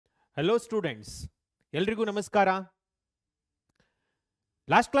Hello students, ಎಲ್ರಿಗೂ ನಮಸ್ಕಾರ.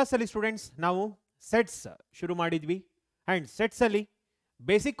 Last class ಅಲ್ಲಿ ಸ್ಟೂಡೆಂಟ್ಸ್ ನಾವು ಸೆಟ್ಸ್ ಶುರು ಮಾಡಿದ್ವಿ ಅಂಡ್ ಸೆಟ್ಸ್ ಅಲ್ಲಿ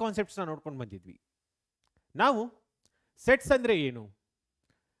ಬೇಸಿಕ್ ಕಾನ್ಸೆಪ್ಟ್ಸ್ ನ ನೋಡ್ಕೊಂಡು ಬಂದಿದ್ವಿ. ನಾವು ಸೆಟ್ಸ್ ಅಂದ್ರೆ ಏನು,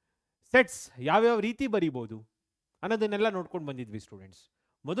 ಸೆಟ್ಸ್ ಯಾವ್ಯಾವ ರೀತಿ ಬರೀಬಹುದು ಅನ್ನೋದನ್ನೆಲ್ಲ ನೋಡ್ಕೊಂಡು ಬಂದಿದ್ವಿ ಸ್ಟೂಡೆಂಟ್ಸ್.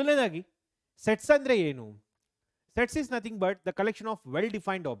 ಮೊದಲನೇದಾಗಿ ಸೆಟ್ಸ್ ಅಂದ್ರೆ ಏನು? Sets is nothing but the collection of well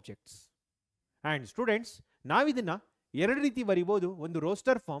defined objects. And students ನಾವಿದನ್ನ ಎರಡು ರೀತಿ ಬರೀಬಹುದು, ಒಂದು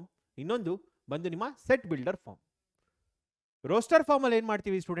ರೋಸ್ಟರ್ ಫಾರ್ಮ್, ಇನ್ನೊಂದು ಬಂದು ನಿಮ್ಮ set builder form. Roster form ಅಲ್ಲಿ ಏನ್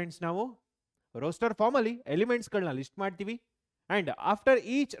ಮಾಡ್ತೀವಿ ಸ್ಟೂಡೆಂಟ್ಸ್, ನಾವು ರೋಸ್ಟರ್ ಫಾರ್ಮ್ ಅಲ್ಲಿ ಎಲಿಮೆಂಟ್ಸ್ಗಳನ್ನ ಲಿಸ್ಟ್ ಮಾಡ್ತೀವಿ and after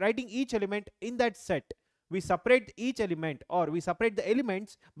each writing each element in that set V separate each element R V separate the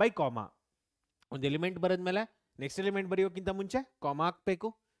elements by comma. ಒಂದು ಎಲಿಮೆಂಟ್ ಬರೋದ್ಮೇಲೆ ನೆಕ್ಸ್ಟ್ ಎಲಿಮೆಂಟ್ ಬರೆಯೋಕ್ಕಿಂತ ಮುಂಚೆ comma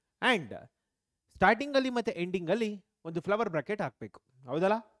ಹಾಕ್ಬೇಕು and starting ಅಲ್ಲಿ ಮತ್ತೆ ಎಂಡಿಂಗ್ ಅಲ್ಲಿ ಒಂದು ಫ್ಲವರ್ ಬ್ರಾಕೆಟ್ ಹಾಕಬೇಕು,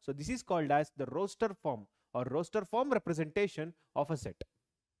 ಹೌದಲ್ಲ? So this is called as the roster form or roster form representation of a set.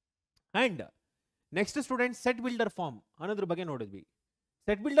 And next student set builder form ಅನ್ನೋದ್ರ ಬಗ್ಗೆ ನೋಡಿದ್ವಿ.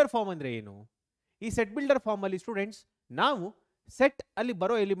 ಸೆಟ್ ಬಿಲ್ಡರ್ ಫಾರ್ಮ್ ಅಂದ್ರೆ ಏನು? ಈ ಸೆಟ್ ಬಿಲ್ಡರ್ ಫಾರ್ಮ್ ಅಲ್ಲಿ ಸ್ಟೂಡೆಂಟ್ಸ್ ನಾವು ಸೆಟ್ ಅಲ್ಲಿ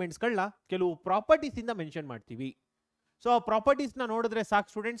ಬರೋ ಎಲಿಮೆಂಟ್ಸ್ಗಳನ್ನ ಕೆಲವು ಪ್ರಾಪರ್ಟೀಸ್ ಇಂದ ಮೆನ್ಷನ್ ಮಾಡ್ತೀವಿ. ಸೊ ಆ ಪ್ರಾಪರ್ಟೀಸ್ ನ ನೋಡಿದ್ರೆ ಸಾಕು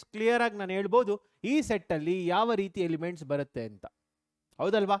ಸ್ಟೂಡೆಂಟ್ಸ್, ಕ್ಲಿಯರ್ ಆಗಿ ನಾನು ಹೇಳ್ಬೋದು ಈ ಸೆಟ್ ಅಲ್ಲಿ ಯಾವ ರೀತಿ ಎಲಿಮೆಂಟ್ಸ್ ಬರುತ್ತೆ ಅಂತ,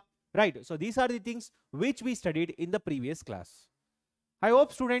 ಹೌದಲ್ವಾ? Right. So these are the things which we studied in the previous class. I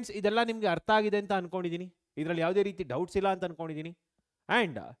hope students ಇದೆಲ್ಲ ನಿಮ್ಗೆ ಅರ್ಥ ಆಗಿದೆ ಅಂತ ಅನ್ಕೊಂಡಿದ್ದೀನಿ, ಇದರಲ್ಲಿ ಯಾವುದೇ ರೀತಿ ಡೌಟ್ಸ್ ಇಲ್ಲ ಅಂತ ಅನ್ಕೊಂಡಿದ್ದೀನಿ.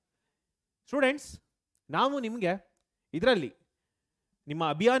 ಅಂಡ್ ಸ್ಟೂಡೆಂಟ್ಸ್ ನಾವು ನಿಮಗೆ ಇದರಲ್ಲಿ ನಿಮ್ಮ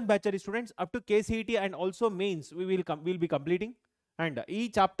Abhiyan ಬ್ಯಾಚರಿ students up to KCET and also mains will be completing. And ಈ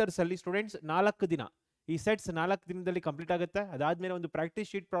ಚಾಪ್ಟರ್ಸ್ ಅಲ್ಲಿ ಸ್ಟೂಡೆಂಟ್ಸ್ 4 ದಿನ, ಈ ಸೆಟ್ಸ್ 4 ದಿನದಲ್ಲಿ ಕಂಪ್ಲೀಟ್ ಆಗುತ್ತೆ. ಅದಾದ್ಮೇಲೆ ಒಂದು ಪ್ರಾಕ್ಟೀಸ್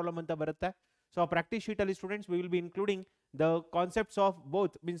ಶೀಟ್ ಪ್ರಾಬ್ಲಮ್ ಅಂತ ಬರುತ್ತೆ. ಸೊ ಆ ಪ್ರಾಕ್ಟೀಸ್ ಶೀಟ್ ಅಲ್ಲಿ students we will be including the concepts of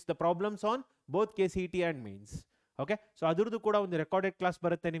both, means the problems on both KCET and mains. Okay, so ಅದರದ್ದು ಕೂಡ ಒಂದು ರೆಕಾರ್ಡೆಡ್ ಕ್ಲಾಸ್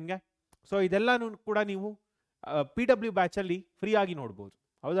ಬರುತ್ತೆ ನಿಮಗೆ. ಸೊ ಇದೆಲ್ಲನೂ ಕೂಡ ನೀವು PW ಬ್ಯಾಚ್ ಅಲ್ಲಿ ಫ್ರೀ ಆಗಿ ನೋಡ್ಬೋದು,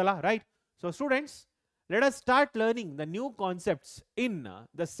 ಹೌದಲ್ಲ? Right. So students, let us start learning the new concepts in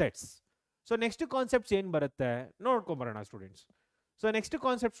the sets. So next concepts ಏನು ಬರುತ್ತೆ ನೋಡ್ಕೊಂಡು ಬರೋಣ students. So next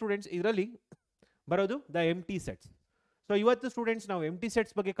concept students ಇದರಲ್ಲಿ ಬರೋದು ದ ಎಂಟಿ ಸೆಟ್ಸ್. ಸೊ ಇವತ್ತು ಸ್ಟೂಡೆಂಟ್ಸ್ ನಾವು ಎಂಟಿ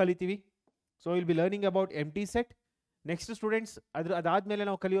ಸೆಟ್ಸ್ ಬಗ್ಗೆ ಕಲಿತೀವಿ. So will be learning about empty set. Next students ಅದಾದ್ಮೇಲೆ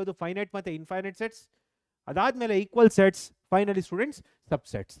ನಾವು ಕಲಿಯೋದು ಫೈನೈಟ್ ಮತ್ತೆ ಇನ್ಫೈನೈಟ್ ಸೆಟ್ಸ್, ಅದಾದ್ಮೇಲೆ equal sets, finally students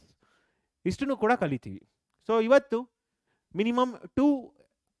subsets, ಇಷ್ಟನ್ನು ಕೂಡ ಕಲಿತೀವಿ. ಸೊ ಇವತ್ತು ಮಿನಿಮಮ್ 2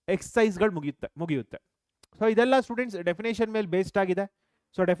 ಎಕ್ಸಸೈಸ್ಗಳು ಮುಗಿಯುತ್ತೆ. ಸೊ ಇದೆಲ್ಲ ಸ್ಟೂಡೆಂಟ್ಸ್ ಡೆಫಿನೇಷನ್ ಮೇಲೆ ಬೇಸ್ಡ್ ಆಗಿದೆ.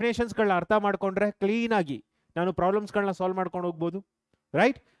 ಸೊ ಡೆಫಿನೇಷನ್ಸ್ಗಳನ್ನ ಅರ್ಥ ಮಾಡ್ಕೊಂಡ್ರೆ ಕ್ಲೀನಾಗಿ ನಾನು ಪ್ರಾಬ್ಲಮ್ಸ್ಗಳನ್ನ ಸಾಲ್ವ್ ಮಾಡ್ಕೊಂಡು ಹೋಗ್ಬೋದು,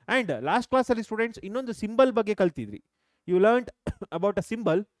 ರೈಟ್? ಆ್ಯಂಡ್ ಲಾಸ್ಟ್ ಕ್ಲಾಸಲ್ಲಿ ಸ್ಟೂಡೆಂಟ್ಸ್ ಇನ್ನೊಂದು ಸಿಂಬಲ್ ಬಗ್ಗೆ ಕಲ್ತಿದ್ರಿ. You learned about a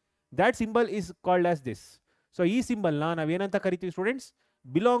symbol, that symbol is called as this. So ಈ ಸಿಂಬಲ್ನ ನಾವೇನಂತ ಕರಿತೀವಿ ಸ್ಟೂಡೆಂಟ್ಸ್?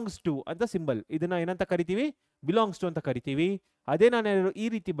 ಬಿಲಾಂಗ್ಸ್ ಟು ಅಂತ ಸಿಂಬಲ್. ಇದನ್ನ ಏನಂತ ಕರಿತೀವಿ? ಬಿಲಾಂಗ್ಸ್ ಟು ಅಂತ ಕರಿತೀವಿ. ಅದೇ ನಾನು ಈ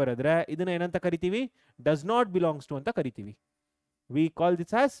ರೀತಿ ಬರೆದ್ರೆ ಇದನ್ನ ಏನಂತ ಕರಿತೀವಿ? ಡಸ್ ನಾಟ್ ಬಿಲಾಂಗ್ಸ್ ಟು ಅಂತ ಕರಿತೀವಿ. We call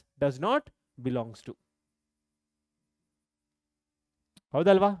this as does not belongs to.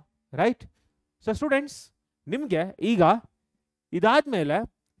 ಹೌದಲ್ವಾ? ರೈಟ್. ಸೊ ಸ್ಟೂಡೆಂಟ್ಸ್ ನಿಮಗೆ ಈಗ ಇದಾದ್ಮೇಲೆ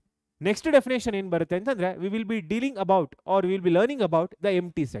ನೆಕ್ಸ್ಟ್ ಡೆಫಿನೇಷನ್ ಏನು ಬರುತ್ತೆ ಅಂತಂದ್ರೆ we will be dealing about our will be learning about the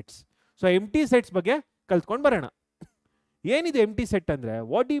empty sets. So empty sets ಬಗ್ಗೆ ಕಲ್ತ್ಕೊಂಡು ಬರೋಣ. ಏನಿದೆ ಎಂಟಿ ಸೆಟ್ ಅಂದ್ರೆ?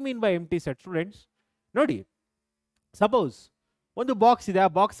 What do you mean by empty set students? ನೋಡಿ, ಸಪೋಸ್ ಒಂದು ಬಾಕ್ಸ್ ಇದೆ, ಆ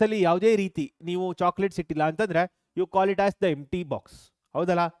ಬಾಕ್ಸ್ ಅಲ್ಲಿ ಯಾವುದೇ ರೀತಿ ನೀವು ಚಾಕ್ಲೇಟ್ಸ್ ಇಟ್ಟಿಲ್ಲ ಅಂತಂದ್ರೆ you call it as the empty box,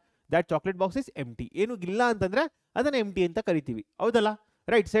 ಹೌದಲ್ಲ? ದಟ್ ಚಾಕ್ಲೇಟ್ ಬಾಕ್ಸ್ ಇಸ್ ಎಂಟಿ. ಏನು ಇಲ್ಲ ಅಂತಂದ್ರೆ ಅದನ್ನ ಎಂಟಿ ಅಂತ ಕರಿತೀವಿ, ಹೌದಲ್ಲ?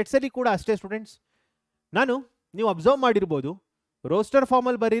 ರೈಟ್. ಸೆಟ್ಸ್ ಅಲ್ಲಿ ಕೂಡ ಅಷ್ಟೇ ಸ್ಟೂಡೆಂಟ್ಸ್. ನೀವು ಅಬ್ಸರ್ವ್ ಮಾಡಿರ್ಬೋದು, ರೋಸ್ಟರ್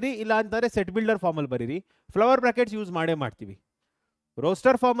ಫಾರ್ಮಲ್ ಬರೀರಿ, ಇಲ್ಲ ಅಂತಂದ್ರೆ ಸೆಟ್ ಬಿಲ್ಡರ್ ಫಾರ್ಮಲ್ ಬರೀರಿ, ಫ್ಲವರ್ ಬ್ರಾಕೆಟ್ಸ್ ಯೂಸ್ ಮಾಡ್ತೀವಿ.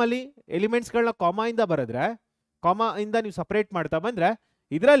 ರೋಸ್ಟರ್ ಫಾರ್ಮಲ್ಲಿ ಎಲಿಮೆಂಟ್ಸ್ಗಳನ್ನ ಕಾಮಾ ಇಂದ ಬರೆದ್ರೆ, ಕಾಮಾ ಇಂದ ನೀವು ಸಪರೇಟ್ ಮಾಡ್ತಾ ಬಂದ್ರೆ,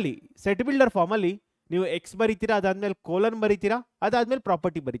 ಇದರಲ್ಲಿ ಸೆಟ್ ಬಿಲ್ಡರ್ ಫಾರ್ಮಲ್ಲಿ ನೀವು ಎಕ್ಸ್ ಬರೀತೀರಾ, ಅದಾದ್ಮೇಲೆ ಕೋಲನ್ ಬರೀತೀರಾ, ಅದಾದ್ಮೇಲೆ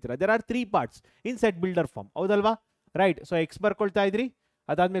property ಬರೀತೀರಾ. There are 3 parts in set builder form, ಹೌದಲ್ವಾ? ರೈಟ್. ಸೊ ಎಕ್ಸ್ ಬರ್ಕೊಳ್ತಾ ಇದ್ರಿ,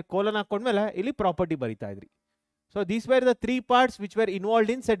 ಅದಾದ್ಮೇಲೆ ಕೋಲನ್ ಹಾಕೊಂಡ್ಮೇಲೆ ಇಲ್ಲಿ ಪ್ರಾಪರ್ಟಿ ಬರೀತಾ ಇದ್ರಿ. So these wear the 3 parts which wear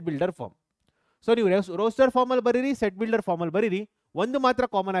involved in set builder form. So ನೀವು ರೋಸ್ಟರ್ ಫಾರ್ಮಲ್ ಬರೀರಿ, ಸೆಟ್ ಬಿಲ್ಡರ್ ಫಾರ್ಮಲ್ ಬರೀರಿ, ಒಂದು ಮಾತ್ರ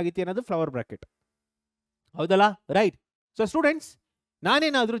ಕಾಮನ್ ಆಗಿತ್ತು, ಅನ್ನೋದು ಫ್ಲವರ್ ಬ್ರಾಕೆಟ್, ಹೌದಲ್ಲ? ರೈಟ್. ಸೊ ಸ್ಟೂಡೆಂಟ್ಸ್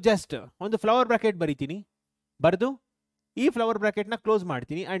ನಾನೇನಾದ್ರೂ ಜಸ್ಟ್ ಒಂದು ಫ್ಲವರ್ ಬ್ರಾಕೆಟ್ ಬರೀತೀನಿ, ಬರೆದು ಈ ಫ್ಲವರ್ ಬ್ರಾಕೆಟ್ನ ಕ್ಲೋಸ್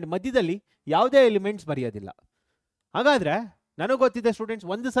ಮಾಡ್ತೀನಿ ಅಂಡ್ ಮಧ್ಯದಲ್ಲಿ ಯಾವುದೇ ಎಲಿಮೆಂಟ್ಸ್ ಬರೆಯೋದಿಲ್ಲ. ಹಾಗಾದ್ರೆ ನನಗೆ ಗೊತ್ತಿದೆ ಸ್ಟೂಡೆಂಟ್ಸ್,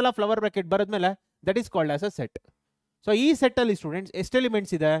 ಒಂದು ಸಲ flower bracket ಬರೆದ್ಮೇಲೆ that is called as a set. So ಈ ಸೆಟ್ ಅಲ್ಲಿ ಸ್ಟೂಡೆಂಟ್ಸ್ ಎಷ್ಟು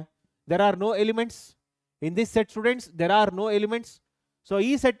ಎಲಿಮೆಂಟ್ಸ್ ಇದೆ? There are no elements in this set students, there are no elements. So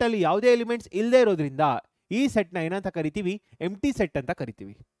ಈ ಸೆಟ್ ಅಲ್ಲಿ ಯಾವುದೇ ಎಲಿಮೆಂಟ್ಸ್ ಇಲ್ಲದೆ ಇರೋದ್ರಿಂದ ಈ ಸೆಟ್ನ ಏನಂತ ಕರಿತೀವಿ? ಎಂಟಿ ಸೆಟ್ ಅಂತ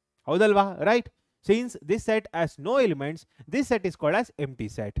ಕರಿತೀವಿ, ಹೌದಲ್ವಾ? Right. Since this set has no elements, this set is called as empty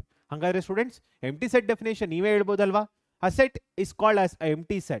set. ಹಾಗಾದ್ರೆ ಸ್ಟೂಡೆಂಟ್ಸ್ ಎಂಟಿ ಸೆಟ್ ಡೆಫಿನೇಷನ್ ನೀವೇ ಹೇಳ್ಬೋದಲ್ವಾ? A set is called as an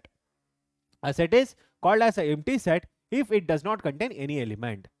empty set. A set is called as an empty set if it does not contain any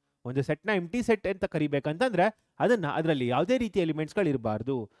element. ಒಂದು ಸೆಟ್ನ ಎಂಟಿ set ಅಂತ ಕರಿಬೇಕಂತಂದ್ರೆ ಅದರಲ್ಲಿ ಯಾವುದೇ ರೀತಿ ಎಲಿಮೆಂಟ್ಸ್ಗಳು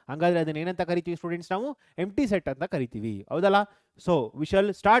ಇರಬಾರ್ದು. ಹಂಗಾದ್ರೆ ಅದನ್ನ ಏನಂತ ಕರಿತೀವಿ ಸ್ಟೂಡೆಂಟ್ಸ್? ನಾವು ಎಂಟಿ ಸೆಟ್ ಅಂತ ಕರಿತೀವಿ, ಹೌದಲ್ಲ? So we shall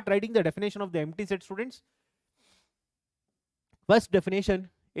start writing the definition of the empty set students. First definition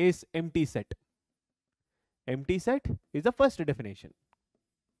is empty set. Empty set is the first definition.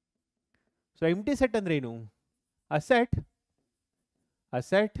 So empty set andre enu? A set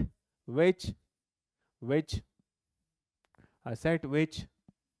which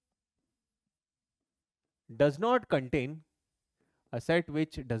does not contain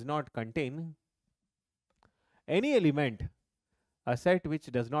any element. A set which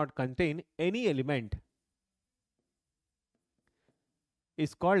does not contain any element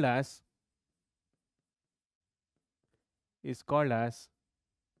is called as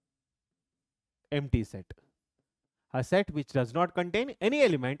empty set. A set which does not contain any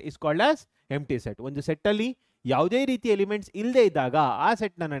element is called as empty set. ಒಂದು set ಅಲ್ಲಿ ಯಾವುದೇ ರೀತಿ elements ಇಲ್ಲದೆ ಇದ್ದಾಗ ಆ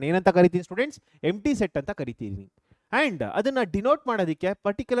set ನಾನು ಏನಂತ ಕರಿತೀನಿ ಸ್ಟೂಡೆಂಟ್ಸ್? ಎಂಟಿ ಸೆಟ್ ಅಂತ ಕರಿತೀನಿ. ಅಂಡ್ ಅದನ್ನ ಡಿನೋಟ್ ಮಾಡೋದಕ್ಕೆ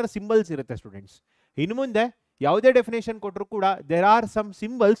ಪರ್ಟಿಕ್ಯುಲರ್ ಸಿಂಬಲ್ಸ್ ಇರುತ್ತೆ ಸ್ಟೂಡೆಂಟ್ಸ್. ಇನ್ನು ಮುಂದೆ ಯಾವುದೇ ಡೆಫಿನೇಷನ್ ಕೊಟ್ಟರು ಕೂಡ there are some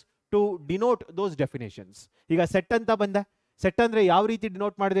symbols to denote those definitions. ಈಗ ಸೆಟ್ ಅಂತ ಬಂದೆ, ಸೆಟ್ ಅಂದ್ರೆ ಯಾವ ರೀತಿ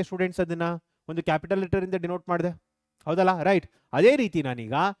ಡಿನೋಟ್ ಮಾಡಿದೆ ಸ್ಟೂಡೆಂಟ್ಸ್? ಅದನ್ನ ಒಂದು ಕ್ಯಾಪಿಟಲ್ ಲೆಟರ್ ಇಂದ ಡಿನೋಟ್ ಮಾಡಿದೆ, ಹೌದಲ್ಲ? ರೈಟ್. ಅದೇ ರೀತಿ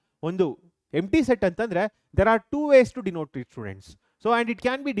ನಾನೀಗ ಒಂದು ಎಂಟಿ ಸೆಟ್ ಅಂತಂದ್ರೆ there are two ways to denote it students. So and it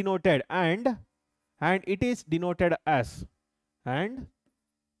can be denoted and it is denoted as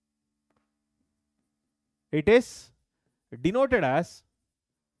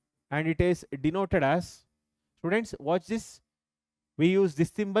students, watch this. We use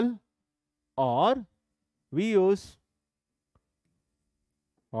this symbol or we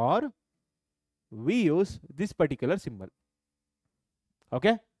use this particular symbol.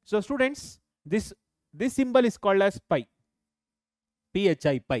 Okay, so students, this symbol is called as pi,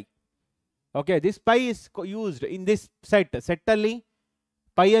 pi. Okay, this pi is used in this set alli.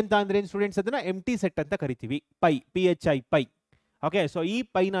 Pi anta andre students adana empty set anta karitivi, pi, pi. Okay, so ee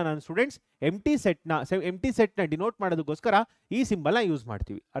pi na nan students empty set na denote madodagoskara ee symbol na use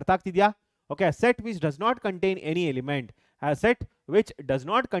ಮಾಡ್ತೀವಿ. ಅರ್ಥ ಆಗ್ತಿದ್ಯಾ? Okay, a set which does not contain any element, a set which does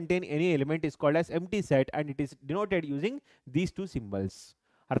not contain any element is called as empty set and it is denoted using these two symbols.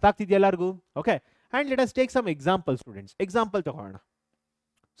 ಅರ್ಥ ಆಗ್ತಿದ್ಯಾ ಎಲ್ಲರಿಗೂ? Okay, and let us take some examples students. Example ತಗೋಣ.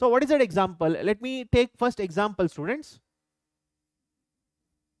 So what is that example? Let me take first example students.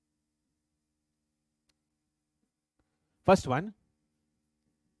 First one,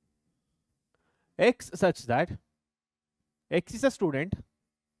 x such that x is a student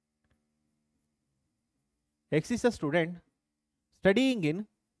studying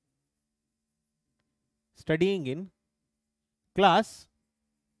in class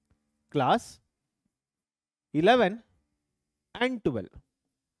 11 and 12.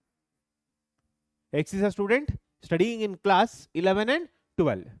 X is a student studying in class 11 and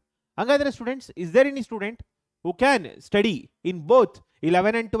 12. Hangadre students, is there any student who can study in both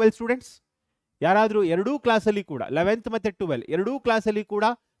 11 and 12 students? ಯಾರಾದರೂ ಎರಡೂ ಕ್ಲಾಸಲ್ಲಿ ಕೂಡ 11th ಮತ್ತೆ 12 ಎರಡೂ ಕ್ಲಾಸಲ್ಲಿ ಕೂಡ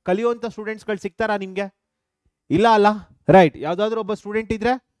ಕಲಿಯುವಂಥ ಸ್ಟೂಡೆಂಟ್ಸ್ಗಳು ಸಿಗ್ತಾರಾ ನಿಮಗೆ? ಇಲ್ಲ ಅಲ್ಲ, ರೈಟ್. ಯಾವುದಾದ್ರೂ ಒಬ್ಬ ಸ್ಟೂಡೆಂಟ್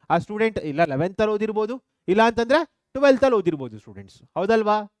ಇದ್ರೆ ಆ ಸ್ಟೂಡೆಂಟ್ ಇಲ್ಲ 11th ಅಲ್ಲಿ ಓದಿರ್ಬೋದು, ಇಲ್ಲ ಅಂತಂದ್ರೆ 12th ಅಲ್ಲಿ ಓದಿರ್ಬೋದು ಸ್ಟೂಡೆಂಟ್ಸ್,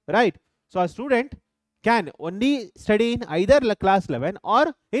 ಹೌದಲ್ವಾ? ರೈಟ್. ಸೊ ಆ student can only study in either class 11 or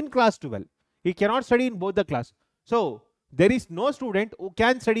in class 12. He cannot study in both the class. So there is no student who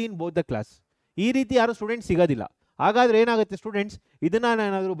can study in both the class. ಈ ರೀತಿ ಯಾರು student ಸಿಗೋದಿಲ್ಲ. ಹಾಗಾದ್ರೆ ಏನಾಗುತ್ತೆ students? ಇದನ್ನ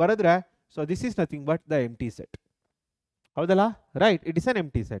ನಾನಾದರೂ ಬರೆದ್ರೆ, so this is nothing but the empty set, ಹೌದಲ್ಲ? Right, it is an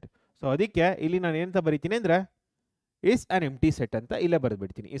empty set. So ಅದಕ್ಕೆ ಇಲ್ಲಿ ನಾನು ಏನಂತ ಬರೀತೀನಿ ಅಂದ್ರೆ ಇಸ್ ಅನ್ ಎಂಟಿ ಸೆಟ್ ಅಂತ ಇಲ್ಲೇ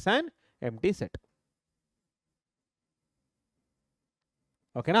ಬರೆದ್ಬಿಡ್ತೀನಿ, ಇಸ್ ಅನ್ ಎಂಟಿ ಸೆಟ್.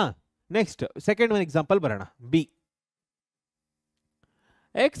 ಓಕೆನಾ? ನೆಕ್ಸ್ಟ್ ಸೆಕೆಂಡ್ ಒನ್ ಎಕ್ಸಾಂಪಲ್ ಬರೋಣ. B,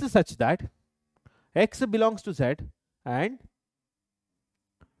 x such that x belongs to z and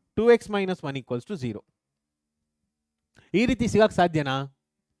 2x minus 1 equals to 0. ಈ ರೀತಿ ಸಿಗಕ್ಕೆ ಸಾಧ್ಯನಾ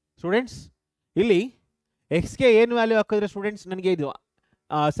ಸ್ಟೂಡೆಂಟ್ಸ್? ಇಲ್ಲಿ ಎಕ್ಸ್ಗೆ ಏನು ವ್ಯಾಲ್ಯೂ ಹಾಕಿದ್ರೆ ಸ್ಟೂಡೆಂಟ್ಸ್ ನನಗೆ ಇದು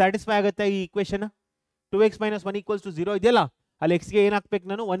ಸ್ಯಾಟಿಸ್ಫೈ ಆಗುತ್ತೆ ಈ equation? 2x minus 1 equals to 0 ಇದೆಯಲ್ಲ, ಅಲ್ಲಿ ಎಕ್ಸ್ಗೆ ಏನು ಹಾಕ್ಬೇಕು?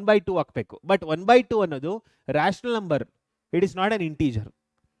 ನಾನು 1/2 ಹಾಕಬೇಕು. ಬಟ್ 1/2 ಅನ್ನೋದು rational number, it is not an integer.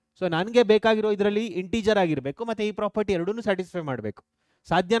 So ನನಗೆ ಬೇಕಾಗಿರೋ ಇದರಲ್ಲಿ ಇಂಟೀಜರ್ ಆಗಿರಬೇಕು ಮತ್ತು ಈ ಪ್ರಾಪರ್ಟಿ ಎರಡೂ ಸ್ಯಾಟಿಸ್ಫೈ ಮಾಡಬೇಕು.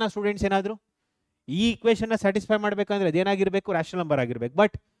 ಸಾಧ್ಯನಾ ಸ್ಟೂಡೆಂಟ್ಸ್? ಏನಾದರೂ ಈ ಈಕ್ವೇಶನ್ನ ಸ್ಯಾಟಿಸ್ಫೈ ಮಾಡಬೇಕಂದ್ರೆ ಅದೇನಾಗಿರಬೇಕು? ರ್ಯಾಷನಲ್ ನಂಬರ್ ಆಗಿರಬೇಕು.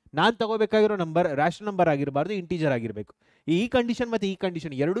 ಬಟ್ ನಾನು ತಗೋಬೇಕಾಗಿರೋ ನಂಬರ್ ರ್ಯಾಷನಲ್ ನಂಬರ್ ಆಗಿರಬಾರ್ದು, ಇಂಟೀಜರ್ ಆಗಿರಬೇಕು. ಈ ಕಂಡೀಷನ್ ಮತ್ತು ಈ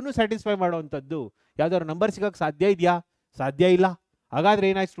ಕಂಡೀಷನ್ ಎರಡೂ ಸ್ಯಾಟಿಸ್ಫೈ ಮಾಡುವಂಥದ್ದು ಯಾವ್ದಾದ್ರು ನಂಬರ್ ಸಿಗಕ್ಕೆ ಸಾಧ್ಯ ಇದೆಯಾ? ಸಾಧ್ಯ ಇಲ್ಲ. ಹಾಗಾದ್ರೆ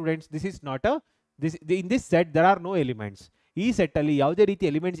ಏನಾಯ್ತು students? This is not in this said there are no elements. ಈ ಸೆಟ್ಟಲ್ಲಿ ಯಾವುದೇ ರೀತಿ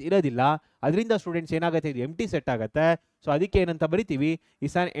ಎಲಿಮೆಂಟ್ಸ್ ಇರೋದಿಲ್ಲ. ಅದರಿಂದ ಸ್ಟೂಡೆಂಟ್ಸ್ ಏನಾಗುತ್ತೆ? ಇದು ಎಂಟಿ ಸೆಟ್ ಆಗುತ್ತೆ. ಸೊ ಅದಕ್ಕೆ ಏನಂತ ಬರಿತೀವಿ?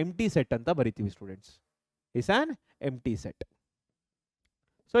 ಇಸ್ ಆನ್ ಎಂಟಿ ಸೆಟ್ ಅಂತ ಬರಿತೀವಿ students, is on empty set.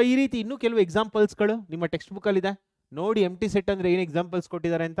 So ಈ ರೀತಿ ಇನ್ನೂ ಕೆಲವು ಎಕ್ಸಾಂಪಲ್ಸ್ಗಳು ನಿಮ್ಮ ಟೆಕ್ಸ್ಟ್ ಬುಕ್ಕಲ್ಲಿದೆ, ನೋಡಿ ಎಂಟಿ ಸೆಟ್ ಅಂದರೆ ಏನು ಎಕ್ಸಾಂಪಲ್ಸ್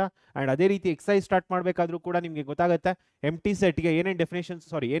ಕೊಟ್ಟಿದ್ದಾರೆ ಅಂತ. ಆ್ಯಂಡ್ ಅದೇ ರೀತಿ ಎಕ್ಸೈಸ್ ಸ್ಟಾರ್ಟ್ ಮಾಡಬೇಕಾದ್ರೂ ಕೂಡ ನಿಮಗೆ ಗೊತ್ತಾಗುತ್ತೆ ಎಂಟಿ ಸೆಟ್ಗೆ ಏನೇನು ಡೆಫಿನೇಷನ್ಸ್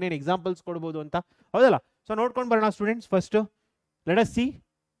ಏನೇನು ಎಕ್ಸಾಂಪಲ್ಸ್ ಕೊಡ್ಬೋದು ಅಂತ, ಹೌದಲ್ಲ. ಸೊ ನೋಡ್ಕೊಂಡು ಬರೋಣ students. First let us see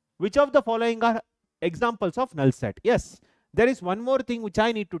which of the following are examples of ನಲ್ set. S, there is one more thing which I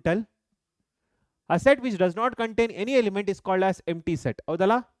need to tell. A set which does not contain any element is called as empty set.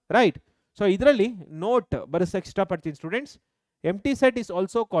 ಹೌದಲ್ಲ, right. So ಇದರಲ್ಲಿ note ಬರೆಸಕ್ಕೆ ಇಷ್ಟಪಡ್ತೀನಿ students. empty set is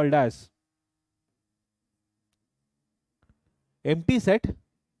also called as empty set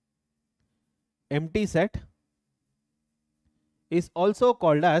is also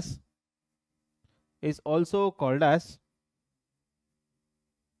called as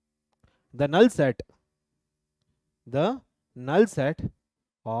the null set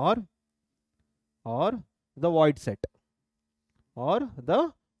or the void set.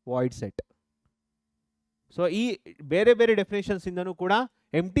 So ಈ ಬೇರೆ ಬೇರೆ definitions ಇಂದನೂ ಕೂಡ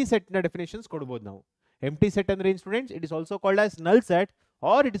ಎಂಟಿ set ನ definitions ಕೊಡಬಹುದು ನಾವು. ಎಂಟಿ ಸೆಟ್ ಅಂದ್ರೆ ಏನು students? It is also called as ನಲ್ set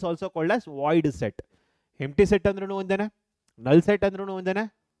R it is also called as void set. Empty set ಅಂದ್ರೂ ಒಂದೇನೆ, ನಲ್ ಸೆಟ್ ಅಂದ್ರೂ ಒಂದೇನೆ,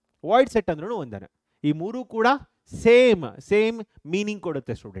 ವಾಯ್ಡ್ ಸೆಟ್ ಅಂದ್ರೂ ಒಂದೇನೆ. ಈ ಮೂರು ಕೂಡ ಸೇಮ್ ಮೀನಿಂಗ್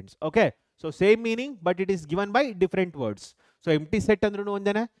ಕೊಡುತ್ತೆ students. Okay, so same meaning but it is given by different words. So empty set ಅಂದ್ರೂ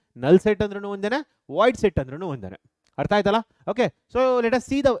ಒಂದೇನೆ, ನಲ್ ಸೆಟ್ ಅಂದ್ರೂ ಒಂದೇನೆ, ವಾಯ್ಡ್ ಸೆಟ್ ಅಂದ್ರೂ ಒಂದೇನೆ. ಅರ್ಥ ಆಯ್ತಲ್ಲ? Okay, so let us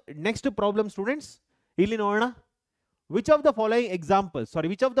see the next problem students. ಇಲ್ಲಿ ನೋಡೋಣ. Which of the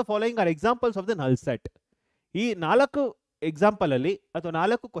following are examples of the ನಲ್ ಸೆಟ್. ಈ 4 ಎಕ್ಸಾಂಪಲ್ ಅಲ್ಲಿ ಅಥವಾ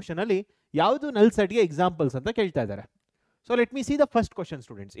 4 ಕ್ವಶನ್ ಅಲ್ಲಿ ಯಾವುದು ನಲ್ ಸೆಟ್ಗೆ ಎಕ್ಸಾಂಪಲ್ಸ್ ಅಂತ ಕೇಳ್ತಾ ಇದ್ದಾರೆ. So let me C the first question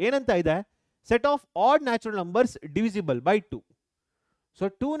students. ಏನಂತ ಇದೆ? Set of add natural numbers divisible by 2. So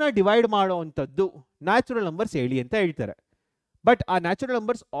 2 ನ ಡಿವೈಡ್ ಮಾಡುವಂಥದ್ದು ನ್ಯಾಚುರಲ್ ನಂಬರ್ಸ್ ಹೇಳಿ ಅಂತ ಹೇಳ್ತಾರೆ. ಬಟ್ ಆ ನ್ಯಾಚುರಲ್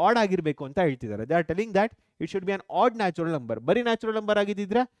ನಂಬರ್ಸ್ ಆಡ್ ಆಗಿರಬೇಕು ಅಂತ ಹೇಳ್ತಿದ್ದಾರೆ. They are telling that it should be an add natural number. ಬರೀ natural number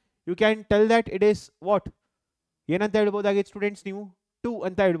ಆಗಿದ್ದಿದ್ರೆ you can tell that it is what, ಏನಂತ ಹೇಳ್ಬೋದಾಗಿತ್ತು ಸ್ಟೂಡೆಂಟ್ಸ್? ನೀವು 2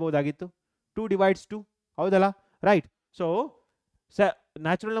 ಅಂತ ಹೇಳ್ಬೋದಾಗಿತ್ತು. 2 divides 2, ಹೌದಲ್ಲ, right. So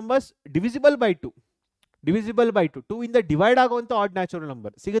natural numbers divisible by 2, 2 ಇಂದ divide ಆಗುವಂಥ ಆಡ್ ನ್ಯಾಚುರಲ್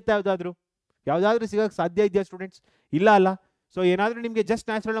ನಂಬರ್ ಸಿಗುತ್ತೆ ಯಾವ್ದಾದ್ರು ಸಿಗಕ್ಕೆ ಸಾಧ್ಯ ಇದೆಯಾ ಸ್ಟೂಡೆಂಟ್ಸ್? ಇಲ್ಲ ಅಲ್ಲ. ಸೊ ಏನಾದರೂ ನಿಮಗೆ ಜಸ್ಟ್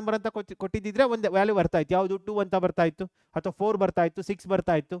ನ್ಯಾಚುರಲ್ ನಂಬರ್ ಅಂತ ಕೊಟ್ಟಿದ್ದಿದ್ರೆ ಒಂದು ವ್ಯಾಲ್ಯೂ ಬರ್ತಾ ಇತ್ತು. ಯಾವುದು? 2 ಅಂತ ಬರ್ತಾ ಇತ್ತು, ಅಥವಾ 4 ಬರ್ತಾ ಇತ್ತು, 6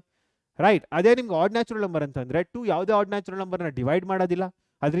 ಬರ್ತಾ ಇತ್ತು, ರೈಟ್. ಅದೇ ನಿಮ್ಗೆ ಆಡ್ ನ್ಯಾಚುರಲ್ ನಂಬರ್ ಅಂತಂದ್ರೆ 2 ಯಾವುದೇ ಆಡ್ ನ್ಯಾಚುರಲ್ ನಂಬರ್ನ ಡಿವೈಡ್ ಮಾಡೋದಿಲ್ಲ,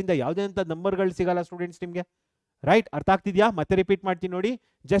 ಅದರಿಂದ ಯಾವುದೇ ಅಂತ ನಂಬರ್ಗಳು ಸಿಗಲ್ಲ ಸ್ಟೂಡೆಂಟ್ಸ್ ನಿಮಗೆ, ರೈಟ್. ಅರ್ಥ ಆಗ್ತಿದ್ಯಾ? ಮತ್ತೆ ರಿಪೀಟ್ ಮಾಡ್ತೀನಿ ನೋಡಿ.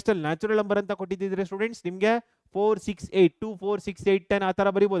 ಜಸ್ಟ್ ಅಲ್ಲಿ ನ್ಯಾಚುರಲ್ ನಂಬರ್ ಅಂತ ಕೊಟ್ಟಿದ್ದಿದ್ರೆ ಸ್ಟೂಡೆಂಟ್ಸ್ ನಿಮಗೆ 4 6 8 2 4 6 8 10 ಆ ಥರ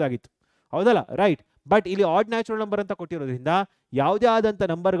ಬರಿಬೋದಾಗಿತ್ತು, ಹೌದಲ್ಲ, ರೈಟ್. ಬಟ್ ಇಲ್ಲಿ ಆಡ್ ನ್ಯಾಚುರಲ್ ನಂಬರ್ ಅಂತ ಕೊಟ್ಟಿರೋದ್ರಿಂದ ಯಾವುದೇ ಆದಂಥ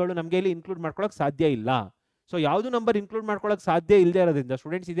ನಂಬರ್ಗಳು ನಮಗೆ ಇಲ್ಲಿ ಇನ್ಕ್ಲೂಡ್ ಮಾಡ್ಕೊಳ್ಳೋಕೆ ಸಾಧ್ಯ ಇಲ್ಲ. ಸೊ ಯಾವುದು ನಂಬರ್ ಇನ್ಕ್ಲೂಡ್ ಮಾಡ್ಕೊಳ್ಳೋಕೆ ಸಾಧ್ಯ ಇಲ್ಲದೆ ಇರೋದ್ರಿಂದ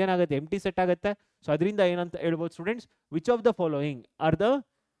ಸ್ಟೂಡೆಂಟ್ಸ್ ಇದೇನಾಗುತ್ತೆ? ಎಂಟಿ ಸೆಟ್ ಆಗುತ್ತೆ. ಸೊ ಅದರಿಂದ ಏನಂತ ಹೇಳ್ಬೋದು students? Which of the following are the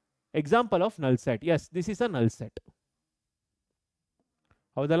example of ನಲ್ set? S, this is a ನಲ್ ಸೆಟ್.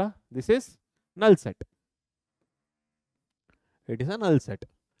 ಹೌದಲ್ಲ, ದಿಸ್ ಇಸ್ ನಲ್ ಸೆಟ್. ಇಟ್ ಇಸ್ ಅ ನಲ್ ಸೆಟ್.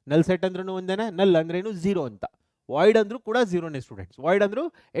 ನಲ್ ಸೆಟ್ ಅಂದ್ರೂ ಒಂದೇನೆ. ನಲ್ ಅಂದ್ರೇನು? 0 ಅಂತ. ವಾಯ್ಡ್ ಅಂದ್ರೂ ಕೂಡ 0ನೇ ಸ್ಟೂಡೆಂಟ್ಸ್. ವಾಯ್ಡ್ ಅಂದ್ರೂ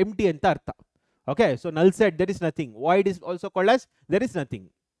ಎಂಟಿ ಅಂತ ಅರ್ಥ. ಓಕೆ, ಸೊ ನಲ್ set there is nothing. Void is also called as there is nothing.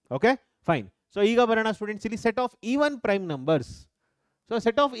 Okay, fine. So ಈಗ ಬರೋಣ ಸ್ಟೂಡೆಂಟ್ಸ್ ಇಲ್ಲಿ set of even prime numbers. So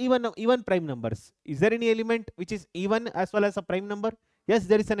set of even prime numbers, is there any element which is even as well as a prime number? S,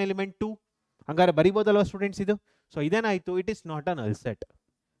 there is an element 2. ಹಂಗಾರೆ ಬರಿಬೋದಲ್ವ students ಇದು? So ಇದೇನಾಯಿತು? It is not a ನಲ್ set.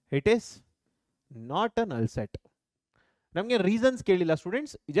 It is not a ನಲ್ set. ನಮಗೆ reasons ಕೇಳಿಲ್ಲ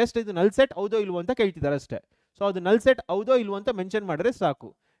students, just ಇದು ನಲ್ set ಹೌದೋ ಇಲ್ವೋ ಅಂತ ಕೇಳ್ತಿದ್ದಾರೆ ಅಷ್ಟೇ. ಸೊ ಅದು ನಲ್ ಸೆಟ್ ಹೌದೋ ಇಲ್ವೋ ಅಂತ ಮೆನ್ಷನ್ ಮಾಡಿದ್ರೆ ಸಾಕು.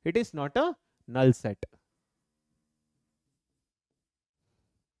 ಇಟ್ ಈಸ್ ನಾಟ್ ಅ ನಲ್ ಸೆಟ್.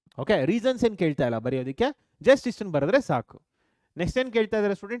 ಓಕೆ, ರೀಸನ್ಸ್ ಏನು ಕೇಳ್ತಾ ಇಲ್ಲ ಬರೆಯೋದಕ್ಕೆ, ಜಸ್ಟ್ ಇಷ್ಟನ್ನು ಬರೆದ್ರೆ ಸಾಕು. ನೆಕ್ಸ್ಟ್ ಏನು ಕೇಳ್ತಾ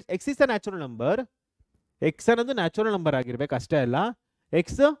ಇದ್ದಾರೆ students? X is a natural number. X ಅನ್ನೋದು ನ್ಯಾಚುರಲ್ ನಂಬರ್ ಆಗಿರ್ಬೇಕು ಅಷ್ಟೇ ಅಲ್ಲ.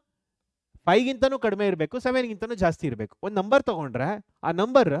 ಎಕ್ಸ್ 5ಗಿಂತನೂ ಕಡಿಮೆ ಇರಬೇಕು, 7ಗಿಂತನೂ ಜಾಸ್ತಿ ಇರಬೇಕು. ಒಂದು ನಂಬರ್ ತಗೊಂಡ್ರೆ ಆ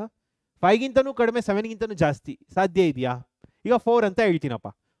ನಂಬರ್ 5ಗಿಂತನೂ ಕಡಿಮೆ 7ಗಿಂತನೂ ಜಾಸ್ತಿ ಸಾಧ್ಯ ಇದೆಯಾ? ಈಗ 4 ಅಂತ ಹೇಳ್ತೀನಪ್ಪ.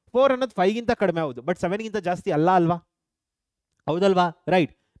 4 ಅನ್ನೋದು 5ಗಿಂತ ಕಡಿಮೆ ಹೌದು, ಬಟ್ 7ಗಿಂತ ಜಾಸ್ತಿ ಅಲ್ಲ ಅಲ್ವಾ? ಹೌದಲ್ವಾ,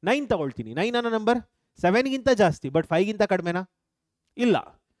 ರೈಟ್. 9 ತಗೊಳ್ತೀನಿ. 9 ಅನ್ನೋ ನಂಬರ್ 7ಗಿಂತ ಜಾಸ್ತಿ ಬಟ್ 5ಗಿಂತ ಕಡಿಮೆನಾ? ಇಲ್ಲ.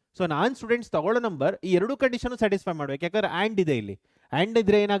 ಸೊ ನಾನು ಸ್ಟೂಡೆಂಟ್ಸ್ ತಗೊಳ್ಳೋ ನಂಬರ್ ಈ 2 ಕಂಡೀಷನ್ ಸ್ಯಾಟಿಸ್ಫೈ ಮಾಡಬೇಕು. ಯಾಕಂದ್ರೆ ಆ್ಯಂಡ್ ಇದೆ ಇಲ್ಲಿ. ಆ್ಯಂಡ್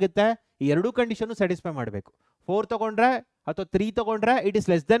ಇದ್ರೆ ಏನಾಗುತ್ತೆ? ಈ 2 ಕಂಡೀಷನ್ ಸ್ಯಾಟಿಸ್ಫೈ ಮಾಡಬೇಕು. 4 ತಗೊಂಡ್ರೆ ಅಥವಾ 3 ತಗೊಂಡ್ರೆ it is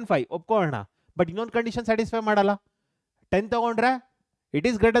less than 5 ಒಪ್ಕೊಳ್ಳೋಣ, but ಇನ್ನೊಂದು ಕಂಡೀಷನ್ ಸ್ಯಾಟಿಸ್ಫೈ ಮಾಡಲ್ಲ. 10 ತಗೊಂಡ್ರೆ ಇಟ್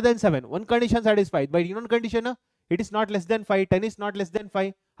ಈಸ್ ಗ್ರೇಟರ್ ದೆನ್ 7, ಒಂದು ಕಂಡೀಷನ್ ಸ್ಯಾಟಿಸ್ಫೈಡ್, ಬಟ್ ಇನ್ನೊಂದು condition it is not less than 5, 10 is not less than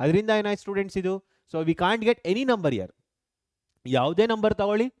 5. ಅದರಿಂದ ಏನಾಯ್ತು ಸ್ಟೂಡೆಂಟ್ಸ್ ಇದು? So we can't get any number year. ಯಾವುದೇ number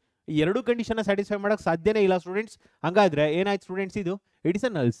ತಗೊಳ್ಳಿ, ಈ 2 ಕಂಡೀಷನ್ ಸ್ಯಾಟಿಸ್ಫೈ ಮಾಡೋಕ್ಕೆ ಸಾಧ್ಯನೇ ಇಲ್ಲ ಸ್ಟೂಡೆಂಟ್ಸ್. ಹಂಗಾದ್ರೆ ಏನಾಯ್ತು ಸ್ಟೂಡೆಂಟ್ಸ್ ಇದು? ಇಟ್ ಇಸ್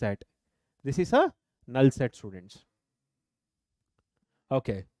ಅ ನಲ್ ಸೆಟ್. ದಿಸ್ ಇಸ್ ಅ ನಲ್ ಸೆಟ್ ಸ್ಟೂಡೆಂಟ್ಸ್.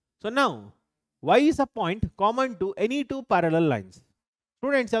 ಓಕೆ, ಸೊ ನಾವು y is a point common to any 2 parallel lines.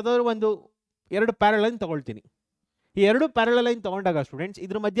 Students ಯಾವ್ದಾದ್ರು ಒಂದು 2 ಪ್ಯಾರಲ್ ಲೈನ್ ತಗೊಳ್ತೀನಿ. ಈ 2 ಪ್ಯಾರಲ್ ಲೈನ್ ತಗೊಂಡಾಗ ಸ್ಟೂಡೆಂಟ್ಸ್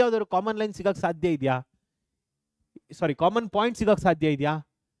ಇದ್ರ ಮಧ್ಯೆ ಯಾವ್ದಾದ್ರು ಕಾಮನ್ ಲೈನ್ ಸಿಗಕ್ಕೆ ಸಾಧ್ಯ ಇದೆಯಾ? ಸಾರಿ, ಕಾಮನ್ ಪಾಯಿಂಟ್ ಸಿಗಕ್ಕೆ ಸಾಧ್ಯ ಇದೆಯಾ?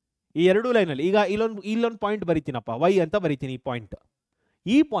 ಈ ಎರಡು ಲೈನಲ್ಲಿ ಈಗ ಇಲ್ಲೊಂದು ಪಾಯಿಂಟ್ ಬರಿತೀನಪ್ಪ, ವೈ ಅಂತ ಬರಿತೀನಿ.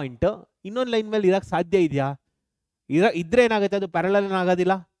 ಈ ಪಾಯಿಂಟ್ ಇನ್ನೊಂದು ಲೈನ್ ಮೇಲೆ ಇರಕ್ಕೆ ಸಾಧ್ಯ ಇದೆಯಾ? ಇದ್ರೆ ಏನಾಗುತ್ತೆ, ಅದು ಪ್ಯಾರಲಲ್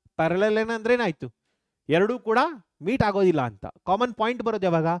ಆಗೋದಿಲ್ಲ. ಪ್ಯಾರಲಲ್ ಏನಂದ್ರೆ ಏನಾಯ್ತು, ಎರಡೂ ಕೂಡ ಮೀಟ್ ಆಗೋದಿಲ್ಲ ಅಂತ. ಕಾಮನ್ ಪಾಯಿಂಟ್ ಬರೋದು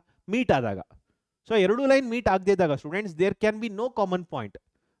ಯಾವಾಗ? ಮೀಟ್ ಆದಾಗ. ಸೊ ಎರಡು ಲೈನ್ ಮೀಟ್ ಆಗದೇ ಇದ್ದಾಗ students there can be no common point,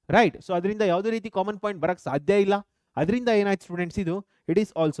 right? So ಅದರಿಂದ ಯಾವುದೇ ರೀತಿ ಕಾಮನ್ ಪಾಯಿಂಟ್ ಬರಕ್ಕೆ ಸಾಧ್ಯ ಇಲ್ಲ. ಅದರಿಂದ ಏನಾಯ್ತು ಸ್ಟೂಡೆಂಟ್ಸ್, ಇದು ಇಟ್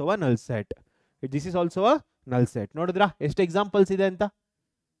ಈಸ್ ಆಲ್ಸೋ ಅ ನಲ್ set. This is also a ನಲ್ ಸೆಟ್. ನೋಡಿದ್ರಾ ಎಷ್ಟು ಎಕ್ಸಾಂಪಲ್ಸ್ ಇದೆ ಅಂತ?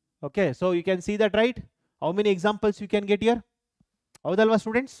 Okay, so you can see that, right? How many examples you can get here? ಹೌದಲ್ವಾ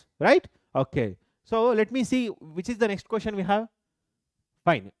students, right? Okay, so let me C which is the next question we have.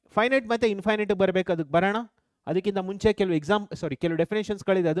 Finite ಮತ್ತೆ infinite ಬರಬೇಕು, ಅದಕ್ಕೆ ಬರೋಣ. ಅದಕ್ಕಿಂತ ಮುಂಚೆ ಕೆಲವು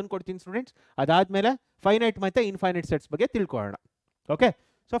ಡೆಫಿನೇಷನ್ಸ್ಗಳಿದೆ, ಅದನ್ನು ಕೊಡ್ತೀನಿ ಸ್ಟೂಡೆಂಟ್ಸ್. ಅದಾದಮೇಲೆ ಫೈನೈಟ್ ಮತ್ತೆ ಇನ್ಫೈನೈಟ್ ಸೆಟ್ಸ್ ಬಗ್ಗೆ ತಿಳ್ಕೊಳ್ಳೋಣ. Okay,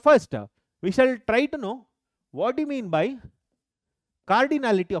 so first we shall try to know what you mean by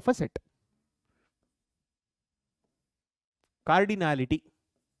ಕಾರ್ಡಿನಾಲಿಟಿ of a set.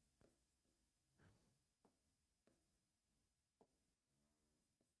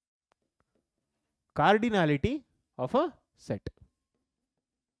 Cardinality of a set.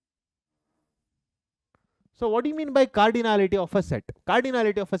 So what do you mean by cardinality of a set?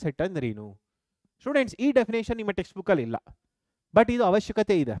 Cardinality of a set ಅಂದ್ರೆ ಏನು students? ಈ definition ನಿಮ್ಮ text book ಅಲ್ಲಿ ಇಲ್ಲ, but ಇದು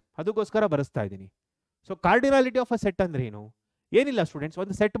ಅವಶ್ಯಕತೆ ಇದೆ, ಅದಕ್ಕೋಸ್ಕರ ಬರೆಸ್ತಾ ಇದ್ದೀನಿ. ಸೊ ಕಾರ್ಡಿನಾಲಿಟಿ ಆಫ್ ಅ ಸೆಟ್ ಅಂದ್ರೆ ಏನು? ಏನಿಲ್ಲ ಸ್ಟೂಡೆಂಟ್ಸ್,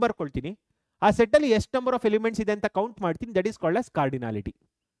 ಒಂದು ಸೆಟ್ ಬರ್ಕೊಳ್ತೀನಿ, ಆ ಸೆಟ್ ಅಲ್ಲಿ ಎಷ್ಟು ನಂಬರ್ ಆಫ್ ಎಲಿಮೆಂಟ್ಸ್ ಇದೆ ಅಂತ ಕೌಂಟ್ ಮಾಡ್ತೀನಿ, that is called as ಕಾರ್ಡಿನಾಲಿಟಿ.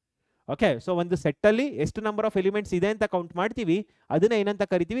 Okay, so ಒಂದು ಸೆಟ್ ಅಲ್ಲಿ ಎಷ್ಟು ನಂಬರ್ ಆಫ್ ಎಲಿಮೆಂಟ್ಸ್ ಇದೆ ಅಂತ ಕೌಂಟ್ ಮಾಡ್ತೀವಿ, ಅದನ್ನ ಏನಂತ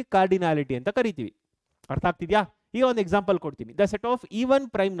ಕರಿತೀವಿ? ಕಾರ್ಡಿನಾಲಿಟಿ ಅಂತ ಕರಿತೀವಿ. ಅರ್ಥ ಆಗ್ತಿದ್ಯಾ? ಈಗ ಒಂದು ಎಕ್ಸಾಂಪಲ್ ಕೊಡ್ತೀನಿ. The set of even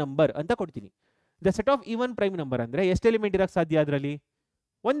prime number ಅಂತ ಕೊಡ್ತೀನಿ. The set of even prime number ಅಂದ್ರೆ ಎಷ್ಟು ಎಲಿಮೆಂಟ್ ಇರಕ್ಕೆ ಸಾಧ್ಯ? ಅದರಲ್ಲಿ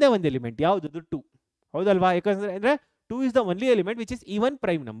ಒಂದೇ ಒಂದು ಎಲಿಮೆಂಟ್, ಯಾವುದು? 2. ಹೌದಲ್ವಾ? ಯಾಕಂದ್ರೆ ಅಂದ್ರೆ 2 is the only element which is even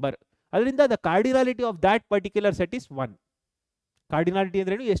prime number. ಅದರಿಂದ the ಕಾರ್ಡಿನಾಲಿಟಿ of that particular set is 1. ಕಾರ್ಡಿನಾಲಿಟಿ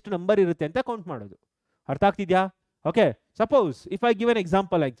ಅಂದ್ರೆ ಎಷ್ಟು ನಂಬರ್ ಇರುತ್ತೆ ಅಂತ ಕೌಂಟ್ ಮಾಡೋದು. ಅರ್ಥ ಆಗ್ತಿದ್ಯಾ? Okay, suppose if I give an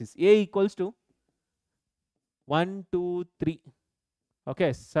example like this, a equals to 1 2 3 okay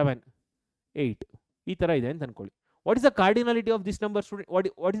 7 8 ಈ ತರ ಇದೆ ಅಂತ ಅನ್ಕೊಳ್ಳಿ. What is the ಕಾರ್ಡಿನಾಲಿಟಿ of this number student?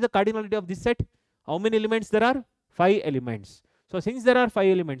 What is the ಕಾರ್ಡಿನಾಲಿಟಿ of this set? How many elements there are? 5 elements. So since there are 5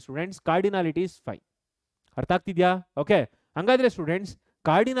 elements students, ಕಾರ್ಡಿನಾಲಿಟಿ is 5. ಅರ್ಥ ಆಗ್ತಿದ್ಯಾ? Okay, ಹಂಗಾದ್ರೆ students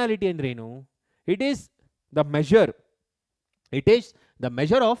ಕಾರ್ಡಿನಾಲಿಟಿ ಅಂದ್ರೆ ಏನು? It is the measure. It is the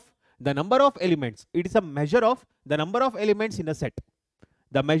measure of the number of elements. It is a measure of the number of elements in a set.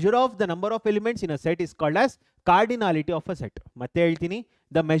 The measure of the number of elements in a set is called as cardinality of a set. ಮತ್ತೆ ಹೇಳ್ತೀನಿ,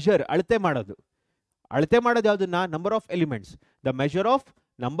 the measure ಅಳತೆ ಮಾಡೋದು. ಅಳತೆ ಮಾಡೋದು ಯಾವುದನ್ನ? number of elements. The measure of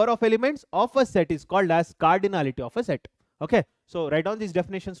number of elements of a set is called as cardinality of a set. Okay, so write down this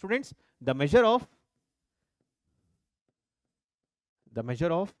definition students. The measure of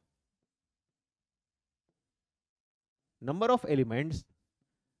number of elements,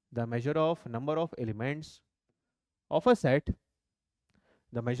 the measure of number of elements of a set,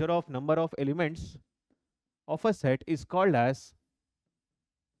 the measure of number of elements of a set is called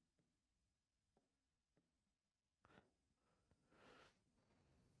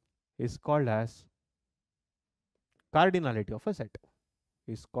as cardinality of a set.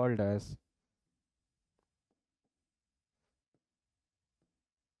 Is called as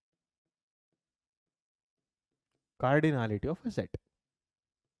cardinality of a set.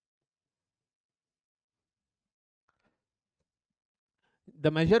 The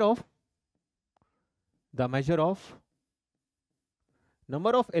measure of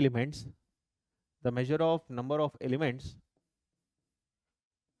number of elements, the measure of number of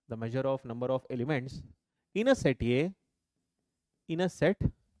elements in a set A,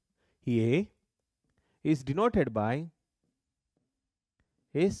 is denoted by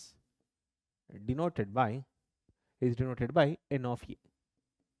n of A.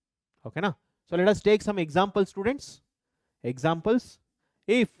 Okay na? So let us take some examples students. Examples: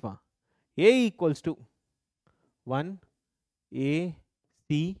 if A equals to 1 A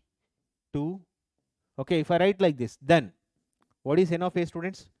C 2, okay, if I write like this, then what is n of A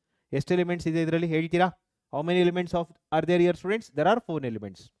students? ಎಷ್ಟು elements ಇದೆ ಇದರಲ್ಲಿ ಹೇಳ್ತೀರಾ? How many elements are there here students? There are 4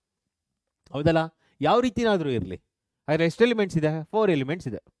 elements. ಹೌದಲ್ಲ? ಯಾವ ರೀತಿನಾದರೂ ಇರಲಿ, ಆದರೆ ಎಷ್ಟು elements ಇದೆ? 4 ಎಲಿಮೆಂಟ್ಸ್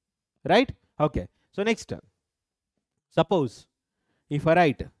ಇದೆ, right? Okay, so next suppose if I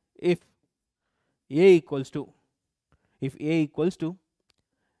write if A equals to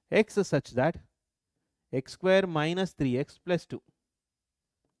x such that x square minus 3x plus 2,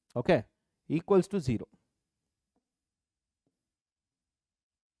 okay, equals to 0,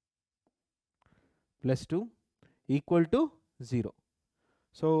 plus 2 equal to 0.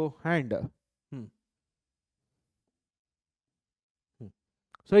 So and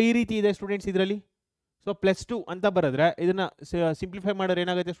so ಈ ರೀತಿ ಇದೆ students ಇದರಲ್ಲಿ. So +2 ಅಂತ ಬರೆದ್ರೆ ಇದನ್ನ simplify ಮಾಡಿದ್ರೆ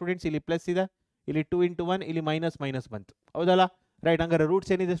ಏನಾಗುತ್ತೆ students? ಇಲ್ಲಿ ಪ್ಲಸ್ ಇದೆ, ಇಲ್ಲಿ 2 into 1, ಇಲ್ಲಿ ಮೈನಸ್ ಬಂತು. ಹೌದಲ್ಲ? ರೈಟ್. ಹಂಗಾರೆ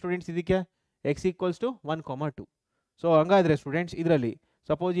ರೂಟ್ಸ್ ಏನಿದೆ ಸ್ಟೂಡೆಂಟ್ಸ್ ಇದಕ್ಕೆ x ಈಕ್ವಲ್ಸ್ ಟು 1, 2. ಸೊ ಹಂಗಾದ್ರೆ ಸ್ಟೂಡೆಂಟ್ಸ್ ಇದರಲ್ಲಿ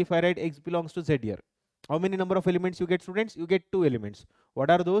suppose if I right x belongs to z here, how many number of elements you get students? You get 2 elements. What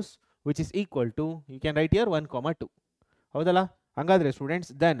are those? Which is equal to, you can write here 1, 2. ಹೌದಲ್ಲ? ಹಂಗಾದ್ರೆ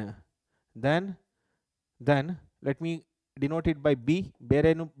students then let me denote it by b.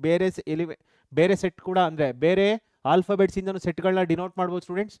 ಬೇರೆ set ಕೂಡ ಅಂದ್ರೆ ಬೇರೆ alphabets ಇಂದನು ಸೆಟ್ಗಳನ್ನ denote ಮಾಡ್ಬೋದು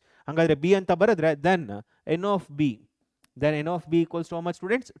students. ಹಂಗಾದ್ರೆ b ಅಂತ ಬರೆದ್ರೆ then n of b equals to how much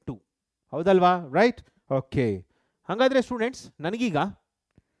students? 2. ಹೌದಲ್ವಾ? ರೈಟ್. ಓಕೆ. ಹಂಗಾದ್ರೆ ಸ್ಟೂಡೆಂಟ್ಸ್ ನನಗೀಗ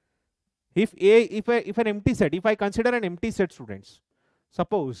if an empty set, if I consider an empty set students,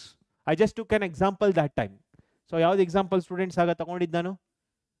 suppose I just took an example that time. So ಯಾವ್ದು example students ಆಗ ತಗೊಂಡಿದ್ದು ನಾನು?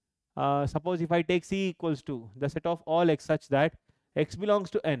 Suppose if I take c equals to the set of all x such that x belongs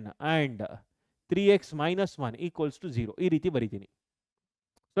to n and 3x minus 1 equals to 0, ಈ ರೀತಿ ಬರೀತೀನಿ.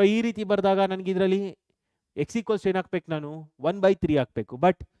 So ಈ ರೀತಿ ಬರೆದಾಗ ನನಗೆ ಇದರಲ್ಲಿ x equals to ಏನು ಹಾಕ್ಬೇಕು? ನಾನು 1/3 ಹಾಕಬೇಕು.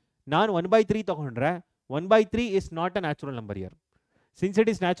 ಬಟ್ ನಾನು 1/3 ತಗೊಂಡ್ರೆ 1/3 is not a natural number here. Since it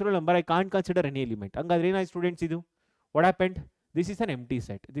is natural number, I can't consider any element. ಹಂಗಾದ್ರೆ ಏನಾಯ್ತು ಸ್ಟೂಡೆಂಟ್ಸ್ ಇದು? What happened? This is an empty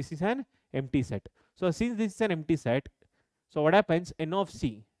set. This is an empty set. So since this is an empty set, so what happens? n of c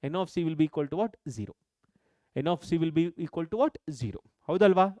will be equal to what? 0. n of c will be equal to what? 0.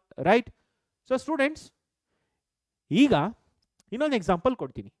 ಹೌದಲ್ವಾ? Right. So students ಈಗ ಇನ್ನೊಂದು example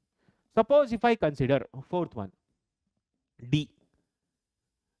ಕೊಡ್ತೀನಿ. Suppose if I consider fourth one D,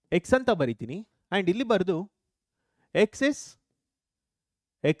 X ಅಂತ ಬರೀತೀನಿ and ಇಲ್ಲಿ ಬರೆದು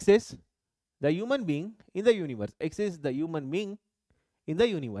x is the human being in the universe. X is the human being in the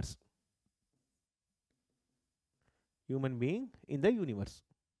universe. Human being in the universe.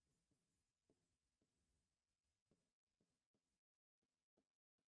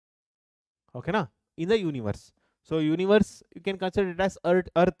 Okay na? In the universe. So universe you can consider it as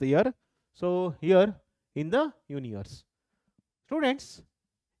earth here. So here in the universe. Students,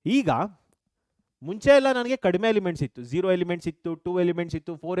 ಈಗ ಮುಂಚೆ ಎಲ್ಲ ನನಗೆ ಕಡಿಮೆ elements ಇತ್ತು. 0 elements ಇತ್ತು, 2 elements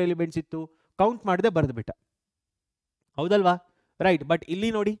ಇತ್ತು, 4 elements ಇತ್ತು. Count ಮಾಡದೆ ಬರೆದ್ಬಿಟ್ಟ. ಹೌದಲ್ವಾ? ರೈಟ್. ಬಟ್ ಇಲ್ಲಿ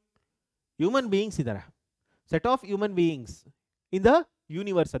ನೋಡಿ ಹ್ಯೂಮನ್ ಬೀಯಿಂಗ್ಸ್ ಇದ್ದಾರೆ. Set of human beings in the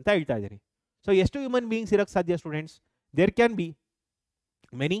universe ಅಂತ ಹೇಳ್ತಾ ಇದ್ದೀನಿ. ಸೊ ಎಷ್ಟು ಹ್ಯೂಮನ್ ಬೀಯಿಂಗ್ಸ್ ಇರೋಕ್ಕೆ ಸಾಧ್ಯ students? There can be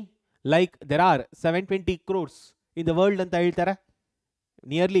many, like there are 720 crores in the world ಅಂತ ಹೇಳ್ತಾರೆ.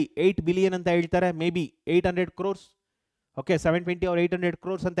 ನಿಯರ್ಲಿ 8 billion ಅಂತ ಹೇಳ್ತಾರೆ. May be 800 crores. Okay, 720 or 800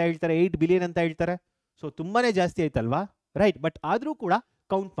 crores ಅಂತ ಹೇಳ್ತಾರೆ, 8 billion ಅಂತ ಹೇಳ್ತಾರೆ. ಸೊ ತುಂಬಾನೇ ಜಾಸ್ತಿ ಆಯ್ತಲ್ವಾ? ರೈಟ್. ಬಟ್ ಆದರೂ ಕೂಡ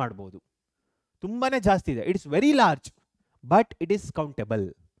ಕೌಂಟ್ ಮಾಡ್ಬೋದು. ತುಂಬಾನೇ ಜಾಸ್ತಿ ಇದೆ. It's very large but it is ಕೌಂಟೆಬಲ್.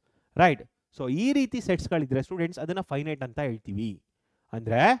 Right. So ಈ ರೀತಿ ಸೆಟ್ಸ್ಗಳಿದ್ರೆ ಸ್ಟೂಡೆಂಟ್ಸ್ ಅದನ್ನು ಫೈನೈಟ್ ಅಂತ ಹೇಳ್ತೀವಿ.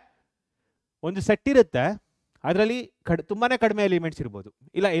 ಅಂದರೆ ಒಂದು ಸೆಟ್ ಇರುತ್ತೆ, ಅದರಲ್ಲಿ ತುಂಬಾನೇ ಕಡಿಮೆ ಎಲಿಮೆಂಟ್ಸ್ ಇರ್ಬೋದು,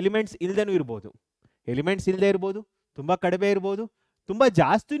 ಇಲ್ಲ ಎಲಿಮೆಂಟ್ಸ್ ಇಲ್ಲದೇನೂ ಇರ್ಬೋದು. ಎಲಿಮೆಂಟ್ಸ್ ಇಲ್ಲದೆ ಇರ್ಬೋದು, ತುಂಬ ಕಡಿಮೆ ಇರ್ಬೋದು, ತುಂಬ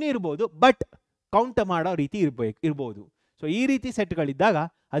ಜಾಸ್ತಿನೂ ಇರ್ಬೋದು, ಬಟ್ ಕೌಂಟ್ ಮಾಡೋ ರೀತಿ ಇರ್ಬೋದು. ಸೊ ಈ ರೀತಿ ಸೆಟ್ಗಳಿದ್ದಾಗ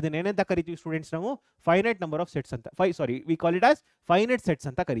ಅದನ್ನೇನಂತ ಕರಿತೀವಿ ಸ್ಟೂಡೆಂಟ್ಸ್? ನಾವು ಫೈನೈಟ್ ನಂಬರ್ ಆಫ್ ಸೆಟ್ಸ್ ಅಂತ we call it as finite sets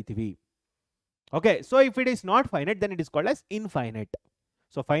ಅಂತ ಕರಿತೀವಿ. Okay. So if it is not finite then it is called as infinite.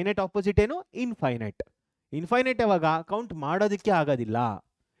 So finite opposite ಏನು? ಇನ್ಫೈನೈಟ್. ಇನ್ಫೈನೈಟ್ ಯಾವಾಗ? ಕೌಂಟ್ ಮಾಡೋದಕ್ಕೆ ಆಗೋದಿಲ್ಲ.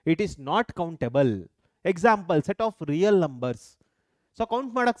 It is not ಕೌಂಟೆಬಲ್. Example, set of real numbers. So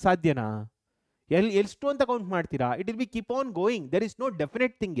count ಮಾಡೋಕ್ಕೆ ಸಾಧ್ಯನಾ? ಎಷ್ಟು ಅಂತ ಕೌಂಟ್ ಮಾಡ್ತೀರಾ? It will be keep on going. There is no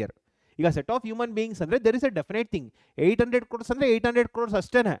definite thing here. ಈಗ ಸೆಟ್ ಆಫ್ ಹ್ಯೂಮನ್ ಬೀಯಿಂಗ್ಸ್ ಅಂದರೆ there is A definite thing. 800 crores ಅಂದರೆ 800 crores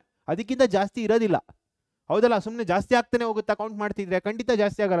ಅಷ್ಟೇನೆ, ಅದಕ್ಕಿಂತ ಜಾಸ್ತಿ ಇರೋದಿಲ್ಲ. ಹೌದಲ್ಲ? ಸುಮ್ಮನೆ ಜಾಸ್ತಿ ಆಗ್ತಾನೆ ಹೋಗುತ್ತಾ ಕೌಂಟ್ ಮಾಡ್ತಿದ್ರೆ? ಖಂಡಿತ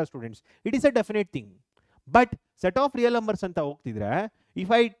ಜಾಸ್ತಿ ಆಗಲ್ಲ students. It is A definite thing. But set of real numbers ಅಂತ ಹೋಗ್ತಿದ್ರೆ,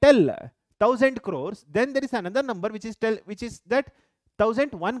 if I tell 1000 crores, then there is another number which is that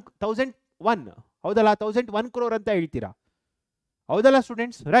 1001. ಹೌದಲ್ಲ? 1001 crore ಅಂತ ಹೇಳ್ತೀರಾ. ಹೌದಲ್ಲ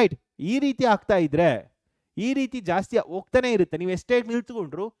ಸ್ಟೂಡೆಂಟ್ಸ್? ರೈಟ್. ಈ ರೀತಿ ಆಗ್ತಾ ಇದ್ರೆ, ಈ ರೀತಿ ಜಾಸ್ತಿ ಹೋಗ್ತಾನೆ ಇರುತ್ತೆ. ನೀವು ಎಷ್ಟೇ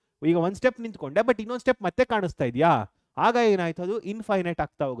ನಿಲ್ತ್ಕೊಂಡ್ರು, ಈಗ ಒಂದು ಸ್ಟೆಪ್ ನಿಂತ್ಕೊಂಡೆ ಬಟ್ ಇನ್ನೊಂದು ಸ್ಟೆಪ್ ಮತ್ತೆ ಕಾಣಿಸ್ತಾ ಇದೆಯಾ? ಆಗ ಏನಾಯ್ತು? ಅದು ಇನ್ಫೈನೈಟ್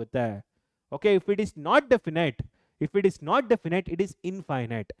ಆಗ್ತಾ ಹೋಗುತ್ತೆ. Okay. If it is not definite, it is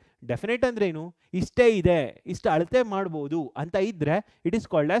infinite. Definite ಅಂದ್ರೆ ಏನು? ಇಷ್ಟೇ ಇದೆ, ಇಷ್ಟು ಅಳತೆ ಮಾಡ್ಬೋದು ಅಂತ ಇದ್ರೆ it is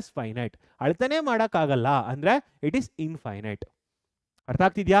called as finite. ಅಳತೆನೇ ಮಾಡೋಕ್ಕಾಗಲ್ಲ ಅಂದ್ರೆ ಇಟ್ ಈಸ್ ಇನ್ಫೈನೈಟ್. ಅರ್ಥ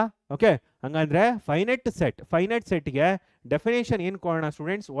ಆಗ್ತಿದ್ಯಾ? ಓಕೆ. ಹಂಗಂದ್ರೆ ಫೈನೈಟ್ ಸೆಟ್ಗೆ ಡೆಫಿನೇಷನ್ ಏನು ಕೊಡೋಣ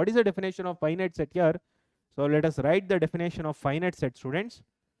students? What is the definition of finite set here? So let us right the definition of finite set students.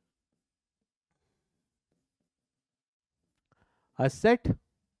 A set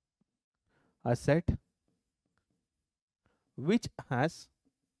which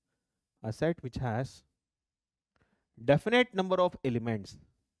has definite number of elements,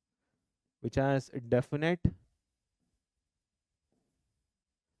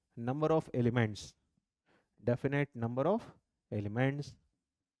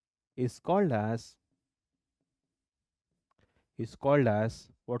 is called as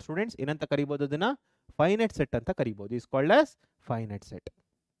what students? ಏನಂತ ಕರಿಬಹುದು ಅದನ್ನ? Finite set ಅಂತ ಕರಿಬಹುದು. Is called as finite set.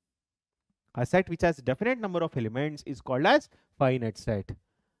 A set which has definite number of elements is called as finite set.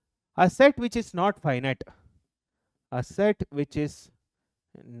 A set which is not finite, a set which is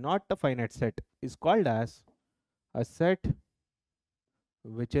not a finite set is called as a set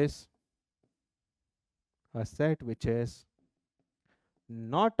which is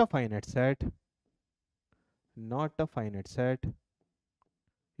not a finite set, not a finite set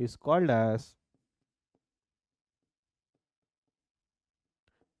is called as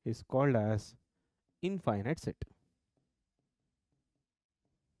infinite set.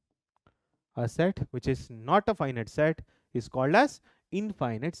 A set which is not a finite set is called as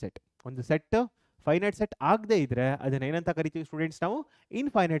infinite set. ಒಂದು set finite set ಆಗದೆ ಇದ್ರೆ ಅದನ್ನ ಏನಂತ ಕರಿತೀವಿ students? ನಾವು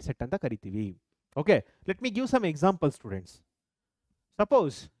infinite set ಅಂತ ಕರಿತೀವಿ. Okay, let me give some example students.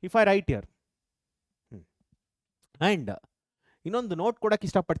 Suppose if I right here and ಇನ್ನೊಂದು ನೋಟ್ ಕೊಡಕ್ಕೆ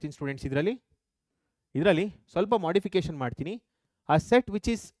ಇಷ್ಟಪಡ್ತೀನಿ ಸ್ಟೂಡೆಂಟ್ಸ್. ಇದರಲ್ಲಿ ಸ್ವಲ್ಪ ಮಾಡಿಫಿಕೇಶನ್ ಮಾಡ್ತೀನಿ. A set which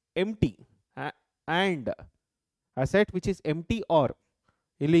is empty and a set which is empty or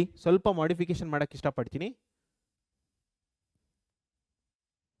ಇಲ್ಲಿ ಸ್ವಲ್ಪ ಮಾಡಿಫಿಕೇಶನ್ ಮಾಡಕ್ಕೆ ಇಷ್ಟಪಡ್ತೀನಿ.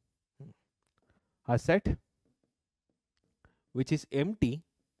 A set which is empty,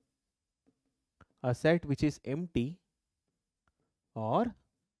 a set which is empty or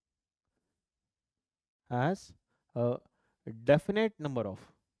has a definite number of,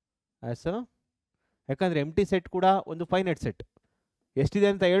 as a ಯಾಕಂದ್ರೆ ಎಂಟಿ set ಕೂಡ ಒಂದು finite set. ಎಷ್ಟಿದೆ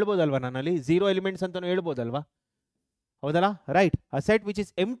ಅಂತ ಹೇಳ್ಬೋದಲ್ವಾ? ನಾನಲ್ಲಿ 0 ಎಲಿಮೆಂಟ್ಸ್ ಅಂತಾನು ಹೇಳ್ಬೋದಲ್ವಾ? ಹೌದಲ್ಲ? Right. A set which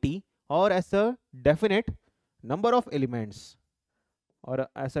is empty R as a definite number of elements are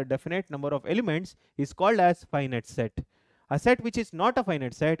as a definite number of elements is called as finite set. A set which is not a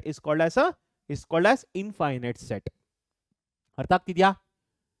finite set is called as infinite set. ಅರ್ಥ ಆಗ್ತಿದ್ಯಾ?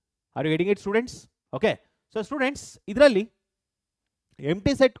 Are you getting it students? Okay, so students ಇದರಲ್ಲಿ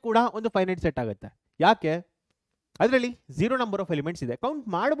ಎಂಟಿ set ಕೂಡ ಒಂದು finite set ಆಗುತ್ತೆ. ಯಾಕೆ? ಅದರಲ್ಲಿ 0 number of elements ಇದೆ. Count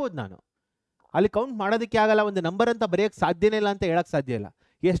ಮಾಡ್ಬೋದು ನಾನು. ಅಲ್ಲಿ ಕೌಂಟ್ ಮಾಡೋದಕ್ಕೆ ಆಗಲ್ಲ, ಒಂದು ನಂಬರ್ ಅಂತ ಬರೆಯೋಕ್ಕೆ ಸಾಧ್ಯನೇ ಇಲ್ಲ ಅಂತ ಹೇಳಕ್ ಸಾಧ್ಯ ಇಲ್ಲ.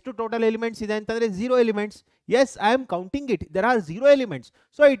 ಎಷ್ಟು ಟೋಟಲ್ ಎಲಿಮೆಂಟ್ಸ್ ಇದೆ ಅಂತಂದ್ರೆ 0 elements. S, I am counting it. There are 0 elements,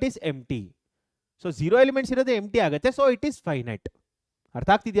 so it is empty. So 0 elements ಇರೋದೇ ಎಂಟಿ ಆಗುತ್ತೆ, ಸೊ ಇಟ್ ಈಸ್ ಫೈನೈಟ್. ಅರ್ಥ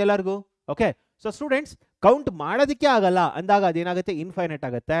ಆಗ್ತಿದೆಯಾ ಎಲ್ಲರಿಗೂ? ಓಕೆ, ಸೊ ಸ್ಟೂಡೆಂಟ್ಸ್ ಕೌಂಟ್ ಮಾಡೋದಕ್ಕೆ ಆಗಲ್ಲ ಅಂದಾಗ ಅದೇನಾಗುತ್ತೆ? ಇನ್ಫೈನೈಟ್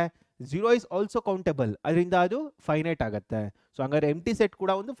ಆಗುತ್ತೆ. 0 is also countable, ಅದರಿಂದ ಅದು ಫೈನೈಟ್ ಆಗುತ್ತೆ. ಸೊ ಹಂಗಾದ್ರೆ ಎಂಟಿ ಸೆಟ್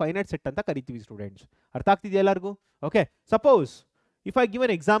ಕೂಡ ಒಂದು ಫೈನೈಟ್ ಸೆಟ್ ಅಂತ ಕರಿತೀವಿ ಸ್ಟೂಡೆಂಟ್ಸ್. ಅರ್ಥ ಆಗ್ತಿದೆಯಾ ಎಲ್ಲರಿಗೂ? Okay, suppose if I give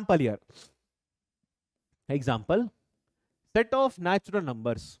an example here. Example, set of natural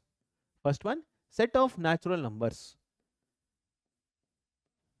numbers. First one, set of natural numbers.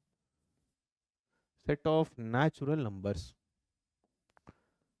 Set of natural numbers.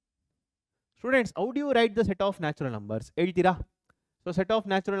 Students, how do you write the set of natural numbers? ಹೇಳ್ತೀರಾ? So set of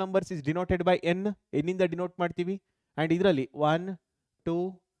natural numbers is denoted by n. n ಇಂದ denote ಮಾಡ್ತೀವಿ. And ಇದರಲ್ಲಿ 1 2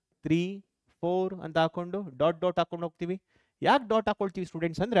 3 4 ಅಂತ ಹಾಕೊಂಡು dot dot ಹಾಕೊಂಡು ಹೋಗ್ತೀವಿ. ಯಾಕೆ dot ಹಾಕೊಳ್ತೀವಿ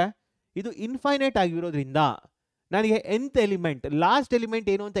students ಅಂದ್ರೆ ಇದು ಇನ್ಫೈನೈಟ್ ಆಗಿರೋದ್ರಿಂದ ನನಗೆ nth ಎಲಿಮೆಂಟ್, ಲಾಸ್ಟ್ ಎಲಿಮೆಂಟ್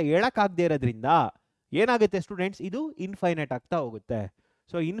ಏನು ಅಂತ ಹೇಳಕ್ಕಾಗದೇ ಇರೋದ್ರಿಂದ ಏನಾಗುತ್ತೆ ಸ್ಟೂಡೆಂಟ್ಸ್? ಇದು ಇನ್ಫೈನೈಟ್ ಆಗ್ತಾ ಹೋಗುತ್ತೆ.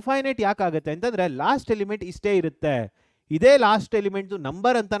 ಸೊ ಇನ್ಫೈನೈಟ್ ಯಾಕಾಗುತ್ತೆ ಅಂತಂದ್ರೆ ಲಾಸ್ಟ್ ಎಲಿಮೆಂಟ್ ಇಷ್ಟೇ ಇರುತ್ತೆ. ಇದೇ ಲಾಸ್ಟ್ ಎಲಿಮೆಂಟ್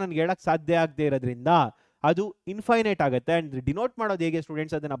ನಂಬರ್ ಅಂತ ನನಗೆ ಹೇಳಕ್ ಸಾಧ್ಯ ಆಗದೆ ಇರೋದ್ರಿಂದ ಅದು ಇನ್ಫೈನೈಟ್ ಆಗುತ್ತೆ. ಅಂಡ್ ಡಿನೋಟ್ ಮಾಡೋದು ಹೇಗೆ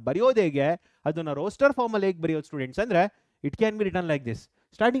ಸ್ಟೂಡೆಂಟ್ಸ್? ಅದನ್ನ ಬರೆಯೋದು ಹೇಗೆ? ಅದನ್ನ ರೋಸ್ಟರ್ ಫಾರ್ಮ್ ಅಲ್ಲಿ ಹೇಗೆ ಬರೆಯೋದು ಸ್ಟೂಡೆಂಟ್ಸ್ ಅಂದ್ರೆ it can be return like this.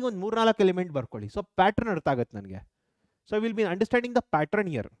 Starting ಒಂದು 3-4 ಎಲಿಮೆಂಟ್ ಬರ್ಕೊಳ್ಳಿ. ಸೊ ಪ್ಯಾಟರ್ನ್ ಅರ್ಥ ಆಗುತ್ತೆ ನನಗೆ. So will be understanding the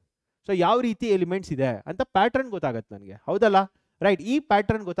pattern here. So ಯಾವ ರೀತಿ ಎಲಿಮೆಂಟ್ಸ್ ಇದೆ ಅಂತ ಪ್ಯಾಟರ್ನ್ ಗೊತ್ತಾಗುತ್ತೆ ನನಗೆ. ಹೌದಲ್ಲ? ರೈಟ್. ಈ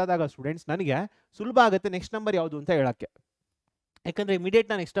ಪ್ಯಾಟರ್ನ್ ಗೊತ್ತಾದಾಗ ಸ್ಟೂಡೆಂಟ್ಸ್ ನನಗೆ ಸುಲಭ ಆಗುತ್ತೆ ನೆಕ್ಸ್ಟ್ ನಂಬರ್ ಯಾವುದು ಅಂತ ಹೇಳಕ್ಕೆ. ಯಾಕಂದ್ರೆ ಇಮಿಡಿಯೇಟ್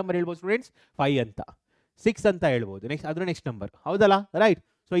ನಾನು ನೆಕ್ಸ್ಟ್ ನಂಬರ್ ಹೇಳ್ಬೋದು ಸ್ಟೂಡೆಂಟ್ಸ್, 5 ಅಂತ 6 ಅಂತ ಹೇಳ್ಬೋದು. Next number. ಹೌದಲ್ಲ? ರೈಟ್.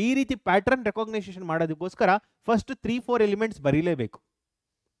 ಸೊ ಈ ರೀತಿ ಪ್ಯಾಟರ್ನ್ ರೆಕಾಗ್ನೈಸೇಷನ್ ಮಾಡೋದಕ್ಕೋಸ್ಕರ ಫಸ್ಟ್ 3-4 ಎಲಿಮೆಂಟ್ಸ್ ಬರೀಲೇಬೇಕು.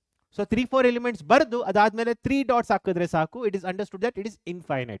 ಸೊ 3-4 ಎಲಿಮೆಂಟ್ಸ್ ಬರೆದು ಅದಾದ್ಮೇಲೆ 3 ಡಾಟ್ಸ್ ಹಾಕಿದ್ರೆ ಸಾಕು. It is understood that it is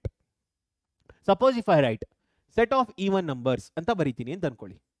infinite. Suppose if I right set of even numbers ಅಂತ ಬರೀತೀನಿ ಅಂತ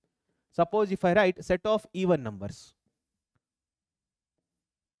ಅನ್ಕೊಳ್ಳಿ. Suppose if I write set of even numbers.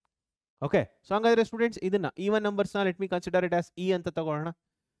 Okay, so ಹಂಗಾದ್ರೆ ಸ್ಟೂಡೆಂಟ್ಸ್ ಇದನ್ನ ಈವನ್ ನಂಬರ್ಸ್ ನ let me consider it as E ಅಂತ ತಗೊಳ್ಳೋಣ.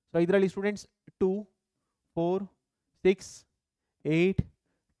 So ಇದರಲ್ಲಿ ಸ್ಟೂಡೆಂಟ್ಸ್ 2 4 6 8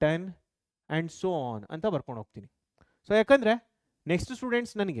 10 ಅಂಡ್ ಸೋ ಆನ್ ಅಂತ ಬರ್ಕೊಂಡು ಹೋಗ್ತೀನಿ. ಸೊ ಯಾಕಂದ್ರೆ ನೆಕ್ಸ್ಟ್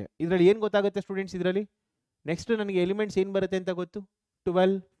ಸ್ಟೂಡೆಂಟ್ಸ್ ನನಗೆ ಇದರಲ್ಲಿ ಏನು ಗೊತ್ತಾಗುತ್ತೆ ಸ್ಟೂಡೆಂಟ್ಸ್? ಇದರಲ್ಲಿ ನೆಕ್ಸ್ಟ್ ನನಗೆ ಎಲಿಮೆಂಟ್ಸ್ ಏನು ಬರುತ್ತೆ ಅಂತ ಗೊತ್ತು.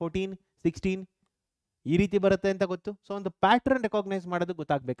 12 14 16 ಈ ರೀತಿ ಬರುತ್ತೆ ಅಂತ ಗೊತ್ತು. ಸೊ ಒಂದು ಪ್ಯಾಟರ್ನ್ ರೆಕಾಗ್ನೈಸ್ ಮಾಡೋದು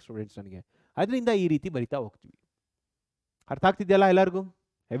ಗೊತ್ತಾಗ್ಬೇಕು ಸ್ಟೂಡೆಂಟ್ಸ್ ನನಗೆ. ಅದರಿಂದ ಈ ರೀತಿ ಬರಿತಾ ಹೋಗ್ತೀವಿ. ಅರ್ಥ ಆಗ್ತಿದೆಯಲ್ಲ ಎಲ್ಲರಿಗೂ?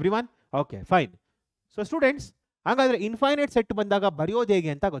 Everyone? Okay, fine. So students ಹಾಗಾದ್ರೆ ಇನ್ಫೈನೈಟ್ ಸೆಟ್ ಬಂದಾಗ ಬರೆಯೋದು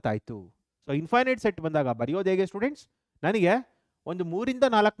ಹೇಗೆ ಅಂತ ಗೊತ್ತಾಯ್ತು. ಸೊ ಇನ್ಫೈನೈಟ್ ಸೆಟ್ ಬಂದಾಗ ಬರೆಯೋದು ಹೇಗೆ ಸ್ಟೂಡೆಂಟ್ಸ್? ನನಗೆ ಒಂದು 3 ಇಂದ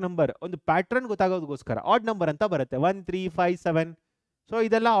 4 ನಂಬರ್ ಒಂದು ಪ್ಯಾಟರ್ನ್ ಗೊತ್ತಾಗೋದಕ್ಕೋಸ್ಕರ ಆಡ್ ನಂಬರ್ ಅಂತ ಬರುತ್ತೆ. 1 3 5 7. ಸೊ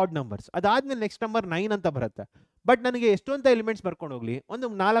ಇದೆಲ್ಲ ಆಡ್ ನಂಬರ್ಸ್. ಅದಾದ್ಮೇಲೆ ನೆಕ್ಸ್ಟ್ ನಂಬರ್ 9 ಅಂತ ಬರುತ್ತೆ. ಬಟ್ ನನಗೆ ಎಷ್ಟು ಅಂತ ಎಲಿಮೆಂಟ್ಸ್ ಬರ್ಕೊಂಡು ಹೋಗ್ಲಿ, ಒಂದು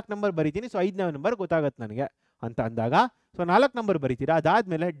 4 ನಂಬರ್ ಬರೀತೀನಿ. ಸೊ 5ನೇ ನಂಬರ್ ಗೊತ್ತಾಗತ್ತೆ ನನಗೆ ಅಂತ ಅಂದಾಗ, ಸೊ 4 ನಂಬರ್ ಬರೀತೀರಾ.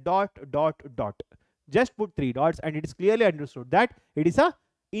 ಅದಾದ್ಮೇಲೆ dot dot dot, just put 3 dots and it is clearly understood that it is a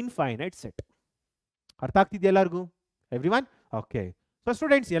infinite set. ಅರ್ಥ ಆಗ್ತಿದೆಯಾ ಎಲ್ಲರಿಗೂ ಎವ್ರಿವನ್? ಓಕೆ. ಸೊ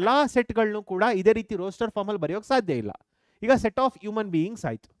ಸ್ಟೂಡೆಂಟ್ಸ್, ಎಲ್ಲ ಸೆಟ್ಗಳನ್ನು ಕೂಡ ಇದೇ ರೀತಿ ರೋಸ್ಟರ್ ಫಾರ್ಮಲ್ಲಿ ಬರೆಯೋಕೆ ಸಾಧ್ಯ ಇಲ್ಲ. ಈಗ ಸೆಟ್ ಆಫ್ ಹ್ಯೂಮನ್ ಬೀಯಿಂಗ್ಸ್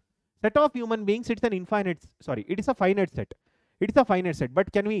ಆಯ್ತು. Set of human beings it's an infinite, sorry it is a finite set. It's a finite set, but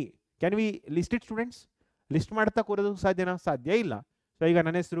can we list it students? List ಮಾಡ್ತಾ ಕೂರೋದಕ್ಕೆ ಸಾಧ್ಯನಾ? ಸಾಧ್ಯ ಇಲ್ಲ. ಸೊ ಈಗ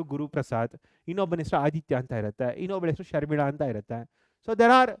ನನ್ನ ಹೆಸರು ಗುರುಪ್ರಸಾದ್, ಇನ್ನೊಬ್ಬನ ಹೆಸರು ಆದಿತ್ಯ ಅಂತ ಇರುತ್ತೆ, ಇನ್ನೊಬ್ಬನ ಹೆಸರು ಶರ್ಮಿಳಾ ಅಂತ ಇರುತ್ತೆ. ಸೊ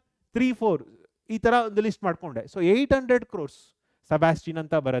ದೆರ್ ಆರ್ 3-4 ಈ ಥರ ಒಂದು ಲಿಸ್ಟ್ ಮಾಡ್ಕೊಂಡೆ. ಸೊ 800 crores ಸಬ್ಯಾಸ್ಟಿನ್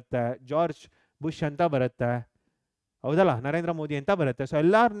ಅಂತ ಬರುತ್ತೆ, ಜಾರ್ಜ್ ಬುಷ್ ಅಂತ ಬರುತ್ತೆ, ಹೌದಲ್ಲ, ನರೇಂದ್ರ ಮೋದಿ ಅಂತ ಬರುತ್ತೆ. ಸೊ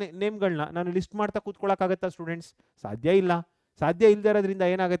ಎಲ್ಲ ನೇಮ್ಗಳನ್ನ ನಾನು ಲಿಸ್ಟ್ ಮಾಡ್ತಾ ಕೂತ್ಕೊಳ್ಳೋಕ್ಕಾಗತ್ತಾ ಸ್ಟೂಡೆಂಟ್ಸ್? ಸಾಧ್ಯ ಇಲ್ಲ. ಸಾಧ್ಯ ಇಲ್ಲದೆ ಇರೋದ್ರಿಂದ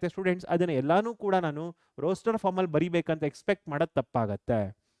ಏನಾಗುತ್ತೆ ಸ್ಟೂಡೆಂಟ್ಸ್, ಅದನ್ನು ಎಲ್ಲಾನು ಕೂಡ ನಾನು ರೋಸ್ಟರ್ ಫಾರ್ಮಲ್ಲಿ ಬರಿಬೇಕಂತ ಎಕ್ಸ್ಪೆಕ್ಟ್ ಮಾಡೋದು ತಪ್ಪಾಗತ್ತೆ.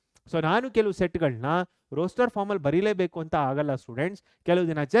 ಸೊ ನಾನು ಕೆಲವು ಸೆಟ್ಗಳನ್ನ ರೋಸ್ಟರ್ ಫಾರ್ಮಲ್ಲಿ ಬರೀಲೇಬೇಕು ಅಂತ ಆಗಲ್ಲ ಸ್ಟೂಡೆಂಟ್ಸ್. ಕೆಲವು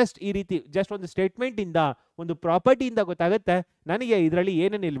ದಿನ ಜಸ್ಟ್ ಈ ರೀತಿ ಜಸ್ಟ್ ಒಂದು ಸ್ಟೇಟ್ಮೆಂಟಿಂದ, ಒಂದು ಪ್ರಾಪರ್ಟಿಯಿಂದ ಗೊತ್ತಾಗುತ್ತೆ ನನಗೆ ಇದರಲ್ಲಿ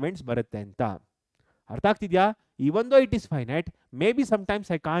ಏನೇನು ಎಲಿಮೆಂಟ್ಸ್ ಬರುತ್ತೆ ಅಂತ. ಅರ್ಥ ಆಗ್ತಿದ್ಯಾ? even though it is finite, maybe sometimes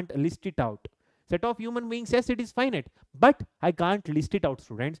I can't list it out. Set of human beings, yes, it is finite, but I can't list it out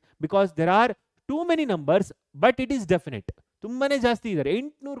students, because there are too many numbers, but it is definite. ತುಂಬಾನೇ ಜಾಸ್ತಿ ಇದ್ದಾರೆ,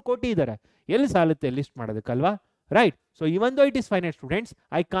 800 ಕೋಟಿ ಇದ್ದಾರೆ, ಎಲ್ಲಿ ಸಾಲುತ್ತೆ list ಮಾಡೋದಕ್ಕಲ್ವಾ? Right. So even though it is finite students,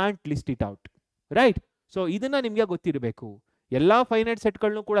 I can't list it out. Right. So ಇದನ್ನ ನಿಮಗೆ ಗೊತ್ತಿರಬೇಕು. ಎಲ್ಲ ಫೈನೈಟ್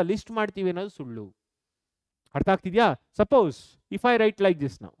ಸೆಟ್ಗಳನ್ನು ಕೂಡ ಲಿಸ್ಟ್ ಮಾಡ್ತೀವಿ ಅನ್ನೋದು ಸುಳ್ಳು. ಅರ್ಥ ಆಗ್ತಿದ್ಯಾ? Suppose if I right like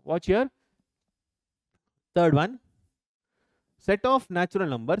this now, watch here. Third one, set of natural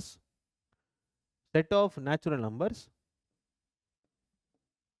numbers, set of natural numbers,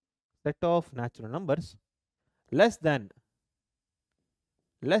 set of natural numbers less than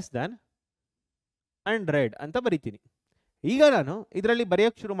 100 ಅಂತ ಬರೀತೀನಿ. ಈಗ ನಾನು ಇದರಲ್ಲಿ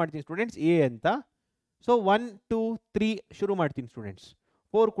ಬರೆಯೋಕ್ಕೆ ಶುರು ಮಾಡ್ತೀನಿ ಸ್ಟೂಡೆಂಟ್ಸ್, ಎ ಅಂತ. ಸೊ 1 2 3 ಶುರು ಮಾಡ್ತೀನಿ ಸ್ಟೂಡೆಂಟ್ಸ್,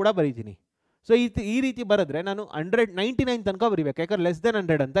 4 ಕೂಡ ಬರೀತೀನಿ. ಸೊ ಈ ರೀತಿ ಬರೆದ್ರೆ ನಾನು 199 ತನಕ ಬರಿಬೇಕು, ಯಾಕಂದ್ರೆ ಲೆಸ್ ದೆನ್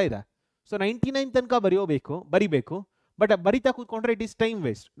 100 ಅಂತ ಇದೆ. ಸೊ 99 ತನಕ ಬರಿಬೇಕು. ಬಟ್ ಬರಿತಾ ಕೂತ್ಕೊಂಡ್ರೆ ಇಟ್ ಈಸ್ ಟೈಮ್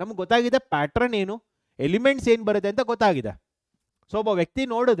ವೇಸ್ಟ್. ನಮ್ಗೆ ಗೊತ್ತಾಗಿದೆ ಪ್ಯಾಟ್ರನ್ ಏನು, ಎಲಿಮೆಂಟ್ಸ್ ಏನು ಬರುತ್ತೆ ಅಂತ ಗೊತ್ತಾಗಿದೆ. ಸೊ ಒಬ್ಬ ವ್ಯಕ್ತಿ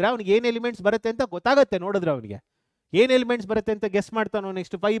ನೋಡಿದ್ರೆ ಅವ್ನಿಗೆ ಏನು ಎಲಿಮೆಂಟ್ಸ್ ಬರುತ್ತೆ ಅಂತ ಗೊತ್ತಾಗುತ್ತೆ. ನೋಡಿದ್ರೆ ಅವನಿಗೆ ಏನು ಎಲಿಮೆಂಟ್ಸ್ ಬರುತ್ತೆ ಅಂತ ಗೆಸ್ ಮಾಡ್ತಾನೋ.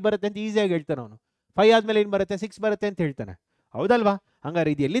 ನೆಕ್ಸ್ಟ್ 5 ಬರುತ್ತೆ ಅಂತ ಈಸಿಯಾಗಿ ಹೇಳ್ತಾನೆ ಅವನು. 5 ಆದಮೇಲೆ ಏನು ಬರುತ್ತೆ, 6 ಬರುತ್ತೆ ಅಂತ ಹೇಳ್ತಾನೆ, ಹೌದಲ್ವಾ?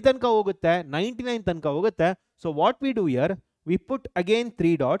 ಹಂಗಾರೆ ಇದು ಎಲ್ಲಿ ತನಕ ಹೋಗುತ್ತೆ? 99 ತನಕ ಹೋಗುತ್ತೆ. So what we do here, we put again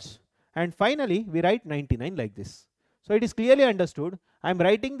 3 dots and finally we write 99 like this. So it is clearly understood I am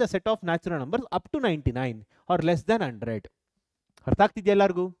writing the set of natural numbers up to 99 or less than 100. ಅರ್ಥ ಆಗ್ತಿದೆಯಾ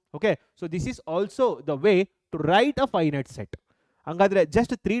ಎಲ್ಲರಿಗೂ? Okay. So this is also the way to write a finite set. ಹಂಗಾದ್ರೆ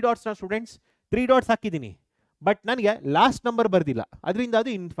just 3 dots ನ students 3 dots ಹಾಕಿದ್ದೀನಿ, but ನನಗೆ last number ಬರ್ದಿಲ್ಲ, ಅದರಿಂದ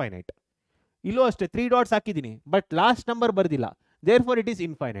ಅದು infinite. ಇಲ್ಲೂ ಅಷ್ಟೇ 3 dots ಹಾಕಿದ್ದೀನಿ, but last number ಬರ್ದಿಲ್ಲ, there for it is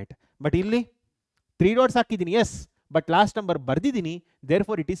infinite. But ಇಲ್ಲಿ 3 dots ಹಾಕಿದ್ದೀನಿ, S, but last number ಬರ್ದಿದ್ದೀನಿ, there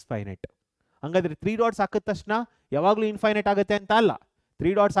for it is finite. ಹಂಗಾದ್ರೆ 3 dots ಹಾಕಿದ ತಕ್ಷಣ ಯಾವಾಗಲೂ ಇನ್ಫೈನೈಟ್ ಆಗುತ್ತೆ ಅಂತ ಅಲ್ಲ.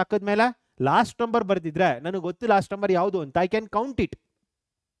 3 dots ಹಾಕಿದ್ಮೇಲೆ ಲಾಸ್ಟ್ ನಂಬರ್ ಬರ್ದಿದ್ರೆ ನನಗೆ ಗೊತ್ತು ಲಾಸ್ಟ್ ನಂಬರ್ ಯಾವುದು ಅಂತ, ಐ ಕ್ಯಾನ್ ಕೌಂಟ್ ಇಟ್,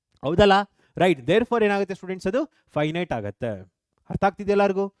 ಹೌದಲ್ಲ? ರೈಟ್. ದೇರ್ ಫಾರ್ ಏನಾಗುತ್ತೆ ಸ್ಟೂಡೆಂಟ್ಸ್, ಅದು ಫೈನೈಟ್ ಆಗುತ್ತೆ. ಅರ್ಥ ಆಗ್ತಿದೆ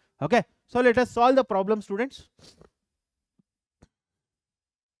ಎಲ್ಲರಿಗೂ? Okay. So let us solve the problem students.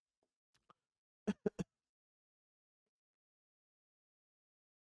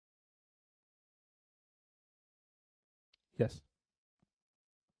 Yes.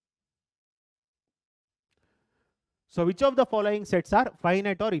 So which of the following sets are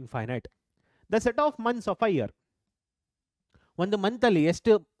finite or infinite? The set of months of a year. ಒಂದು month ಅಲ್ಲಿ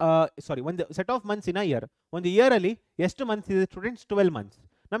ಎಷ್ಟು ಒಂದು set of months in a year, ಒಂದು year ಅಲ್ಲಿ ಎಷ್ಟು months ಇದೆ students? 12 months.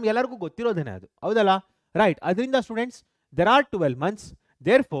 ನಮ್ಗೆ ಎಲ್ಲರಿಗೂ ಗೊತ್ತಿರೋದೇನೆ ಅದು, ಹೌದಲ್ಲ? ರೈಟ್. ಅದರಿಂದ students there are 12 months,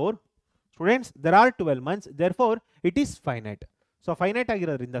 therefore students there are 12 months, therefore it is finite. So finite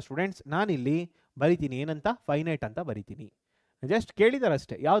ಆಗಿರೋದ್ರಿಂದ ಸ್ಟೂಡೆಂಟ್ಸ್ ನಾನಿಲ್ಲಿ ಬರಿತೀನಿ ಏನಂತ, ಫೈನೈಟ್ ಅಂತ ಬರಿತೀನಿ. ಜಸ್ಟ್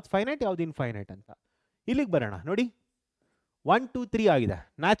ಕೇಳಿದಾರಷ್ಟೇ ಯಾವ್ದು ಫೈನೈಟ್ ಯಾವ್ದು ಇನ್ಫೈನೈಟ್ ಅಂತ. ಇಲ್ಲಿಗೆ ಬರೋಣ ನೋಡಿ. 1 2 3 ಆಗಿದೆ,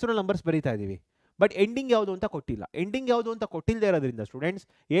 ನ್ಯಾಚುರಲ್ ನಂಬರ್ಸ್ ಬರೀತಾ ಇದ್ದೀವಿ, ಬಟ್ ಎಂಡಿಂಗ್ ಯಾವುದು ಅಂತ ಕೊಟ್ಟಿಲ್ಲ. ಎಂಡಿಂಗ್ ಯಾವುದು ಅಂತ ಕೊಟ್ಟಿಲ್ಲದೆ ಇರೋದ್ರಿಂದ ಸ್ಟೂಡೆಂಟ್ಸ್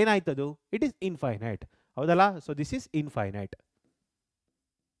ಏನಾಯ್ತದು, ಇಟ್ ಈಸ್ ಇನ್ಫೈನೈಟ್, ಹೌದಲ್ಲ? So this is infinite.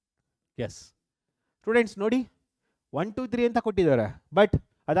 S students ನೋಡಿ, 1 2 3 ಅಂತ ಕೊಟ್ಟಿದ್ದಾರೆ, ಬಟ್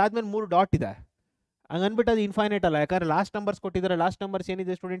ಅದಾದ್ಮೇಲೆ 3 ಡಾಟ್ ಇದೆ. ಹಂಗನ್ಬಿಟ್ಟು ಅದು ಇನ್ಫೈನೈಟ್ ಅಲ್ಲ, ಯಾಕಂದ್ರೆ ಲಾಸ್ಟ್ ನಂಬರ್ಸ್ ಕೊಟ್ಟಿದ್ದಾರೆ. ಲಾಸ್ಟ್ ನಂಬರ್ಸ್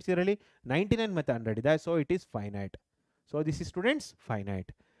ಏನಿದೆ ಸ್ಟೂಡೆಂಟ್ಸ್ ಇದರಲ್ಲಿ 99 ಮತ್ತು 100 ಇದೆ. So it is finite. So this is students finite.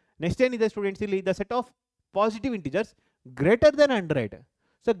 Next ಏನಿದೆ ಸ್ಟೂಡೆಂಟ್ಸ್ ಇಲ್ಲಿ, the set of positive integers greater than 100.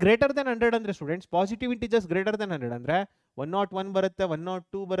 So greater than 100 ಅಂದರೆ students positive integers greater than 100 ಅಂದರೆ 101 ಬರುತ್ತೆ,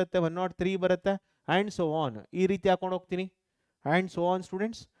 102 ಬರುತ್ತೆ, 103 ಬರುತ್ತೆ, ಆ್ಯಂಡ್ ಸೋ ಆನ್. ಈ ರೀತಿ ಹಾಕೊಂಡು ಹೋಗ್ತೀನಿ, ಆ್ಯಂಡ್ ಸೋ ಆನ್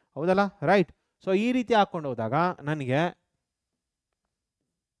ಸ್ಟೂಡೆಂಟ್ಸ್, ಹೌದಲ್ಲ? ರೈಟ್. ಸೊ ಈ ರೀತಿ ಹಾಕೊಂಡು ಹೋದಾಗ ನನಗೆ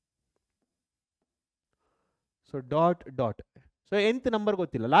so dot dot, so nth number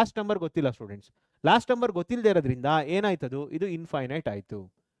ಗೊತ್ತಿಲ್ಲ, ಲಾಸ್ಟ್ ನಂಬರ್ ಗೊತ್ತಿಲ್ಲ ಸ್ಟೂಡೆಂಟ್ಸ್. ಲಾಸ್ಟ್ ನಂಬರ್ ಗೊತ್ತಿಲ್ಲದೆ ಇರೋದ್ರಿಂದ ಏನಾಯ್ತದು, ಇದು ಇನ್ಫೈನೈಟ್ ಆಯಿತು.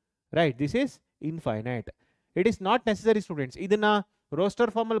 Right, this is infinite. It is not necessary students, ಇದನ್ನ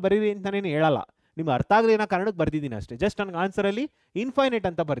ರೋಸ್ಟರ್ ಫಾರ್ಮಲ್ಲಿ ಬರೀರಿ ಅಂತನೇನು ಹೇಳಲ್ಲ. ನಿಮ್ಗೆ ಅರ್ಥ ಆಗಲಿ ಏನೋ ಕನ್ನಡಕ್ಕೆ ಬರ್ದಿದ್ದೀನಿ ಅಷ್ಟೇ. ಜಸ್ಟ್ ನನಗೆ ಆನ್ಸರಲ್ಲಿ ಇನ್ಫೈನೈಟ್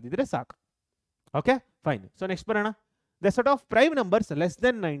ಅಂತ ಬರ್ದಿದ್ರೆ ಸಾಕು. Okay fine. ಸೊ ನೆಕ್ಸ್ಟ್ ಬರೋಣ. The set of prime numbers less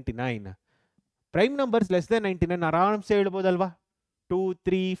than 99. Prime numbers less than 99 ಆರಾಮ್ಸೆ ಹೇಳ್ಬೋದಲ್ವಾ. 2,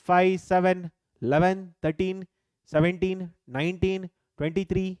 3, 5, 7, 11, 13, 17, 19,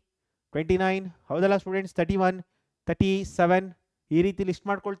 23, 29, ಹೌದಲ್ಲ ಸ್ಟೂಡೆಂಟ್ಸ್, 31, 37 ಈ ರೀತಿ ಲಿಸ್ಟ್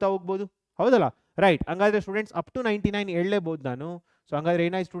ಮಾಡ್ಕೊಳ್ತಾ ಹೋಗ್ಬೋದು, ಹೌದಲ್ಲ. ರೈಟ್, ಹಂಗಾದ್ರೆ ಸ್ಟೂಡೆಂಟ್ಸ್ ಅಪ್ ಟು 99 ಹೇಳಲೇಬಹುದು ನಾನು. ಸೊ ಹಂಗಾದ್ರೆ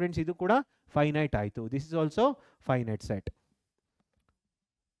ಏನಾಯ್ತು ಸ್ಟೂಡೆಂಟ್ಸ್, ಇದು ಕೂಡ ಫೈನೈಟ್ ಆಯಿತು. This is also finite set.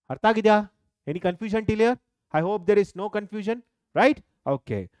 ಅರ್ಥ ಆಗಿದೆಯಾ? Any confusion till here? I hope there is no confusion, right?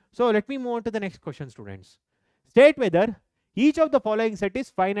 Okay, so let me move on to the next question students. State whether each of the following set is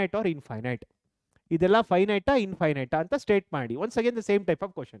finite R infinite. ಇದೆಲ್ಲ ಫೈನೈಟಾ ಇನ್ಫೈನೈಟಾ ಅಂತ state ಮಾಡಿ. Once again the same type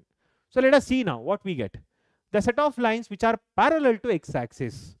of question. So let us see now what we get. The set of lines which are parallel to X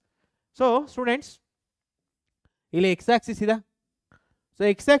Axis. So students ಇಲ್ಲಿ X Axis ಇದೆ. So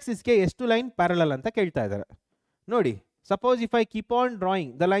X ಆಕ್ಸಿಸ್ಗೆ ಎಷ್ಟು line parallel ಅಂತ ಕೇಳ್ತಾ ಇದ್ದಾರೆ ನೋಡಿ. Suppose if I keep on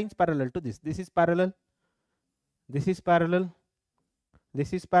drawing the lines parallel to this, this is parallel, this is parallel, this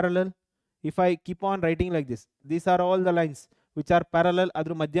is parallel. If I keep on writing like this, these are all the lines which are parallel.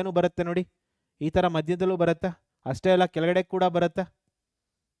 ಅದ್ರ ಮಧ್ಯನೂ ಬರುತ್ತೆ ನೋಡಿ, ಈ ಥರ ಮಧ್ಯದಲ್ಲೂ ಬರುತ್ತೆ, ಅಷ್ಟೇ ಅಲ್ಲ ಕೆಳಗಡೆ ಕೂಡ ಬರುತ್ತೆ,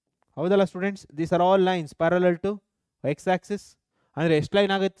 ಹೌದಲ್ಲ students. These are all lines parallel to X Axis. ಅಂದರೆ ಎಷ್ಟು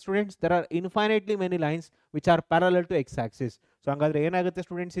ಲೈನ್ ಆಗುತ್ತೆ students? There are infinitely many lines which are parallel to X Axis. So ಹಂಗಾದ್ರೆ ಏನಾಗುತ್ತೆ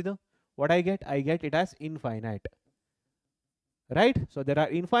ಸ್ಟೂಡೆಂಟ್ಸ್ ಇದು? What I get it as infinite. Right, so there are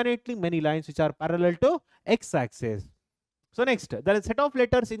infinitely many lines which are parallel to x-axis. So next, there is set of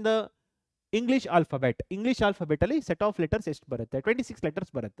letters in the English alphabet. English alphabet ಅಲ್ಲಿ set of letters ಎಷ್ಟು ಬರುತ್ತೆ? 26 letters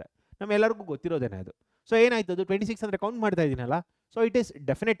ಬರುತ್ತೆ. ನಮ್ಮೆಲ್ಲರಿಗೂ ಗೊತ್ತಿರೋದೇನೆ ಅದು. So ಏನಾಯ್ತು ಅದು? 26 ಅಂದರೆ count ಮಾಡ್ತಾ ಇದ್ದೀನಲ್ಲ, ಸೊ ಇಟ್ ಈಸ್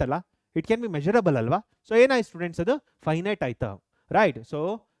ಡೆಫಿನೆಟ್ ಅಲ್ಲ, ಇಟ್ ಕ್ಯಾನ್ ಬಿ ಮೆಜರಬಲ್ ಅಲ್ವಾ. ಸೊ ಏನಾಯ್ತು ಸ್ಟೂಡೆಂಟ್ಸ್, ಅದು ಫೈನೈಟ್ ಆಯ್ತಾ? Right, so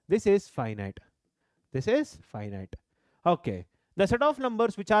this is finite, this is finite. Okay, the set of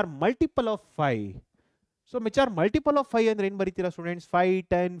numbers which are multiple of 5. So which are multiple of 5 ಅಂದ್ರೆ ಏನು ಬರೀತೀರಾ students? 5,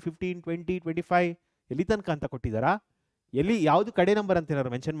 10, 15, 20, 25 ಎಲ್ಲಿ ತನಕ ಅಂತ ಕೊಟ್ಟಿದ್ದಾರಾ? ಎಲ್ಲಿ ಯಾವುದು ಕಡೆ ನಂಬರ್ ಅಂತ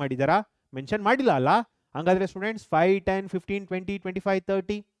ಏನಾದ್ರು ಮೆನ್ಷನ್ ಮಾಡಿದಾರಾ? ಮೆನ್ಷನ್ ಮಾಡಿಲ್ಲ ಅಲ್ಲ. ಹಂಗಾದ್ರೆ ಸ್ಟೂಡೆಂಟ್ಸ್ 5, 10, 15, 20, 25,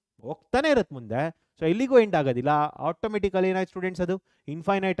 30 ಹೋಗ್ತಾನೆ ಇರುತ್ತೆ ಮುಂದೆ. ಸೊ ಎಲ್ಲಿಗೂ ಎಂಡ್ ಆಗೋದಿಲ್ಲ. ಆಟೋಮೆಟಿಕಲಿ ಏನಾಯ್ತು ಸ್ಟೂಡೆಂಟ್ಸ್, ಅದು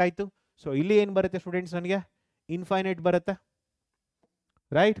ಇನ್ಫೈನೈಟ್ ಆಯಿತು. ಸೊ ಇಲ್ಲಿ ಏನು ಬರುತ್ತೆ ಸ್ಟೂಡೆಂಟ್ಸ್, ನನಗೆ ಇನ್ಫೈನೈಟ್ ಬರುತ್ತೆ.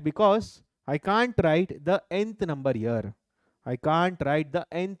 Right, because I can't right the nth number here. I can't right the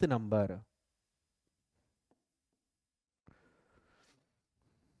nth number.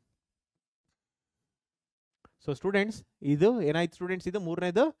 So students ಇದು ಏನಾಯ್ತು ಸ್ಟೂಡೆಂಟ್ಸ್, ಇದು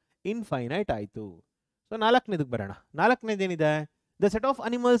ಮೂರನೇದು ಇನ್ಫೈನೈಟ್ ಆಯಿತು. ಸೊ ನಾಲ್ಕನೇದಕ್ಕೆ ಬರೋಣ. ನಾಲ್ಕನೇದೇನಿದೆ? The set of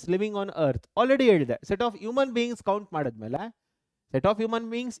animals living on earth. Already ಹೇಳಿದೆ, set of human beings count ಮಾಡಿದ್ಮೇಲೆ set of human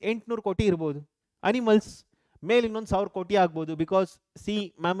beings 800 ಕೋಟಿ ಇರ್ಬೋದು. ಅನಿಮಲ್ಸ್ ಮೇಲೆ ಇನ್ನೊಂದು 1000 ಕೋಟಿ ಆಗ್ಬೋದು, ಬಿಕಾಸ್ ಸಿ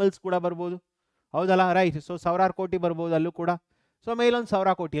ಮ್ಯಾಮಲ್ಸ್ ಕೂಡ ಬರ್ಬೋದು, ಹೌದಲ್ಲ. ರೈಟ್, ಸೊ 1000 ಕೋಟಿ ಬರ್ಬೋದು ಅಲ್ಲೂ ಕೂಡ. ಸೊ ಮೇಲೊಂದು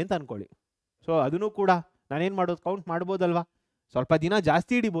 1000 ಕೋಟಿ ಅಂತ ಅನ್ಕೊಳ್ಳಿ. ಸೊ ಅದನ್ನು ಕೂಡ ನಾನೇನು ಮಾಡೋದು, ಕೌಂಟ್ ಮಾಡ್ಬೋದಲ್ವಾ. ಸ್ವಲ್ಪ ದಿನ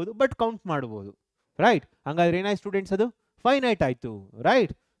ಜಾಸ್ತಿ ಹಿಡಿಬೋದು, ಬಟ್ ಕೌಂಟ್ ಮಾಡ್ಬೋದು. ರೈಟ್, ಹಂಗಾದ್ರೆ ಏನಾಯ್ತು ಸ್ಟೂಡೆಂಟ್ಸ್, ಅದು ಫೈನೈಟ್ ಆಯಿತು.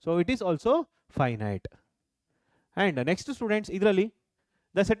 Right, so it is also finite. And next students, ಇದರಲ್ಲಿ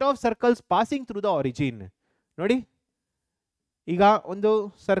the set of circles passing through the origin. ನೋಡಿ, ಈಗ ಒಂದು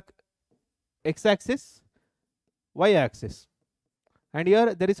X Axis, Y Axis, and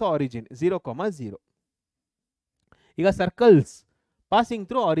here there is origin 0,0. ಈಗ ಸರ್ಕಲ್ಸ್ ಪಾಸಿಂಗ್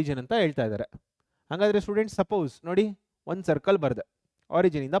ಥ್ರೂ ಆರಿಜಿನ್ ಅಂತ ಹೇಳ್ತಾ ಇದ್ದಾರೆ. ಹಾಗಾದರೆ ಸ್ಟೂಡೆಂಟ್ಸ್ ಸಪೋಸ್ ನೋಡಿ, ಒಂದು ಸರ್ಕಲ್ ಬರೆದೆ,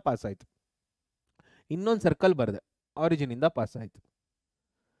 ಆರಿಜಿನಿಂದ ಪಾಸ್ ಆಯಿತು. ಇನ್ನೊಂದು ಸರ್ಕಲ್ ಬರೆದೆ, ಆರಿಜಿನಿಂದ ಪಾಸ್ ಆಯಿತು.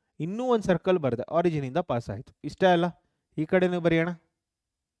 ಇನ್ನೂ ಒಂದು ಸರ್ಕಲ್ ಬರೆದೆ, ಆರಿಜಿನಿಂದ ಪಾಸ್ ಆಯಿತು. ಇಷ್ಟೇ ಅಲ್ಲ, ಈ ಕಡೆನೂ ಬರೆಯೋಣ,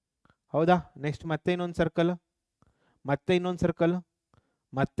 ಹೌದಾ. ನೆಕ್ಸ್ಟ್ ಮತ್ತೆ ಇನ್ನೊಂದು ಸರ್ಕಲ್, ಮತ್ತೆ ಇನ್ನೊಂದು ಸರ್ಕಲ್,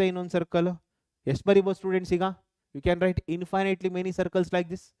 ಮತ್ತೆ ಇನ್ನೊಂದು ಸರ್ಕಲ್. ಎಷ್ಟು ಬರಿಬೋದು ಸ್ಟೂಡೆಂಟ್ಸ್? ಈಗ you can write infinitely many circles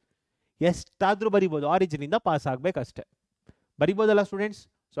like this. ಎಷ್ಟಾದರೂ ಬರಿಬೋದು, ಆರಿಜಿನಿಂದ ಪಾಸ್ ಆಗಬೇಕಷ್ಟೆ. ಬರಿಬೋದಲ್ಲ ಸ್ಟೂಡೆಂಟ್ಸ್?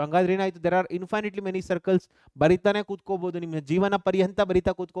 ಸೊ ಹಂಗಾದ್ರೆ ಏನಾಯಿತು, there are infinitely many circles. ಬರಿತಾನೆ ಕೂತ್ಕೋಬೋದು, ನಿಮ್ಮ ಜೀವನ ಪರ್ಯಂತ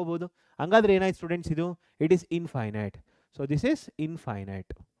ಬರಿತಾ ಕೂತ್ಕೋಬೋದು. ಹಂಗಾದ್ರೆ ಏನಾಯ್ತು ಸ್ಟೂಡೆಂಟ್ಸ್, ಇದು it is infinite. So this is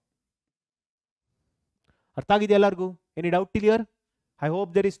infinite. ಅರ್ಥ ಆಗಿದೆಯಾ ಎಲ್ಲರಿಗೂ? Any doubt till here? I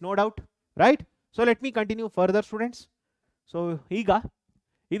hope there is no doubt, right? So let me continue further students. So ಈಗ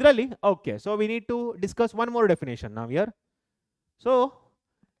ಇದರಲ್ಲಿ okay, so we need to discuss one more definition ನಾವ್ here. So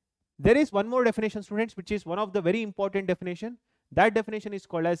there is one more definition students, which is one of the very important definition. That definition is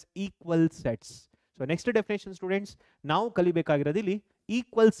called as equal sets. So next definition students, ನಾವು ಕಲಿಬೇಕಾಗಿರೋದಿಲ್ಲಿ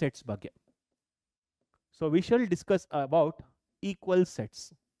equal sets ಬಗ್ಗೆ. So we shall discuss about equal sets.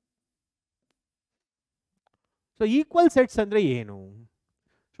 So equal sets ಅಂದ್ರೆ ಏನು?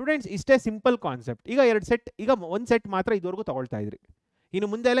 Students ಇಷ್ಟೇ simple concept. ಈಗ 2 set, ಈಗ 1 set ಮಾತ್ರ ಇದುವರೆಗೂ ತಗೊಳ್ತಾ ಇದ್ರಿ. ಇನ್ನು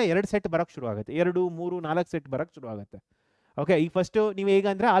ಮುಂದೆ ಎಲ್ಲ 2 ಸೆಟ್ ಬರೋಕ್ಕೆ ಶುರು ಆಗುತ್ತೆ, 2, 3, 4 ಸೆಟ್ ಬರೋಕ್ಕೆ ಶುರು ಆಗುತ್ತೆ. ಓಕೆ, ಈಗ ಫಸ್ಟು ನೀವು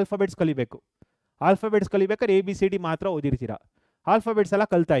ಹೇಗಂದರೆ ಆಲ್ಫಾಬೆಟ್ಸ್ ಕಲಿಬೇಕು. ಆಲ್ಫಾಬೆಟ್ಸ್ ಕಲಿಬೇಕಾದ್ರೆ ABCD ಮಾತ್ರ ಓದಿರ್ತೀರಾ. ಆಲ್ಫಾಬೆಟ್ಸ್ ಎಲ್ಲ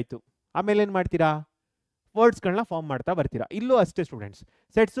ಕಲ್ತಾಯಿತು, ಆಮೇಲೆ ಏನು ಮಾಡ್ತೀರಾ, ವರ್ಡ್ಸ್ಗಳನ್ನ ಫಾರ್ಮ್ ಮಾಡ್ತಾ ಬರ್ತೀರಾ. ಇಲ್ಲೂ ಅಷ್ಟೇ ಸ್ಟೂಡೆಂಟ್ಸ್,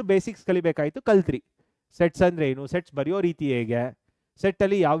 ಸೆಟ್ಸು ಬೇಸಿಕ್ಸ್ ಕಲಿಬೇಕಾಯಿತು, ಕಲ್ತ್ರಿ. ಸೆಟ್ಸ್ ಅಂದರೆ ಏನು, ಸೆಟ್ಸ್ ಬರೆಯೋ ರೀತಿ ಹೇಗೆ,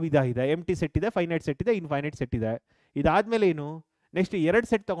 ಸೆಟ್ಟಲ್ಲಿ ಯಾವ ವಿಧ ಇದೆ, ಎಂಟಿ ಸೆಟ್ ಇದೆ, ಫೈನೈಟ್ ಸೆಟ್ ಇದೆ, ಇನ್ಫೈನೈಟ್ ಸೆಟ್ ಇದೆ. ಇದಾದಮೇಲೆ ಏನು, ನೆಕ್ಸ್ಟ್ 2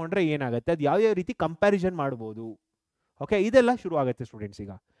 ಸೆಟ್ ತೊಗೊಂಡ್ರೆ ಏನಾಗುತ್ತೆ, ಅದು ಯಾವ್ಯಾವ ರೀತಿ ಕಂಪ್ಯಾರಿಸನ್ ಮಾಡ್ಬೋದು. ಓಕೆ, ಇದೆಲ್ಲ ಶುರು ಆಗುತ್ತೆ ಸ್ಟೂಡೆಂಟ್ಸ್.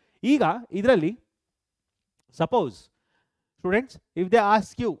 ಈಗ ಇದರಲ್ಲಿ suppose students if they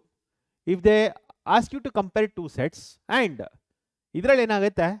ask you to compare 2 sets and ಇದರಲ್ಲಿ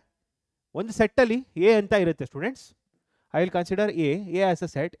ಏನಾಗುತ್ತೆ, ಒಂದು ಸೆಟ್ಟಲ್ಲಿ ಎ ಅಂತ ಇರುತ್ತೆ students. I will consider A as a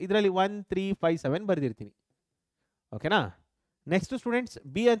set. ಇದರಲ್ಲಿ 1, 3, 5, 7 ಬರೆದಿರ್ತೀನಿ. ಓಕೆನಾ. ನೆಕ್ಸ್ಟ್ ಸ್ಟೂಡೆಂಟ್ಸ್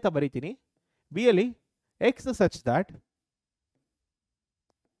ಬಿ ಅಂತ ಬರೀತೀನಿ. ಬಿಯಲ್ಲಿ X such that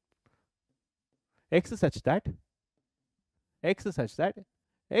x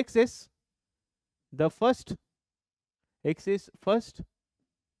is the first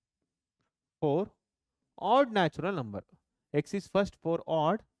for odd natural number. X is first for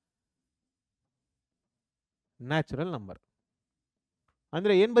odd natural number.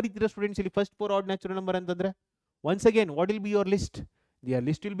 ಅಂದ್ರೆ ಏನು ಬರೀತೀರಾ ಸ್ಟೂಡೆಂಟ್ಸ್ ಇಲ್ಲಿ first four add natural number ಅಂತಂದ್ರೆ, once again what will be your list? Your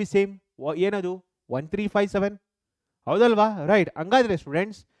list will be same. ಏನದು 1, 3, 5, 7 ಹೌದಲ್ವಾ? Right. ಹಂಗಾದ್ರೆ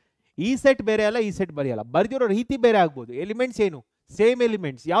students ಈ set ಬೇರೆ ಅಲ್ಲ, ಈ ಸೆಟ್ ಬರೆಯಲ್ಲ, ಬರ್ದಿರೋ ರೀತಿ ಬೇರೆ ಆಗ್ಬೋದು. ಎಲಿಮೆಂಟ್ಸ್ ಏನು ಸೇಮ್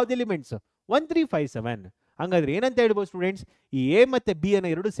ಎಲಿಮೆಂಟ್ಸ್. ಯಾವ್ದು ಎಲಿಮೆಂಟ್ಸ್? 1, 3, 5, 7. ಹಂಗಾದ್ರೆ ಏನಂತ ಹೇಳ್ಬೋದು ಸ್ಟೂಡೆಂಟ್ಸ್, ಈ ಎ ಮತ್ತು ಬಿ ಅನ್ನೋ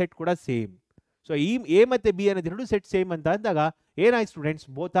 2 ಸೆಟ್ ಕೂಡ ಸೇಮ್. ಸೊ ಈ ಎ ಮತ್ತು ಬಿ ಅನ್ನೋದು 2 ಸೆಟ್ ಸೇಮ್ ಅಂತ ಅಂದಾಗ ಏನಾಯ್ತು ಸ್ಟೂಡೆಂಟ್ಸ್,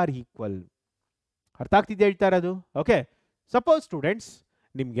 ಬೋತ್ ಆರ್ ಈಕ್ವಲ್. ಅರ್ಥ ಆಗ್ತಿದೆ ಹೇಳ್ತಾ ಇರೋದು? ಓಕೆ. ಸಪೋಸ್ ಸ್ಟೂಡೆಂಟ್ಸ್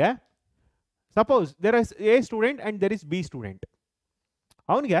ನಿಮಗೆ suppose there is A student and there is B student.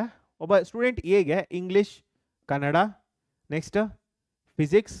 ಅವನಿಗೆ ಒಬ್ಬ ಸ್ಟೂಡೆಂಟ್ ಎಗೆ English, Kannada, next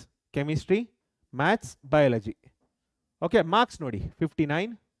physics, chemistry, maths, biology. Okay, marks ನೋಡಿ 59,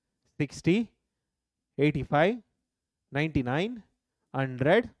 60, 85, 99,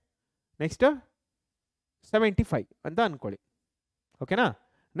 100, ನೆಕ್ಸ್ಟ್ 75 ಅಂತ ಅಂದ್ಕೊಳ್ಳಿ. ಓಕೆನಾ.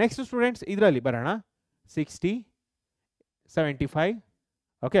 ನೆಕ್ಸ್ಟ್ ಸ್ಟೂಡೆಂಟ್ಸ್ ಇದರಲ್ಲಿ ಬರೋಣ 60, 75,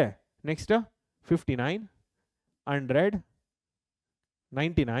 okay, next 59, 100,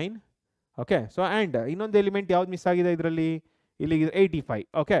 99. Okay, so and ಇನ್ನೊಂದು ಎಲಿಮೆಂಟ್ ಯಾವ್ದು ಮಿಸ್ ಆಗಿದೆ ಇದರಲ್ಲಿ? ಇಲ್ಲಿ 85.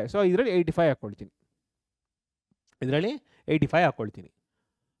 ಓಕೆ, ಸೊ ಇದರಲ್ಲಿ 85 ಹಾಕ್ಕೊಳ್ತೀನಿ. ಇದರಲ್ಲಿ 85 ಹಾಕ್ಕೊಳ್ತೀನಿ.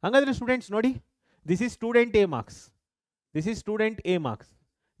 ಹಾಗಾದರೆ ಸ್ಟೂಡೆಂಟ್ಸ್ ನೋಡಿ, this is student A marks, this is student A marks,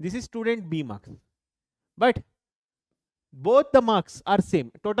 this is student B marks. But both the marks are same.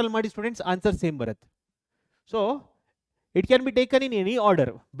 Total ಮಾಡಿ ಸ್ಟೂಡೆಂಟ್ಸ್ ಆನ್ಸರ್ ಸೇಮ್ ಬರುತ್ತೆ. So it can be taken in any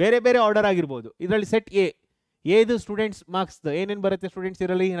order, ಬೇರೆ ಬೇರೆ order ಆಗಿರ್ಬೋದು. ಇದರಲ್ಲಿ set ಎದು students marks ಏನೇನು ಬರುತ್ತೆ students,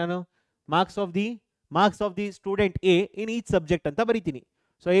 ಇದರಲ್ಲಿ ನಾನು marks of the student A in each subject ಅಂತ ಬರೀತೀನಿ.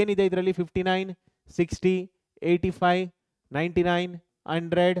 ಸೊ ಏನಿದೆ ಇದರಲ್ಲಿ 59, 60, 85, 99,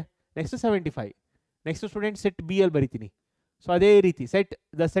 100, next 75. Next student set B ಅಲ್ಲಿ ಬರೀತೀನಿ. ಸೊ ಅದೇ ರೀತಿ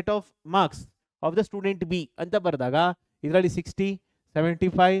the set of marks of the student B ಅಂತ ಬರೆದಾಗ ಇದರಲ್ಲಿ 60,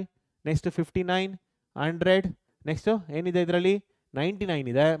 75, ನೆಕ್ಸ್ಟ್ 59, 100, ನೆಕ್ಸ್ಟ್ ಏನಿದೆ ಇದರಲ್ಲಿ 99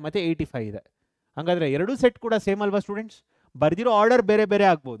 ಇದೆ, ಮತ್ತು 85 ಇದೆ. ಹಾಗಾದರೆ 2 ಸೆಟ್ ಕೂಡ ಸೇಮ್ ಅಲ್ವಾ ಸ್ಟೂಡೆಂಟ್ಸ್? ಬರ್ದಿರೋ ಆರ್ಡರ್ ಬೇರೆ ಬೇರೆ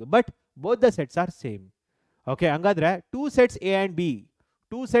ಆಗ್ಬೋದು, but both the sets are same. Okay, ಹಂಗಾದ್ರೆ 2 sets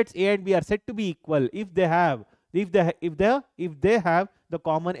A and B are said to be equal if they have the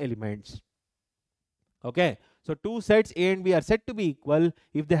common elements. Okay, so 2 sets A and B are said to be equal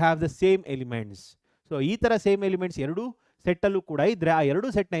if they have the same elements. So ಈ ತರ same elements 2 set ಅಲ್ಲೂ ಕೂಡ ಇದ್ರೆ ಆ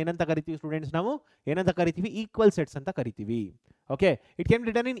 2 set ನ ಏನಂತ ಕರಿತೀವಿ students? ನಾವು ಏನಂತ ಕರಿತೀವಿ? ಈಕ್ವಲ್ ಸೆಟ್ಸ್ ಅಂತ ಕರಿತೀವಿ. Okay, it can be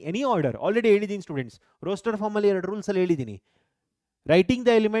return in any order. Already ಹೇಳಿದ್ದೀನಿ ಸ್ಟೂಡೆಂಟ್ಸ್, ರೋಸ್ಟರ್ ಫಾರ್ಮ್ ಅಲ್ಲಿ 2 ರೂಲ್ಸ್ ಅಲ್ಲಿ ಹೇಳಿದ್ದೀನಿ. Writing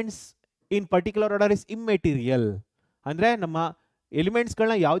the elements in particular order is immaterial. ಅಂದರೆ ನಮ್ಮ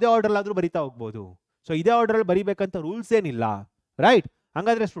ಎಲಿಮೆಂಟ್ಸ್ಗಳನ್ನ ಯಾವುದೇ ಆರ್ಡರ್ ಆದರೂ ಬರಿತಾ ಹೋಗ್ಬೋದು. ಸೊ ಇದೇ ಆರ್ಡರಲ್ಲಿ ಬರಿಬೇಕಂತ ರೂಲ್ಸ್ ಏನಿಲ್ಲ, ರೈಟ್?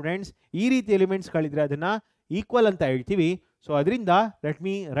 ಹಾಗಾದರೆ ಸ್ಟೂಡೆಂಟ್ಸ್ ಈ ರೀತಿ ಎಲಿಮೆಂಟ್ಸ್ಗಳಿದ್ರೆ ಅದನ್ನ ಈಕ್ವಲ್ ಅಂತ ಹೇಳ್ತೀವಿ. ಸೊ ಅದರಿಂದ let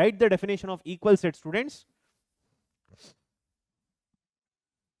me right the definition of equal set students.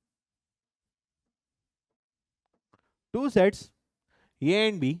 Two sets A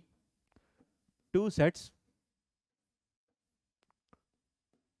and B, two sets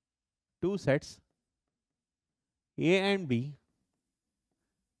A and B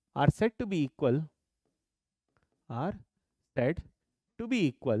are said to be equal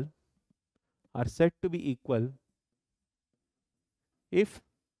if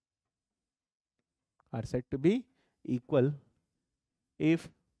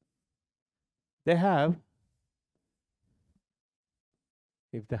they have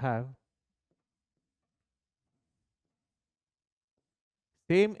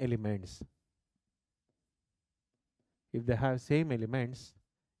same elements. If they have same elements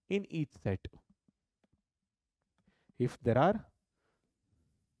in each set. If there are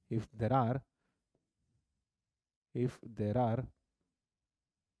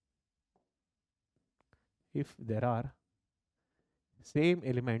same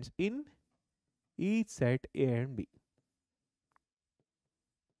elements in each set A and B.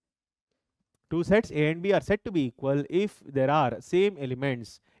 Two sets A and B are said to be equal if there are same elements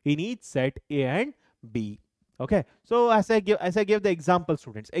in each set A and B. Okay, so as I gave the example,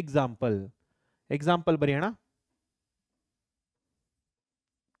 students, example bariyana.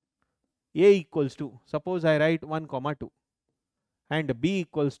 A equals to, suppose I write 1, 2, and B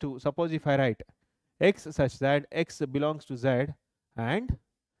equals to, suppose if I write x such that x belongs to Z and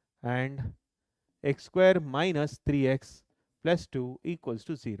x square minus 3x plus 2 equals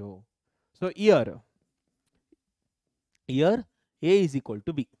to 0. So here A is equal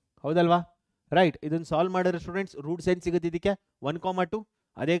to B. Haudalva? Right. Idun solve madare students root sense sigute idike 1, 2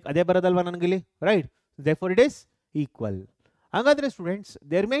 ade baradalva nanagili, right? Therefore it is equal. Hangadre students,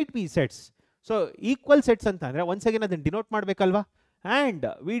 there might be sets. So equal sets antandre once again adan denote madbekalva, and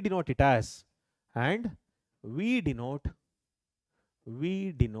we denote it as, and we denote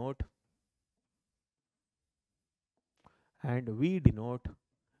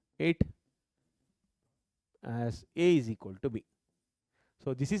it as A is equal to B.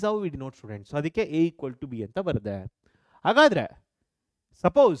 So this is how we denote, students. So adike A equal to B anta barade. Hagadre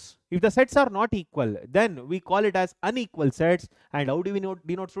suppose if the sets are not equal, then we call it as unequal sets. And how do we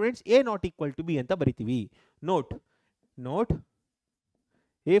denote, students? A not equal to B anta baritivi. Note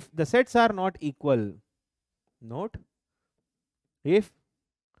if the sets are not equal, if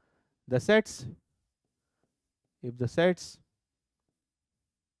the sets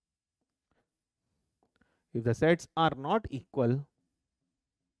are not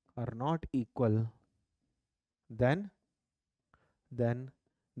equal, then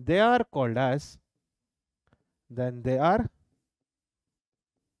they are called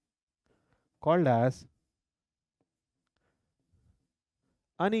as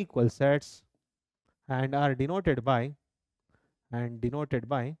unequal sets and are denoted by A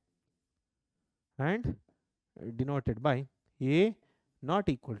not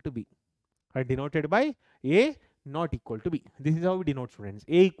equal to B. Are denoted by A not equal to B. This is how we denote, students.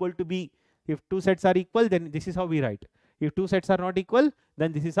 A equal to B. If two sets are equal, then this is how we write. If two sets are not equal,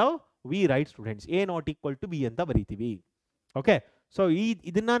 then this is how we write, students. A not equal to B anta baritivi. Okay. So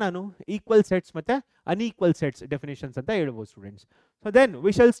idinna nanu equal sets matte unequal sets definitions anta helbodu, students. So then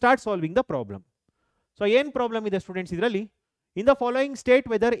we shall start solving the problem. So ಏನು problem ಇದೆ students ಇದರಲ್ಲಿ? In the following state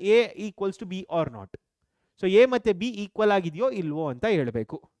whether A equals to B or not. So A ಮತ್ತೆ B equal ಆಗಿದೆಯೋ ಇಲ್ವೋ ಅಂತ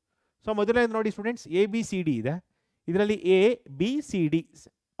ಹೇಳಬೇಕು. So ಮೊದಲನೇ ನೋಡಿ students, A B C D ಇದೆ. ಇದರಲ್ಲಿ A B C D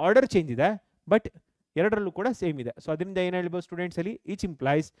order change ಇದೆ, ಬಟ್ ಎರಡರಲ್ಲೂ ಕೂಡ ಸೇಮ್ ಇದೆ. ಸೊ ಅದರಿಂದ ಏನು ಹೇಳ್ಬೋದು ಸ್ಟೂಡೆಂಟ್ಸ್ ಅಲ್ಲಿ? Each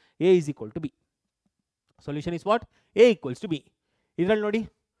implies A is equal to B. Solution is what? A equals to B. ಇದರಲ್ಲಿ ನೋಡಿ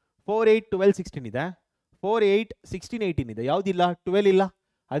 4, 8, 12, 16 ಇದೆ. 4, 8, 16, 18 ಇದೆ. ಯಾವುದಿಲ್ಲ? 12 ಇಲ್ಲ.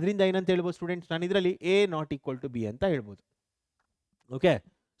 ಅದರಿಂದ ಏನಂತ ಹೇಳ್ಬೋದು ಸ್ಟೂಡೆಂಟ್ಸ್? ನಾನು ಇದರಲ್ಲಿ A not equal to B ಅಂತ ಹೇಳ್ಬೋದು. ಓಕೆ,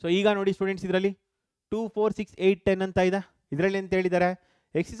 ಸೊ ಈಗ ನೋಡಿ ಸ್ಟೂಡೆಂಟ್ಸ್ ಇದರಲ್ಲಿ 2, 4, 6, 8, 10 ಅಂತ ಇದೆ. ಇದರಲ್ಲಿ ಅಂತ ಹೇಳಿದ್ದಾರೆ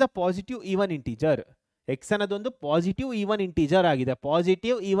x is a positive even integer. x ಅನ್ನೋದೊಂದು ಪಾಸಿಟಿವ್ ಈವನ್ ಇಂಟೀಜರ್ ಆಗಿದೆ,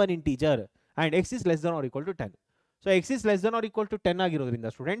 positive even integer, and x is less than or equal to 10. So x is less than or equal to 10 ಆಗಿರೋದ್ರಿಂದ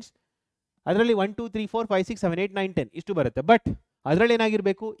ಸ್ಟೂಡೆಂಟ್ಸ್ ಅದರಲ್ಲಿ 1, 2, 3, 4, 5, 6, 7, 8, 9, 10 ಇಷ್ಟು ಬರುತ್ತೆ. ಬಟ್ ಅದರಲ್ಲಿ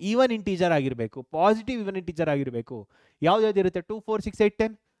ಏನಾಗಿರಬೇಕು? Even integer ಆಗಿರಬೇಕು, positive even integer ಆಗಿರಬೇಕು. ಯಾವ್ದು ಇರುತ್ತೆ? 2, 4, 6, 8,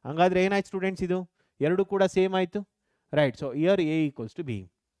 10. ಹಂಗಾದ್ರೆ ಏನಾಯ್ತು ಸ್ಟೂಡೆಂಟ್ಸ್? ಇದು ಎರಡು ಕೂಡ ಸೇಮ್ ಆಯಿತು, right? So here A equals to B.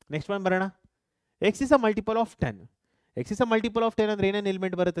 Next one ಬರೋಣ. x is a multiple of 10. x is a multiple of 10 ಅಂದ್ರೆ ಏನೇನು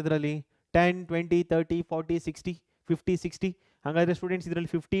ಎಲಿಮೆಂಟ್ ಬರುತ್ತೆ ಇದರಲ್ಲಿ? 10, 20, 30, 40, 60, 50, 60. ಹಾಗಾದ್ರೆ ಸ್ಟೂಡೆಂಟ್ಸ್ ಇದರಲ್ಲಿ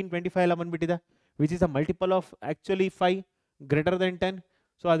 15, 25 ಎಲ್ಲ ಬಂದ್ಬಿಟ್ಟಿದೆ, which is a multiple of actually 5 greater than 10.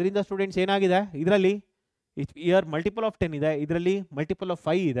 So ಅದರಿಂದ ಸ್ಟೂಡೆಂಟ್ಸ್ ಏನಾಗಿದೆ ಇದರಲ್ಲಿ? ಇಯರ್ ಮಲ್ಟಿಪಲ್ ಆಫ್ 10 ಇದೆ, ಇದರಲ್ಲಿ ಮಲ್ಟಿಪಲ್ ಆಫ್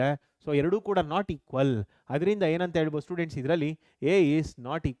 5 ಇದೆ. ಸೊ ಎರಡೂ ಕೂಡ ನಾಟ್ ಈಕ್ವಲ್. ಅದರಿಂದ ಏನಂತ ಹೇಳ್ಬೋದು ಸ್ಟೂಡೆಂಟ್ಸ್ ಇದರಲ್ಲಿ? A is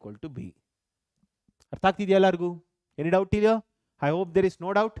not equal to B. ಅರ್ಥ ಆಗ್ತಿದೆಯಾ ಎಲ್ಲರಿಗೂ? ಎನಿ ಡೌಟ್ ಇದೆಯಾ? I hope there is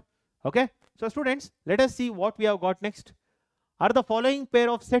no doubt. Okay, so students, let us see what we have got next. Are the following pair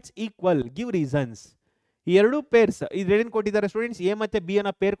of sets equal? Give reasons. ಈ ಎರಡು pairs ಇದೇನು ಕೊಟ್ಟಿದ್ದಾರೆ students? A ಮತ್ತೆ B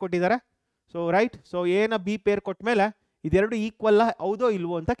ಅನ್ನ peer ಕೊಟ್ಟಿದ್ದಾರೆ. So right, so A ನ B peer ಕೊಟ್ಟ ಮೇಲೆ ಇದೆರಡು ಈಕ್ವಲ್ ಹೌದೋ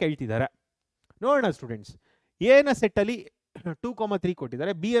ಇಲ್ವೋ ಅಂತ ಕೇಳ್ತಿದ್ದಾರೆ. ನೋಡೋಣ ಸ್ಟೂಡೆಂಟ್ಸ್. A ನ ಸೆಟ್ ಅಲ್ಲಿ 2, 3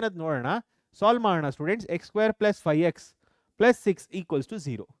 ಕೊಟ್ಟಿದ್ದಾರೆ. B ಅನ್ನೋದು ನೋಡೋಣ, ಸಾಲ್ವ್ ಮಾಡೋಣ students. x square plus 5x plus 6 equals to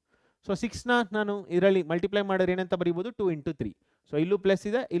 0. So 6ನ ನಾನು ಇದರಲ್ಲಿ ಮಲ್ಟಿಪ್ಲೈ ಮಾಡಿದ್ರೆ ಏನಂತ ಬರೀಬೋದು? 2 into 3. ಸೊ ಇಲ್ಲೂ ಪ್ಲಸ್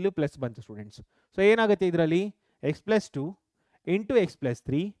ಇದೆ, ಇಲ್ಲೂ ಪ್ಲಸ್ ಬಂತು ಸ್ಟೂಡೆಂಟ್ಸ್. ಸೊ ಏನಾಗುತ್ತೆ ಇದರಲ್ಲಿ? x plus 2 into x plus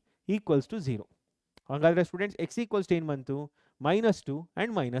 3 equals to 0. ಹಾಗಾದರೆ ಸ್ಟೂಡೆಂಟ್ಸ್ x ಈಕ್ವಲ್ಸ್ ಟು ಏನು ಬಂತು? -2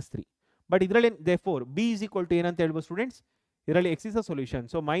 ಆ್ಯಂಡ್ -3. ಬಟ್ ಇದರಲ್ಲಿ therefore B is equal to ಏನಂತ ಹೇಳ್ಬೋದು ಸ್ಟೂಡೆಂಟ್ಸ್? ಇದರಲ್ಲಿ x is a solution.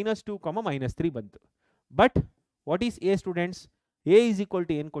 So -2, -3 ಬಂತು. But what is A students? A is equal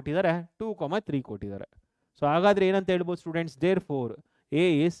to ಏನು ಕೊಟ್ಟಿದ್ದಾರೆ? 2, 3 ಕೊಟ್ಟಿದ್ದಾರೆ. ಸೊ ಹಾಗಾದರೆ ಏನಂತ ಹೇಳ್ಬೋದು students? There four A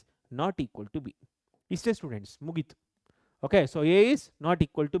is not equal to B. ಇಷ್ಟೇ ಸ್ಟೂಡೆಂಟ್ಸ್, ಮುಗೀತು. Okay, so A is not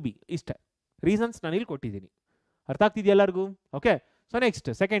equal to B, ಇಷ್ಟೇ ರೀಸನ್ಸ್ ನಾನು ಇಲ್ಲಿ ಕೊಟ್ಟಿದ್ದೀನಿ. ಅರ್ಥ ಆಗ್ತಿದೆಯಾ ಎಲ್ಲರಿಗೂ? Okay, so next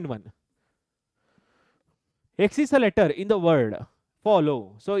second one, X is a letter in the word follow.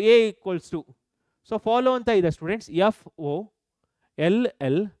 So A equals to, so follow ಅಂತ ಇದೆ ಸ್ಟೂಡೆಂಟ್ಸ್,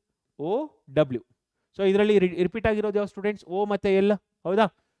 FOLLOW. ಸೊ ಇದರಲ್ಲಿ repeat ಆಗಿರೋದು ಯಾವ ಸ್ಟೂಡೆಂಟ್ಸ್? ಓ ಮತ್ತು ಎಲ್, ಹೌದಾ?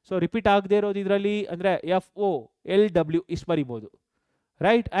 ಸೊ ರಿಪೀಟ್ ಆಗದೆ ಇರೋದು ಇದರಲ್ಲಿ ಅಂದರೆ FOLW ಇಷ್ಟು ಬರಿಬೋದು,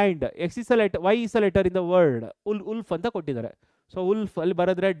 right? And X is a letter, Y is a letter in the word wolf ಅಂತ ಕೊಟ್ಟಿದ್ದಾರೆ. ಸೊ ಉಲ್ಫ್ ಅಲ್ಲಿ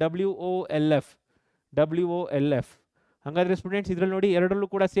ಬರೆದ್ರೆ WOLF. ಹಾಗಾದರೆ ಸ್ಟೂಡೆಂಟ್ಸ್ ಇದರಲ್ಲಿ ನೋಡಿ ಎರಡರಲ್ಲೂ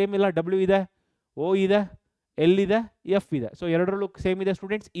ಕೂಡ ಸೇಮ್ ಇಲ್ಲ, W ಇದೆ, O ಇದೆ, L ಇದೆ, F ಇದೆ. ಸೊ ಎರಡರಲ್ಲೂ ಸೇಮ್ ಇದೆ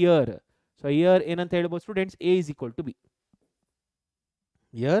ಸ್ಟೂಡೆಂಟ್ಸ್, ಇಯರ್. ಸೊ ಇಯರ್ ಏನಂತ ಹೇಳ್ಬೋದು students? A is equal to B.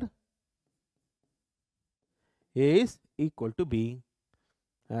 Here A is equal to B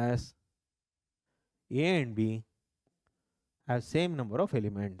as A and B have same number of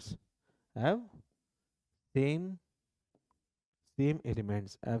elements, have same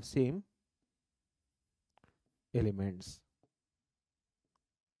elements.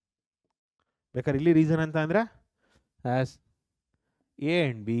 ಬೇಕಾದ್ರೆ ಇಲ್ಲಿ reason ಅಂತ ಅಂದ್ರೆ as A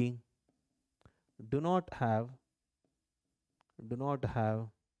and B do not have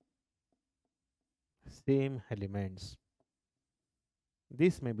same elements.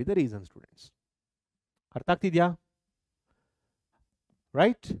 This may be the reason, students. ಅರ್ಥ ಆಗ್ತಿದ್ಯಾ?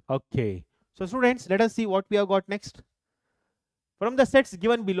 Right? Okay. So students, let us see what we have got next. From the sets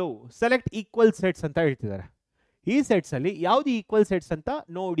given below, select equal sets ಅಂತ ಹೇಳ್ತಿದ್ದಾರೆ. ಈ sets ಅಲ್ಲಿ ಯಾವುದು equal sets ಅಂತ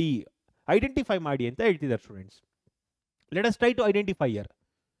ನೋಡಿ, identify ಮಾಡಿ ಅಂತ ಹೇಳ್ತಿದ್ದಾರೆ students. Let us try to identify here.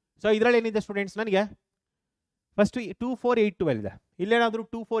 So ಇದರಲ್ಲಿ ಏನಿದೆ ಸ್ಟೂಡೆಂಟ್ಸ್? ನನಗೆ ಫಸ್ಟ್ 2, 4, 8, 12 ಇದೆ. ಇಲ್ಲೇನಾದರೂ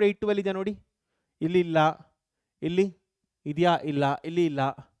 2, 4, 8, 12 ಇದೆ ನೋಡಿ. ಇಲ್ಲಿ ಇಲ್ಲ, ಇಲ್ಲಿ ಇದೆಯಾ? ಇಲ್ಲ, ಇಲ್ಲಿ ಇಲ್ಲ,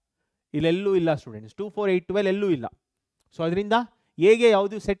 ಇಲ್ಲೆಲ್ಲೂ ಇಲ್ಲ ಸ್ಟೂಡೆಂಟ್ಸ್. 2, 4, 8, 12 ಎಲ್ಲೂ ಇಲ್ಲ. ಸೊ ಅದರಿಂದ ಎಗೆ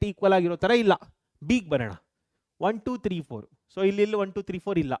ಯಾವುದು ಸೆಟ್ ಈಕ್ವಲ್ ಆಗಿರೋ ಥರ ಇಲ್ಲ. ಬಿಗ್ ಬರೋಣ, 1, 2, 3, 4. ಸೊ ಇಲ್ಲಿ 1, 2, 3,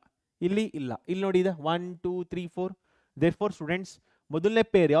 4 ಇಲ್ಲ, ಇಲ್ಲಿ ಇಲ್ಲ, ಇಲ್ಲಿ ನೋಡಿ ಇದೆ 1, 2, 3, 4. ದೇರ್ ಫೋರ್ ಸ್ಟೂಡೆಂಟ್ಸ್ ಮೊದಲನೇ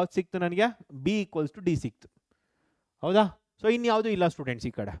ಪೇರ್ ಯಾವ್ದು ಸಿಕ್ತು ನನಗೆ? B = D ಸಿಕ್ತು, ಹೌದಾ? ಸೊ ಇನ್ಯಾವುದು ಇಲ್ಲ ಸ್ಟೂಡೆಂಟ್ಸ್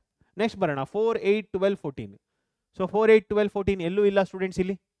ಈ ಕಡೆ. ನೆಕ್ಸ್ಟ್ ಬರೋಣ 4, 8, 12, 14. ಸೊ 4, 8, 12, 14 ಎಲ್ಲೂ ಇಲ್ಲ ಸ್ಟೂಡೆಂಟ್ಸ್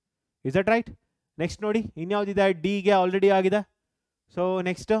ಇಲ್ಲಿ. Is that right? ನೆಕ್ಸ್ಟ್ ನೋಡಿ ಇನ್ಯಾವುದಿದೆ? ಡಿಗೆ ಆಲ್ರೆಡಿ ಆಗಿದೆ. ಸೊ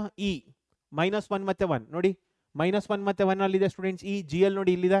ನೆಕ್ಸ್ಟ್ ಇ -1 ಮತ್ತು 1 ನೋಡಿ, -1 ಮತ್ತು 1 ಅಲ್ಲಿದೆ ಸ್ಟೂಡೆಂಟ್ಸ್. ಈ ಜಿ ಎಲ್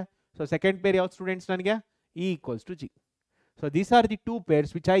ನೋಡಿ ಇಲ್ಲಿದೆ. ಸೊ ಸೆಕೆಂಡ್ ಪೇರ್ ಯಾವ್ದು ಸ್ಟೂಡೆಂಟ್ಸ್ ನನಗೆ? E = G. So these are the 2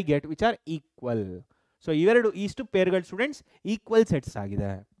 pairs which I get which are equal. So ಇವೆರಡು ಇಷ್ಟು ಪೇರ್ಗಳು ಸ್ಟೂಡೆಂಟ್ಸ್ ಈಕ್ವಲ್ ಸೆಟ್ಸ್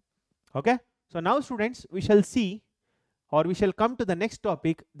ಆಗಿದೆ. ಓಕೆ, ಸೊ ನಾವು students we shall C or we shall come to the next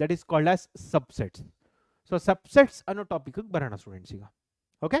topic that is called as subsets. So subsets ಅನ್ನೋ topic ಬರೋಣ students ಈಗ.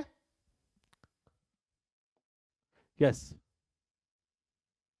 Okay, S,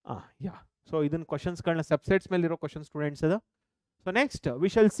 ಯಾ. So ಇದನ್ನ ಕ್ವಶನ್ಸ್ಗಳನ್ನ subsets ಮೇಲೆ ಇರೋ ಕ್ವಶನ್ ಸ್ಟೂಡೆಂಟ್ಸ್ ಅದು. So next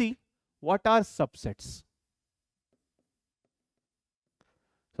we shall see what are subsets.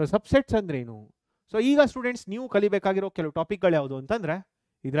 So subsets ಅಂದ್ರೆ ಏನು? So ಈಗ ಸ್ಟೂಡೆಂಟ್ಸ್ ನೀವು ಕಲಿಬೇಕಾಗಿರೋ ಕೆಲವು ಟಾಪಿಕ್ಗಳು ಯಾವುದು ಅಂತಂದ್ರೆ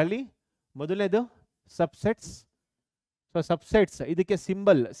ಇದರಲ್ಲಿ ಮೊದಲನೇದು ಸಬ್ಸೆಟ್ಸ್. ಸೊ ಸಬ್ಸೆಟ್ಸ್ ಇದಕ್ಕೆ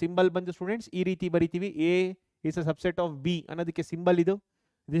ಸಿಂಬಲ್ ಬಂದು ಸ್ಟೂಡೆಂಟ್ಸ್ ಈ ರೀತಿ ಬರಿತೀವಿ. A is a subset of B ಅನ್ನೋದಕ್ಕೆ ಸಿಂಬಲ್ ಇದು.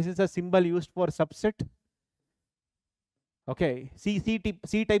 This is a symbol used for subset. Okay,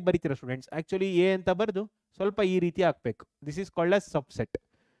 C type ಬರೀತೀರಾ students. Actually A ಅಂತ ಬರೆದು ಸ್ವಲ್ಪ ಈ ರೀತಿ ಹಾಕ್ಬೇಕು. This is called as subset.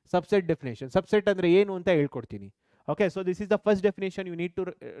 Subset definition. Subset ಅಂದ್ರೆ ಏನು ಅಂತ ಹೇಳ್ಕೊಡ್ತೀನಿ. Okay, so this is the first definition you need to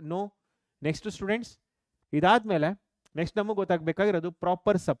know. Next students ಇದಾದ್ಮೇಲೆ ನೆಕ್ಸ್ಟ್ ನಮಗೆ ಗೊತ್ತಾಗಬೇಕಾಗಿರೋದು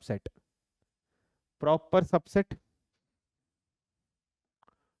ಪ್ರಾಪರ್ ಸಬ್ಸೆಟ್.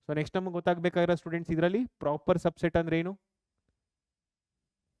 ಸೊ ನೆಕ್ಸ್ಟ್ ನಮಗೆ ಗೊತ್ತಾಗಬೇಕಾಗಿರೋ ಸ್ಟೂಡೆಂಟ್ಸ್ ಇದರಲ್ಲಿ ಪ್ರಾಪರ್ ಸಬ್ಸೆಟ್ ಅಂದ್ರೆ ಏನು?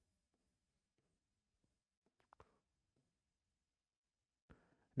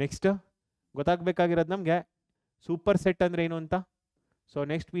 ನೆಕ್ಸ್ಟ್ ಗೊತ್ತಾಗಬೇಕಾಗಿರೋದು ನಮಗೆ ಸೂಪರ್ ಸೆಟ್ ಅಂದ್ರೆ ಏನು ಅಂತ. So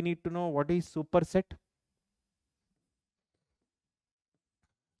next we need to know what is super set.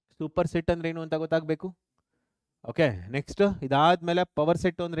 Super set ಅಂದ್ರೆ ಏನು ಅಂತ ಗೊತ್ತಾಗಬೇಕು. ಓಕೆ, ನೆಕ್ಸ್ಟ್ ಇದಾದ್ಮೇಲೆ ಪವರ್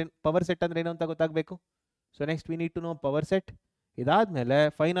ಸೆಟ್ ಅಂದ್ರೆ ಏನು ಅಂತ ಗೊತ್ತಾಗಬೇಕು. So next we need to know power set. ಇದಾದ್ಮೇಲೆ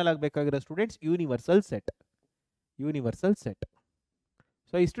final ಆಗಬೇಕಾಗಿರೋ students universal set.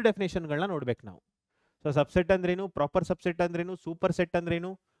 So ಇಷ್ಟು ಡೆಫಿನೇಷನ್ಗಳನ್ನ ನೋಡ್ಬೇಕು ನಾವು. ಸೊ ಸಬ್ಸೆಟ್ ಅಂದ್ರೇನು, ಪ್ರಾಪರ್ ಸಬ್ಸೆಟ್ ಅಂದ್ರೇನು, ಸೂಪರ್ ಸೆಟ್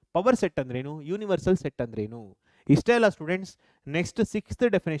ಅಂದ್ರೇನು, ಪವರ್ ಸೆಟ್ ಅಂದ್ರೇನು, ಯೂನಿವರ್ಸಲ್ ಸೆಟ್ ಅಂದ್ರೇನು, ಇಷ್ಟೇ ಅಲ್ಲ ಸ್ಟೂಡೆಂಟ್ಸ್. ನೆಕ್ಸ್ಟ್ 6th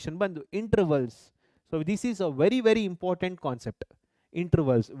ಡೆಫಿನೇಷನ್ ಬಂದು intervals. So this is a very very important concept.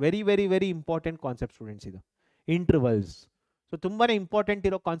 Intervals very very very important concept students. ಇದು ಇಂಟರ್ವಲ್ಸ್ ಸೊ ತುಂಬಾನೇ ಇಂಪಾರ್ಟೆಂಟ್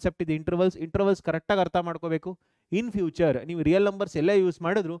ಇರೋ ಕಾನ್ಸೆಪ್ಟ್ ಇದು. ಇಂಟರ್ವಲ್ಸ್ ಕರೆಕ್ಟಾಗಿ ಅರ್ಥ ಮಾಡ್ಕೋಬೇಕು. ಇನ್ ಫ್ಯೂಚರ್ ನೀವು ರಿಯಲ್ ನಂಬರ್ಸ್ ಎಲ್ಲ ಯೂಸ್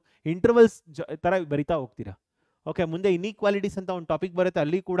ಮಾಡಿದ್ರು ಇಂಟರ್ವಲ್ಸ್ ತರ ಬರಿತಾ ಹೋಗ್ತೀರಾ. ಓಕೆ, ಮುಂದೆ ಇನ್ಇಕ್ವಾಲಿಟೀಸ್ ಅಂತ ಒಂದು ಟಾಪಿಕ್ ಬರುತ್ತೆ,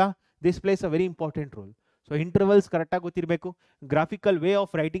 ಅಲ್ಲಿ ಕೂಡ this place a very important role. So intervals ಕರೆಕ್ಟಾಗಿ ಗೊತ್ತಿರಬೇಕು, graphical way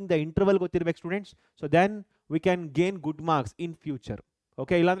of writing the interval ಗೊತ್ತಿರಬೇಕು students. So then we can gain good marks in future.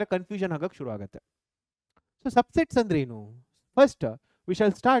 Okay, ಇಲ್ಲಾಂದ್ರೆ ಕನ್ಫ್ಯೂಷನ್ ಆಗಕ್ಕೆ ಶುರು ಆಗುತ್ತೆ. ಸೊ ಸಬ್ಸೆಟ್ಸ್ ಅಂದ್ರೆ ಏನು? First we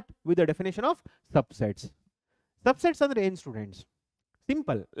shall start with the definition of subsets. Subsets ಅಂದ್ರೆ ಏನು students?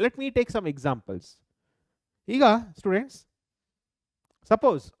 Simple, let me take some examples. ಈಗ students,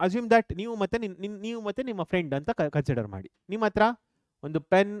 suppose assume that ನೀವು ಮತ್ತೆ ನಿಮ್ಮ ಫ್ರೆಂಡ್ ಅಂತ ಕನ್ಸಿಡರ್ ಮಾಡಿ. ನಿಮ್ಮ ಹತ್ರ ಒಂದು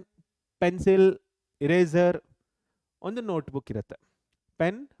ಪೆನ್, ಪೆನ್ಸಿಲ್, ಇರೇಸರ್, ಒಂದು ನೋಟ್ಬುಕ್ ಇರುತ್ತೆ.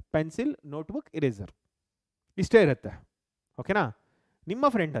 ಪೆನ್, ಪೆನ್ಸಿಲ್, ನೋಟ್ಬುಕ್, ಇರೇಸರ್ ಇಷ್ಟೇ ಇರುತ್ತೆ. ಓಕೆನಾ? ನಿಮ್ಮ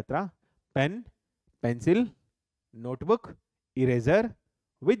ಫ್ರೆಂಡ್ ಹತ್ರ pen, pencil, notebook, eraser,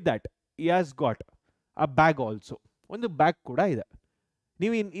 with that he has got a bag also. ಒಂದು ಬ್ಯಾಗ್ ಕೂಡ ಇದೆ.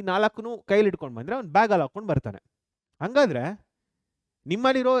 ನೀವು ಈ ನಾಲ್ಕು ಕೈಲಿ ಇಟ್ಕೊಂಡು ಬಂದರೆ ಒಂದು ಬ್ಯಾಗಲ್ಲಿ ಹಾಕೊಂಡು ಬರ್ತಾನೆ. ಹಂಗಾದ್ರೆ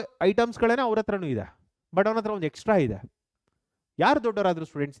ನಿಮ್ಮಲ್ಲಿರೋ ಐಟಮ್ಸ್ಗಳೇನೆ ಅವ್ರ ಹತ್ರನೂ ಇದೆ, ಬಟ್ ಅವನ ಹತ್ರ ಒಂದು ಎಕ್ಸ್ಟ್ರಾ ಇದೆ. ಯಾರು ದೊಡ್ಡವರಾದ್ರು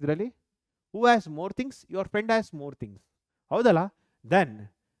ಸ್ಟೂಡೆಂಟ್ಸ್ ಇದರಲ್ಲಿ? Who has more things? Your friend has more things, ಹೌದಲ್ಲ? Then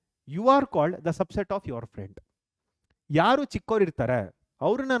you are called the subset of your friend. ಯಾರು ಚಿಕ್ಕವ್ರು ಇರ್ತಾರೆ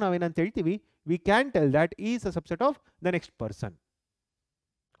ಅವ್ರನ್ನ ನಾವೇನಂತ ಹೇಳ್ತೀವಿ? We can tell that is a subset of the next person.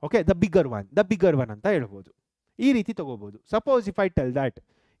 Okay, the bigger one ಅಂತ ಹೇಳ್ಬೋದು. ಈ ರೀತಿ ತಗೋಬಹುದು. Suppose if I tell that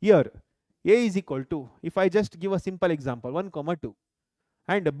here A is equal to, if I just give a simple example, 1,2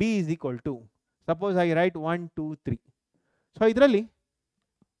 and b is equal to, suppose I write 1, 2, 3. So ಇದರಲ್ಲಿ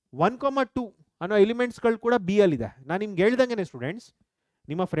 1,2 ಅನ್ನೋ ಎಲಿಮೆಂಟ್ಸ್ಗಳು ಕೂಡ B ಅಲ್ಲಿದೆ. ನಾನು ನಿಮ್ಗೆ ಹೇಳ್ದಂಗೆ ಸ್ಟೂಡೆಂಟ್ಸ್,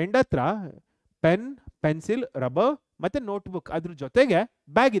 ನಿಮ್ಮ ಫ್ರೆಂಡ್ ಹತ್ರ ಪೆನ್, ಪೆನ್ಸಿಲ್, ರಬ್ಬರ್ ಮತ್ತೆ ನೋಟ್ಬುಕ್, ಅದ್ರ ಜೊತೆಗೆ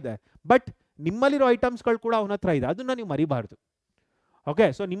ಬ್ಯಾಗ್ ಇದೆ, ಬಟ್ ನಿಮ್ಮಲ್ಲಿರೋ ಐಟಮ್ಸ್ಗಳು ಕೂಡ ಅವನ ಹತ್ರ ಇದೆ. ಅದನ್ನ ನೀವು ಮರಿಬಾರ್ದು. ಓಕೆ,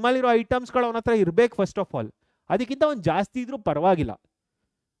 ಸೊ ನಿಮ್ಮಲ್ಲಿರೋ ಐಟಮ್ಸ್ಗಳು ಅವನ ಹತ್ರ ಇರಬೇಕು ಫಸ್ಟ್ ಆಫ್ ಆಲ್. ಅದಕ್ಕಿಂತ ಒಂದು ಜಾಸ್ತಿ ಇದ್ರೂ ಪರವಾಗಿಲ್ಲ.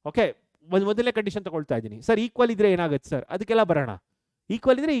 ಓಕೆ, ಮೊದಲನೇ ಕಂಡೀಷನ್ ತಗೊಳ್ತಾ ಇದ್ದೀನಿ. ಸರ್ ಈಕ್ವಲ್ ಇದ್ರೆ ಏನಾಗುತ್ತೆ ಸರ್? ಅದಕ್ಕೆಲ್ಲ ಬರೋಣ.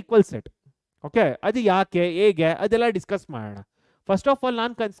 ಈಕ್ವಲ್ ಇದ್ರೆ ಈಕ್ವಲ್ ಸೆಟ್. ಓಕೆ, ಅದು ಯಾಕೆ, ಹೇಗೆ, ಅದೆಲ್ಲ ಡಿಸ್ಕಸ್ ಮಾಡೋಣ. ಫಸ್ಟ್ ಆಫ್ ಆಲ್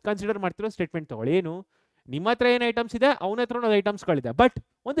ನಾನು ಕನ್ಸಿಡರ್ ಮಾಡ್ತಿರೋ ಸ್ಟೇಟ್ಮೆಂಟ್ ತಗೊಳ್ಳಿ. ಏನು? ನಿಮ್ಮ ಹತ್ರ ಏನು ಐಟಮ್ಸ್ ಇದೆ, ಅವನ ಹತ್ರ ಒಂದು ಐಟಮ್ಸ್ಗಳಿದೆ, ಬಟ್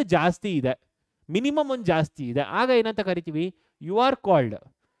ಒಂದು ಜಾಸ್ತಿ ಇದೆ, ಮಿನಿಮಮ್ ಒಂದು ಜಾಸ್ತಿ ಇದೆ. ಆಗ ಏನಂತ ಕರಿತೀವಿ? You are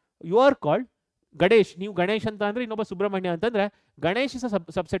called Ganesh. ನೀವು ಗಣೇಶ್ ಅಂತ ಅಂದ್ರೆ ಇನ್ನೊಬ್ಬ ಸುಬ್ರಹ್ಮಣ್ಯ ಅಂತಂದ್ರೆ Ganesh is a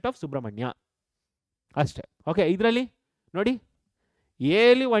subset of Subrahmanya ಅಷ್ಟೇ. ಓಕೆ, ಇದರಲ್ಲಿ ನೋಡಿ ಎ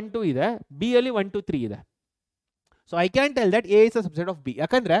ಅಲ್ಲಿ 1, 2 ಇದೆ, ಬಿ ಅಲ್ಲಿ 1, 2, 3 ಇದೆ. So I can tell that A is a subset of B.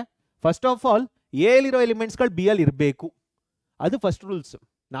 ಯಾಕಂದ್ರೆ ಫಸ್ಟ್ ಆಫ್ ಆಲ್ ಎ ಅಲ್ಲಿರೋ ಎಲಿಮೆಂಟ್ಸ್ಗಳು ಬಿ ಅಲ್ಲಿ ಇರಬೇಕು. ಅದು ಫಸ್ಟ್ ರೂಲ್ಸ್.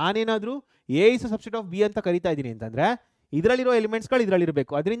 ನಾನೇನಾದರೂ A is a subset of B ಅಂತ ಕರಿತಾ ಇದ್ದೀನಿ ಅಂತಂದ್ರೆ ಇದರಲ್ಲಿರೋ ಎಲಿಮೆಂಟ್ಸ್ಗಳು ಇದರಲ್ಲಿ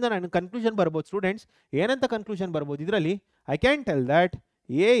ಇರಬೇಕು. ಅದರಿಂದ ನಾನು ಕನ್ಕ್ಲೂಷನ್ ಬರ್ಬೋದು ಸ್ಟೂಡೆಂಟ್ಸ್. ಏನಂತ ಕನ್ಕ್ಲೂಷನ್ ಬರ್ಬೋದು ಇದರಲ್ಲಿ? I can tell that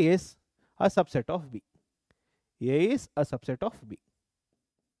A is a subset of B. A is a subset of B.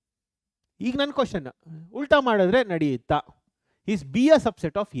 ಈಗ ನನ್ನ ಕ್ವಶನ್ ಉಲ್ಟಾ ಮಾಡಿದ್ರೆ ನಡೆಯುತ್ತಾ? Is be a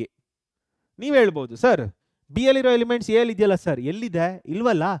subset of A? ನೀವು ಹೇಳ್ಬೋದು, ಸರ್ ಬಿ ಅಲ್ಲಿರೋ ಎಲಿಮೆಂಟ್ಸ್ ಎ ಅಲ್ಲಿ ಇದೆಯಲ್ಲ ಸರ್. ಎಲ್ಲಿದೆ?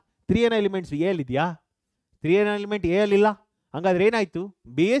 ಇಲ್ವಲ್ಲ. 3 ಏನೋ ಎಲಿಮೆಂಟ್ಸ್ ಎ ಅಲ್ಲಿ ಇದೆಯಾ? 3 ಏನೋ ಎಲಿಮೆಂಟ್ ಎ ಅಲ್ಲಿ ಇಲ್ಲ. ಹಂಗಾದ್ರೆ ಏನಾಯ್ತು?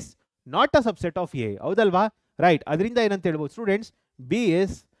 B is not a subset of A, ಹೌದಲ್ವಾ? ರೈಟ್. ಅದರಿಂದ ಏನಂತ ಹೇಳ್ಬೋದು students? B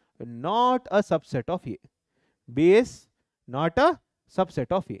is not a subset of A. B is not a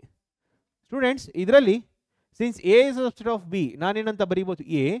subset of A. Students, ಇದರಲ್ಲಿ since A is a subset of B, ನಾನೇನಂತ ಬರೀಬೋದು?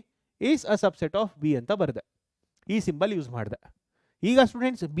 A is a subset of B ಅಂತ ಬರೆದೆ. ಈ symbol use ಮಾಡಿದೆ. ಈಗ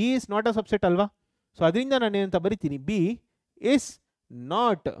students, B is not a subset ಅಲ್ವಾ? So ಅದರಿಂದ ನಾನು ಏನಂತ ಬರಿತೀನಿ? ಬಿ ಇಸ್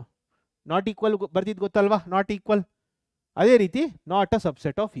ನಾಟ್ ಈಕ್ವಲ್ ಬರ್ತಿದ್ದು ಗೊತ್ತಲ್ವಾ? Not equal. ಅದೇ ರೀತಿ not a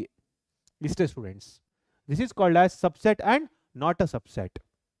subset of A. ಇಷ್ಟೇ students. This is called as subset and not a subset.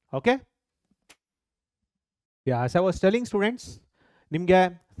 Okay, as I was telling students, ನಿಮಗೆ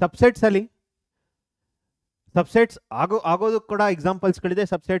ಸಬ್ಸೆಟ್ಸಲ್ಲಿ ಸಬ್ಸೆಟ್ಸ್ ಆಗೋದಕ್ಕೆ ಕೂಡ ಎಕ್ಸಾಂಪಲ್ಸ್ಗಳಿದೆ,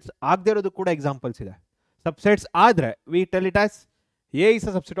 ಸಬ್ಸೆಟ್ಸ್ ಆಗದೆ ಇರೋದಕ್ಕೆ ಕೂಡ ಎಕ್ಸಾಂಪಲ್ಸ್ ಇದೆ. ಸಬ್ಸೆಟ್ಸ್ ಆದರೆ we tell it as A is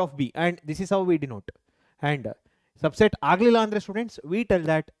a subset of B and this is how we denote. And subset ಆಗಲಿಲ್ಲ ಅಂದರೆ students, we tell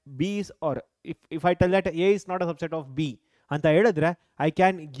that B is, R if I tell that A is not a subset of B ಅಂತ ಹೇಳಿದ್ರೆ I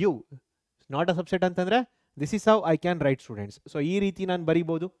can give not a subset ಅಂತಂದರೆ this is how I can write students. So ಈ ರೀತಿ ನಾನು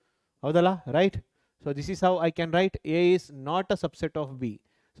ಬರಿಬೋದು, ಹೌದಲ್ಲ? Right. So this is how I can write A is not a subset of B.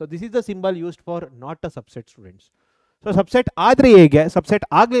 So this is the symbol used for not a subset students. So subset ಆದರೆ ಹೇಗೆ, subset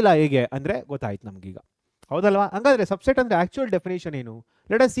ಆಗಲಿಲ್ಲ ಹೇಗೆ ಅಂದರೆ ಗೊತ್ತಾಯ್ತು ನಮಗೀಗ, ಹೌದಲ್ವಾ? ಹಂಗಾದ್ರೆ ಸಬ್ಸೆಟ್ ಅಂದರೆ ಆಕ್ಚುಯಲ್ ಡೆಫಿನೇಷನ್ ಏನು?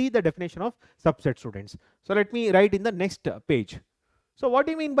 Let us see the definition of subset students. So let me right in the next page. So what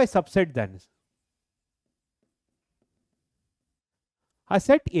you mean by subset then? A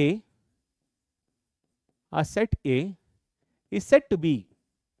set A is said to be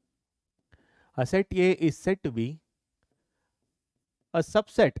a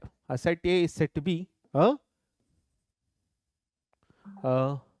subset. A set A is said to be a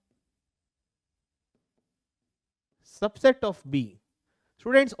subset of B.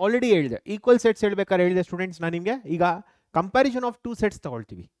 Students already ಹೇಳಿದೆ, equal sets ಹೇಳ್ಬೇಕಾದ್ರೆ ಹೇಳಿದೆ students ನಾನು ನಿಮಗೆ. ಈಗ comparison of 2 sets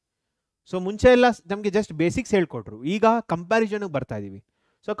ತಗೊಳ್ತೀವಿ. So ಮುಂಚೆ ಎಲ್ಲ ನಮಗೆ ಜಸ್ಟ್ ಬೇಸಿಕ್ಸ್ ಹೇಳ್ಕೊಟ್ರು, ಈಗ ಕಂಪ್ಯಾರಿಸನ್ಗೆ ಬರ್ತಾ ಇದ್ದೀವಿ.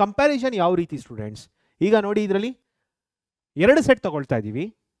 ಸೊ ಕಂಪ್ಯಾರಿಸನ್ ಯಾವ ರೀತಿ ಸ್ಟೂಡೆಂಟ್ಸ್, ಈಗ ನೋಡಿ ಇದರಲ್ಲಿ 2 ಸೆಟ್ ತಗೊಳ್ತಾ ಇದ್ದೀವಿ.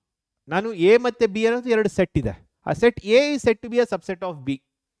 ನಾನು ಎ ಮತ್ತು ಬಿ ಅನ್ನೋದು 2 ಸೆಟ್ ಇದೆ. ಆ set A is said to be a subset of B.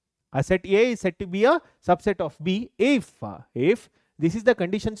 A set A is said to be a subset of B if this is the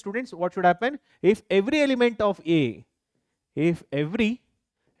condition students, what should happen? If every element of A is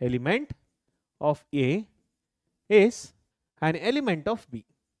an element of B.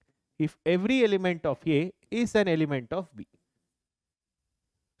 If every element of A is an element of B.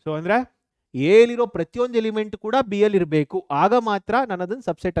 So ಅಂದ್ರೆ A ಅಲ್ಲಿರೋ ಪ್ರತಿಯೊಂದು element ಕೂಡ B ಅಲ್ಲಿ ಇರಬೇಕು, ಆಗ ಮಾತ್ರ ನಾನು ಅದನ್ನು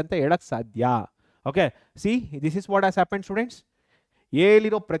ಸಬ್ಸೆಟ್ ಅಂತ ಹೇಳಕ್ ಸಾಧ್ಯ. Okay, see this is what has happen students. A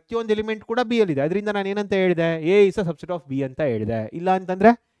ಅಲ್ಲಿರೋ ಪ್ರತಿಯೊಂದು ಎಲಿಮೆಂಟ್ ಕೂಡ ಬಿ ಅಲ್ಲಿದೆ, ಅದರಿಂದ ನಾನು ಏನಂತ ಹೇಳಿದೆ, A is a subset of B ಅಂತ ಹೇಳಿದೆ. ಇಲ್ಲ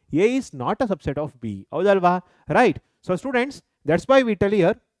ಅಂತಂದ್ರೆ A is not a subset of B, ಹೌದಲ್ವಾ? Right. So students, that's why we tell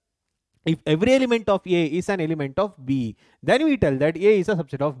here if every element of A is an element of B, then we tell that A is a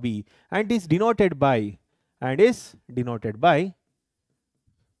subset of B and is denoted by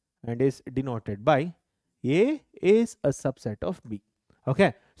A is a subset of B. Okay,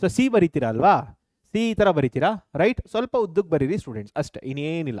 so C ಬರಿತೀರಾ ಅಲ್ವಾ, C ಈ ತರ ಬರಿತೀರಾ, right? ಸ್ವಲ್ಪ ಉದ್ದಕ್ಕೆ ಬರೀರಿ students, ಅಷ್ಟೇ,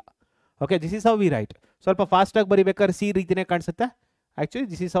 ಇನ್ನೇನಿಲ್ಲ. Okay, this is how we right. ಸ್ವಲ್ಪ ಫಾಸ್ಟಾಗಿ ಬರಿಬೇಕಾದ್ರೆ ಸಿ ರೀತಿನೇ ಕಾಣಿಸುತ್ತೆ. Actually,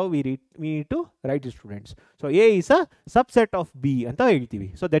 this is how we need to write it, students. So A is a subset of B anta ಹೇಳ್ತೀವಿ.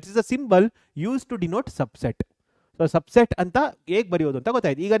 So that is a symbol used to denote subset. So subset ಅಂತ ಹೇಗೆ ಬರೆಯೋದು ಅಂತ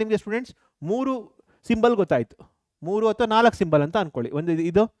ಗೊತ್ತಾಯ್ತು. ಈಗ ನಿಮಗೆ ಸ್ಟೂಡೆಂಟ್ಸ್ 3 ಸಿಂಬಲ್ ಗೊತ್ತಾಯ್ತು, 3 ಅಥವಾ 4 ಸಿಂಬಲ್ ಅಂತ ಅನ್ಕೊಳ್ಳಿ. ಒಂದು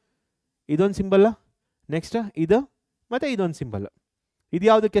ಇದೊಂದು ಸಿಂಬಲ್, ನೆಕ್ಸ್ಟ್ ಇದು, ಮತ್ತೆ ಇದೊಂದು ಸಿಂಬಲ್. ಇದು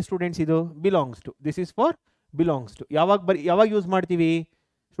ಯಾವುದಕ್ಕೆ ಸ್ಟೂಡೆಂಟ್ಸ್? ಇದು belongs to. This is for belongs to. ಯಾವಾಗ ಯೂಸ್ ಮಾಡ್ತೀವಿ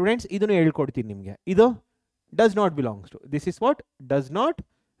ಸ್ಟೂಡೆಂಟ್ಸ್? ಇದನ್ನು ಹೇಳ್ಕೊಡ್ತೀನಿ ನಿಮಗೆ. ಇದು does not belongs to. This is what does not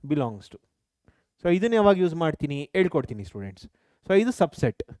belongs to. So ಇದನ್ನ ಯಾವಾಗ ಯೂಸ್ ಮಾಡ್ತೀನಿ ಹೇಳ್ಕೊಡ್ತೀನಿ ಸ್ಟೂಡೆಂಟ್ಸ್. ಸೊ ಇದು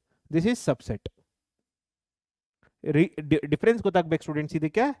subset, this is subset. Difference ಗೊತ್ತಾಗಬೇಕು ಸ್ಟೂಡೆಂಟ್ಸ್.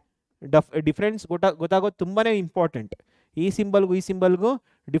 ಇದಕ್ಕೆ ಡಿಫ್ರೆನ್ಸ್ ಗೊತ್ತಾಗೋದು ತುಂಬಾ ಇಂಪಾರ್ಟೆಂಟ್. ಈ ಸಿಂಬಲ್ಗೂ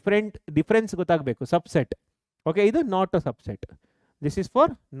ಡಿಫ್ರೆನ್ಸ್ ಗೊತ್ತಾಗಬೇಕು. ಸಬ್ಸೆಟ್. ಓಕೆ, ಇದು not a subset. This is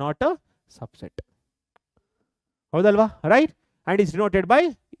for not a subset, ಹೌದಲ್ವಾ? Right. And is denoted by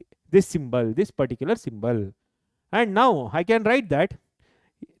this symbol, this particular symbol. And now I can write that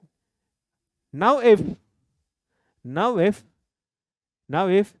now if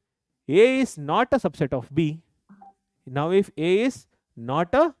A is not a subset of B, now if A is not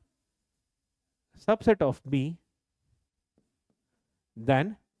a subset of B, then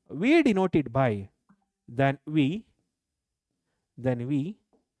we denote it by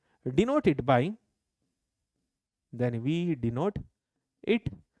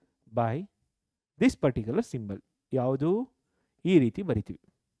by this particular symbol. ಯಾವುದು? ಈ ರೀತಿ ಬರಿತೀವಿ.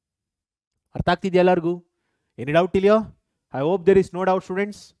 ಅರ್ಥ ಆಗ್ತಿದೆಯಾ ಎಲ್ಲರಿಗೂ? Any doubt ಇಲ್ಲಿಯೋ? I hope there is no doubt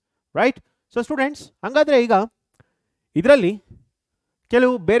students, right? So students, ಹಂಗಾದ್ರೆ ಈಗ ಇದರಲ್ಲಿ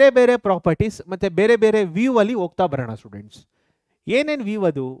ಕೆಲವು ಬೇರೆ ಬೇರೆ ಪ್ರಾಪರ್ಟೀಸ್ ಮತ್ತು ಬೇರೆ ಬೇರೆ ವ್ಯೂ ಅಲ್ಲಿ ಹೋಗ್ತಾ ಬರೋಣ ಸ್ಟೂಡೆಂಟ್ಸ್. ಏನೇನು ವ್ಯೂ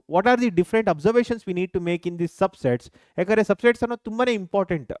ಅದು? What are the different observations we need to make in this subsets? ಯಾಕಂದರೆ ಸಬ್ಸೆಟ್ಸ್ ಅನ್ನೋದು ತುಂಬಾ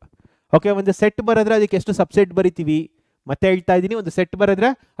ಇಂಪಾರ್ಟೆಂಟ್. ಓಕೆ, ಒಂದು ಸೆಟ್ ಬರೆದ್ರೆ ಅದಕ್ಕೆ ಎಷ್ಟು ಸಬ್ಸೆಟ್ ಬರಿತೀವಿ, ಮತ್ತೆ ಹೇಳ್ತಾ ಇದ್ದೀನಿ, ಒಂದು ಸೆಟ್ ಬರೆದ್ರೆ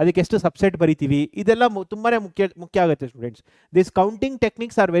ಅದಕ್ಕೆ ಎಷ್ಟು ಸಬ್ಸೆಟ್ ಬರಿತೀವಿ, ಇದೆಲ್ಲ ತುಂಬಾ ಮುಖ್ಯ ಆಗುತ್ತೆ students. This counting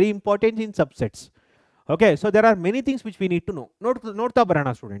techniques are very important in subsets. Okay, so there are many things which we need to ನೋಡ್ತಾ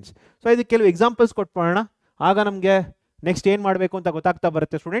ಬರೋಣ ಸ್ಟೂಡೆಂಟ್ಸ್. ಸೊ ಇದಕ್ಕೆ ಕೆಲವು ಎಕ್ಸಾಂಪಲ್ಸ್ ಕೊಟ್ಬಿಡೋಣ, ಆಗ ನಮಗೆ ನೆಕ್ಸ್ಟ್ ಏನು ಮಾಡಬೇಕು ಅಂತ ಗೊತ್ತಾಗ್ತಾ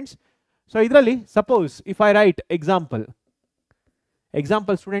ಬರುತ್ತೆ ಸ್ಟೂಡೆಂಟ್ಸ್. ಸೊ ಇದರಲ್ಲಿ suppose if I right example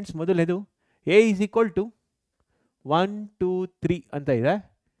students, ಮೊದಲನೇದು A is equal to 1 2 3 ಅಂತ ಇದೆ,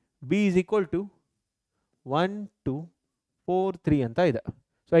 B is equal to 1 2 4 3 ಅಂತ ಇದೆ.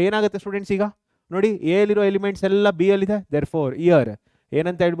 ಸೊ ಏನಾಗುತ್ತೆ ಸ್ಟೂಡೆಂಟ್ಸ್? ಈಗ ನೋಡಿ, ಎ ಅಲ್ಲಿರೋ ಎಲಿಮೆಂಟ್ಸ್ ಎಲ್ಲ ಬಿ ಅಲ್ಲಿದೆ. ದೇರ್ ಫೋರ್ ಇಯರ್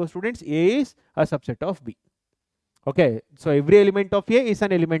ಏನಂತ ಹೇಳ್ಬೋದು students? A is a subset of B. Okay, so every element of A is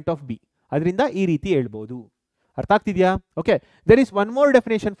an element of B. ಅದರಿಂದ ಈ ರೀತಿ ಹೇಳ್ಬೋದು. ಅರ್ಥ ಆಗ್ತಿದೆಯಾ? Okay, there is one more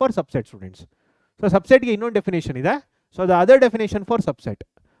definition for subset students. So ಸಬ್ಸೆಟ್ಗೆ ಇನ್ನೊಂದು definition ಇದೆ. So the other definition for subset,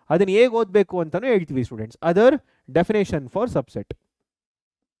 ಅದನ್ನು ಹೇಗೆ ಓದಬೇಕು ಅಂತಲೂ ಹೇಳ್ತೀವಿ students. Other definition for subset,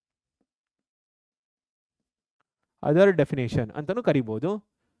 other definition ಅಂತಲೂ ಕರಿಬೋದು.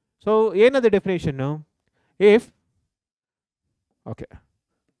 ಸೊ ಏನದು definition? If okay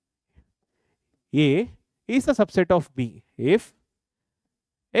A is a subset of B if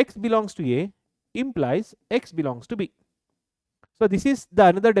X belongs to A implies X belongs to B. So this is the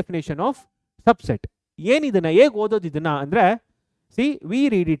another definition of subset. ಏನಿದನ್ನ ಹೇಗೆ ಓದೋದು ಇದನ್ನ ಅಂದ್ರೆ, C we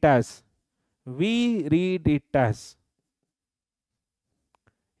read it as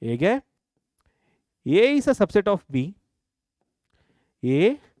ಹೇಗೆ? A is a subset of B. A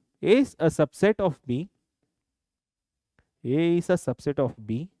is a subset of B. A is a subset of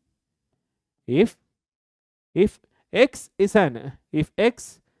B if X is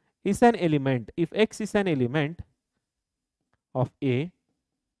an element of A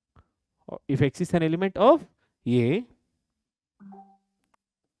if X is an element of A,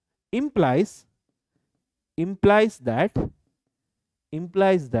 implies that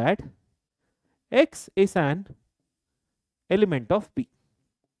X is an element of B.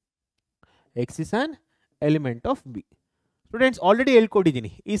 X is an element of B. Students, already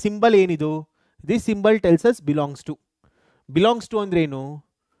ಹೇಳ್ಕೊಟ್ಟಿದ್ದೀನಿ ಈ symbol ಏನಿದು, this symbol tells us belongs to ಅಂದ್ರೆ ಏನು,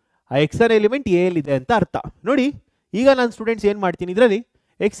 ಆ x ನ element a ಅಲ್ಲಿ ಇದೆ ಅಂತ ಅರ್ಥ. ನೋಡಿ ಈಗ ನಾನು ಸ್ಟೂಡೆಂಟ್ಸ್ ಏನು ಮಾಡ್ತೀನಿ, ಇದರಲ್ಲಿ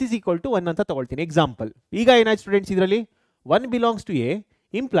x is equal to 1 ಅಂತ ತಗೊಳ್ತೀನಿ ಎಕ್ಸಾಂಪಲ್. ಈಗ ಏನಾಯ್ತು ಸ್ಟೂಡೆಂಟ್ಸ್, ಇದರಲ್ಲಿ 1 belongs to a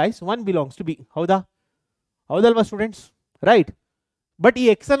implies 1 belongs to b. ಹೌದಲ್ವಾ ಸ್ಟೂಡೆಂಟ್ಸ್, ರೈಟ್. ಬಟ್ ಈ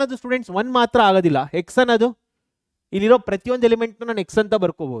x ಅನ್ನೋದು ಸ್ಟೂಡೆಂಟ್ಸ್ 1 ಮಾತ್ರ ಆಗೋದಿಲ್ಲ. x ಅನ್ನೋದು ಇಲ್ಲಿರೋ ಪ್ರತಿಯೊಂದು ಎಲಿಮೆಂಟ್ನ ನಾನು x ಅಂತ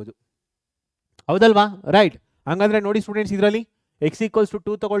ಬರ್ಕೋಬಹುದು, ಹೌದಲ್ವಾ, ರೈಟ್. ಹಂಗಂದ್ರೆ ನೋಡಿ ಸ್ಟೂಡೆಂಟ್ಸ್, ಇದರಲ್ಲಿ x equals to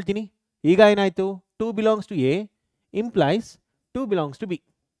 2 ತಗೊಳ್ತೀನಿ. ಈಗ ಏನಾಯ್ತು, 2 belongs to a implies 2 belongs to b,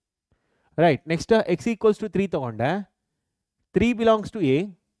 right. Next x equals to 3 ತಗೊಂಡೆ, 3 belongs to a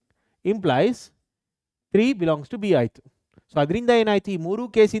implies 3 belongs to b ಆಯಿತು. ಸೊ ಅದರಿಂದ ಏನಾಯ್ತು, ಈ ಮೂರು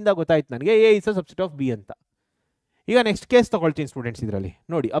ಕೇಸಿಂದ ಗೊತ್ತಾಯ್ತು ನನಗೆ a is a subset of b ಅಂತ. ಈಗ ನೆಕ್ಸ್ಟ್ ಕೇಸ್ ತಗೊಳ್ತೀನಿ ಸ್ಟೂಡೆಂಟ್ಸ್, ಇದರಲ್ಲಿ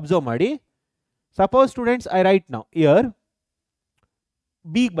ನೋಡಿ ಅಬ್ಸರ್ವ್ ಮಾಡಿ. Suppose students I right now year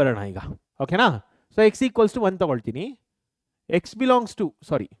b ಬರೋಣ ಈಗ, ಓಕೆನಾ. ಸೊ x equals to 1 ತಗೊಳ್ತೀನಿ,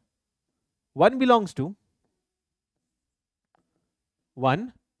 1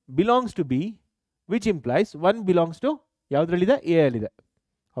 belongs to b, which implies 1 belongs to ಯಾವುದ್ರಲ್ಲಿದೆ, a ಅಲ್ಲಿದೆ,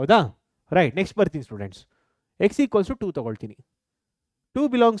 ಹೌದಾ, ರೈಟ್. ನೆಕ್ಸ್ಟ್ ಬರ್ತೀನಿ ಸ್ಟೂಡೆಂಟ್ಸ್, x equals to 2 ತಗೊಳ್ತೀನಿ, 2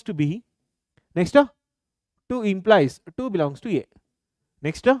 belongs to b, next 2 implies 2 belongs to a,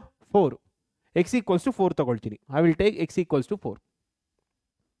 next 4, x equals to 4 ತಗೊಳ್ತೀನಿ, I will take x equals to 4.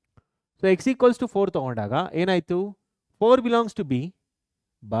 So x equals to 4 ತಗೊಂಡಾಗ ಏನಾಯ್ತು, 4 belongs to b,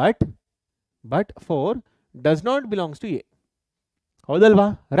 but 4 does not belongs to a, ಹೌದಲ್ವಾ,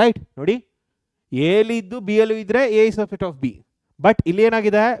 right. ನೋಡಿ a ಅಲ್ಲಿ ಇದ್ದು b ಅಲ್ಲೂ ಇದ್ರೆ a is a subset of b, but ಇಲ್ಲಿ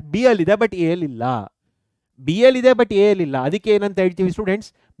ಏನಾಗಿದೆ, b ಅಲ್ಲಿದೆ ಬಟ್ a ಅಲ್ಲಿಲ್ಲ, b ಅಲ್ಲಿದೆ ಬಟ್ a ಅಲ್ಲಿಲ್ಲ. ಅದಕ್ಕೆ ಏನಂತ ಹೇಳ್ತೀವಿ students,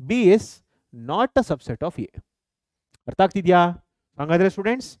 b is not a subset of a. ಅರ್ಥ ಆಗ್ತಿದ್ಯಾ? ಹಾಗಾದ್ರೆ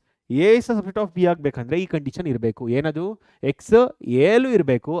students, a is a subset of b ಆಗಬೇಕಂದ್ರೆ ಈ ಕಂಡೀಷನ್ ಇರಬೇಕು, ಏನದು, x a ಅಲ್ಲೂ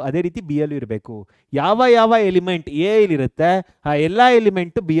ಇರಬೇಕು, ಅದೇ ರೀತಿ b ಅಲ್ಲೂ ಇರಬೇಕು. ಯಾವ ಎಲಿಮೆಂಟ್ a ಅಲ್ಲಿ ಇರುತ್ತೆ ಆ ಎಲ್ಲ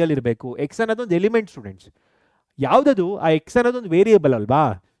ಎಲಿಮೆಂಟ್ b ಅಲ್ಲಿ ಇರಬೇಕು. x ಅನ್ನೋದೊಂದು ಎಲಿಮೆಂಟ್ ಸ್ಟೂಡೆಂಟ್ಸ್, ಯಾವುದದು ಆ x ಅನ್ನೋದೊಂದು ವೇರಿಯೇಬಲ್ ಅಲ್ವಾ.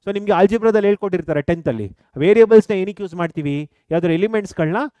 ಸೊ ನಿಮಗೆ ಆಲ್ಜಿಬ್ರಾದಲ್ಲಿ ಹೇಳ್ಕೊಟ್ಟಿರ್ತಾರೆ 10th ಅಲ್ಲಿ, ವೇರಿಯೇಬಲ್ಸ್ನ ಏನಕ್ಕೆ ಯೂಸ್ ಮಾಡ್ತೀವಿ, ಯಾವ್ದಾದ್ರು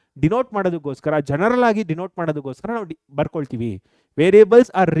ಎಲಿಮೆಂಟ್ಸ್ಗಳನ್ನ ಡಿನೋಟ್ ಮಾಡೋದಕ್ಕೋಸ್ಕರ, ಜನರಲ್ ಆಗಿ ಡಿನೋಟ್ ಮಾಡೋದಕ್ಕೋಸ್ಕರ ನಾವು ಬರ್ಕೊಳ್ತೀವಿ. Variables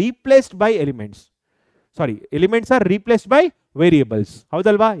R replaced by elements, elements are replaced by variables,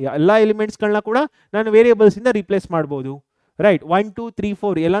 ಹೌದಲ್ವಾ. ಎಲ್ಲ ಎಲಿಮೆಂಟ್ಸ್ಗಳನ್ನ ಕೂಡ ನಾನು ವೇರಿಯೇಬಲ್ಸ್ ಇಂದ ರೀಪ್ಲೇಸ್ ಮಾಡ್ಬೋದು, ರೈಟ್. 1 2 3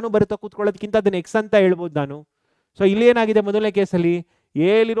 4 ಎಲ್ಲಾನು ಬರುತ್ತಾ ಕೂತ್ಕೊಳ್ಳೋದಕ್ಕಿಂತ ಅದನ್ನ x ಅಂತ ಹೇಳ್ಬೋದು ನಾನು. ಸೊ ಇಲ್ಲಿ ಏನಾಗಿದೆ, ಮೊದಲನೇ ಕೇಸಲ್ಲಿ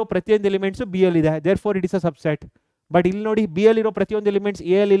a ಅಲ್ಲಿರೋ ಪ್ರತಿಯೊಂದು ಎಲಿಮೆಂಟ್ಸು b ಅಲ್ಲಿದೆ, there four it is a subset. But ಇಲ್ಲಿ ನೋಡಿ b ಅಲ್ಲಿರೋ ಪ್ರತಿಯೊಂದು ಎಲಿಮೆಂಟ್ಸ್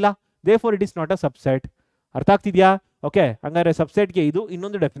a ಅಲ್ಲಿಲ್ಲ, there four it is not a subset. ಅರ್ಥ ಆಗ್ತಿದ್ಯಾ? ಓಕೆ, ಹಂಗಾದ್ರೆ ಸಬ್ಸೆಟ್ಗೆ ಇದು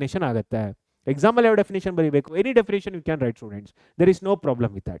ಇನ್ನೊಂದು ಡೆಫಿನೇಷನ್ ಆಗುತ್ತೆ. ಎಕ್ಸಾಂಪಲ್ ಯಾವ ಡೆಫಿನೇಷನ್ ಬರೀಬೇಕು, any definition you can write students, there is no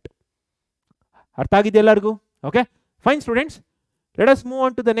problem with that. ಅರ್ಥ ಆಗಿದೆ ಎಲ್ಲರಿಗೂ? Okay fine students, let us move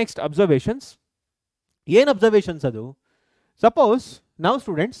on to the next observations. ಏನು ಅಬ್ಸರ್ವೇಷನ್ಸ್ ಅದು? ಸಪೋಸ್ ನಾವು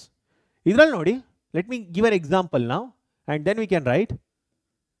ಸ್ಟೂಡೆಂಟ್ಸ್ ಇದರಲ್ಲಿ ನೋಡಿ, let me give an example ನಾವು and then we can write.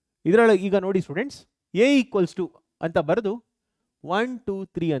 ಇದರೊಳಗೆ ಈಗ ನೋಡಿ ಸ್ಟೂಡೆಂಟ್ಸ್, a ಈಕ್ವಲ್ಸ್ ಟು ಅಂತ ಬರೆದು 1 2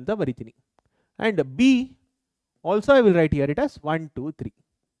 3 ಅಂತ ಬರಿತೀನಿ, and b also I will write here it as 1 2 3.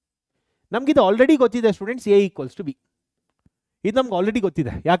 ನಮಗಿದು already ಗೊತ್ತಿದೆ students, a equals to b. ಇದು ನಮ್ಗೆ ಆಲ್ರೆಡಿ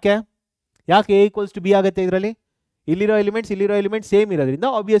ಗೊತ್ತಿದೆ. ಯಾಕೆ a ಈಕ್ವಲ್ಸ್ ಟು b ಆಗುತ್ತೆ? ಇದರಲ್ಲಿ ಇಲ್ಲಿರೋ ಎಲಿಮೆಂಟ್ಸ್ ಸೇಮ್ ಇರೋದ್ರಿಂದ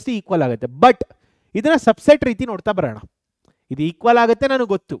ಆಬ್ವಿಯಸ್ಲಿ ಈಕ್ವಲ್ ಆಗುತ್ತೆ. ಬಟ್ ಇದನ್ನ ಸಬ್ಸೆಟ್ ರೀತಿ ನೋಡ್ತಾ ಬರೋಣ. ಇದು ಈಕ್ವಲ್ ಆಗುತ್ತೆ ನನಗೆ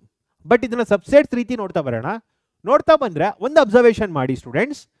ಗೊತ್ತು, ಬಟ್ ಇದನ್ನ ಸಬ್ಸೆಟ್ಸ್ ರೀತಿ ನೋಡ್ತಾ ಬರೋಣ. ನೋಡ್ತಾ ಬಂದ್ರೆ ಒಂದು ಅಬ್ಸರ್ವೇಷನ್ ಮಾಡಿ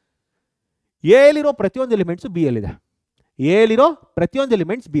ಸ್ಟೂಡೆಂಟ್ಸ್, ಎ ಅಲ್ಲಿರೋ ಪ್ರತಿಯೊಂದು ಎಲಿಮೆಂಟ್ಸು ಬಿ ಅಲ್ಲಿದೆ,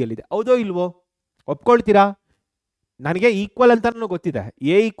 ಹೌದೋ ಇಲ್ವೋ? ಒಪ್ಕೊಳ್ತೀರಾ? ನನಗೆ ಈಕ್ವಲ್ ಅಂತ ನನಗೆ ಗೊತ್ತಿದೆ,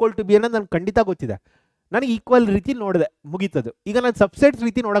 ಎ ಈಕ್ವಲ್ ಟು ಬಿ ಅನ್ನೋದು ನನಗೆ ಖಂಡಿತ ಗೊತ್ತಿದೆ. ನನಗೆ ಈಕ್ವಲ್ ರೀತಿ ನೋಡಿದೆ, ಮುಗೀತದು. ಈಗ ನಾನು ಸಬ್ಸೆಟ್ಸ್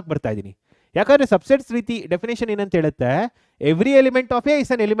ರೀತಿ ನೋಡಕ್ ಬರ್ತಾ ಇದ್ದೀನಿ. ಯಾಕಂದ್ರೆ ಸಬ್ಸೆಟ್ಸ್ ರೀತಿ ಡೆಫಿನೇಷನ್ ಏನಂತ ಹೇಳುತ್ತೆ, every element of A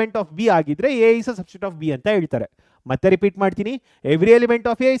is an element of B ಆಗಿದ್ರೆ A is a subset of B ಅಂತ ಹೇಳ್ತಾರೆ. ಮತ್ತೆ ರಿಪೀಟ್ ಮಾಡ್ತೀನಿ, every element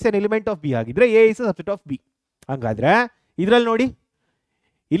of A is an element of B ಆಗಿದ್ರೆ A is a subset of B. ಹಂಗಾದ್ರೆ ಇದರಲ್ಲಿ ನೋಡಿ,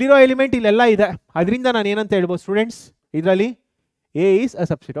 ಇಲ್ಲಿರೋ ಎಲಿಮೆಂಟ್ ಇಲ್ಲೆಲ್ಲ ಇದೆ, ಅದರಿಂದ ನಾನು ಏನಂತ ಹೇಳ್ಬೋದು ಸ್ಟೂಡೆಂಟ್ಸ್, ಇದರಲ್ಲಿ A is a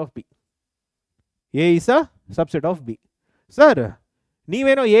subset of B. Sir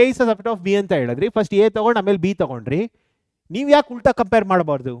ನೀವೇನೋ A is a subset of B ಅಂತ ಹೇಳಿದ್ರಿ, ಫಸ್ಟ್ ಎ ತಗೊಂಡು ಆಮೇಲೆ ಬಿ ತಗೊಂಡ್ರಿ, ನೀವು ಯಾಕೆ ಉಲ್ಟಾ ಕಂಪೇರ್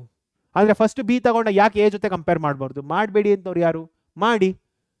ಮಾಡಬಾರ್ದು? ಅಂದರೆ ಫಸ್ಟ್ ಬಿ ತಗೊಂಡ ಯಾಕೆ ಎ ಜೊತೆ ಕಂಪೇರ್ ಮಾಡಬಾರ್ದು? ಮಾಡಬೇಡಿ ಅಂತವ್ರು ಯಾರು? ಮಾಡಿ.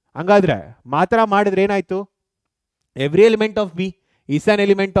 ಹಂಗಾದ್ರೆ ಮಾತ್ರ ಮಾಡಿದ್ರೆ ಏನಾಯ್ತು, every element of B is an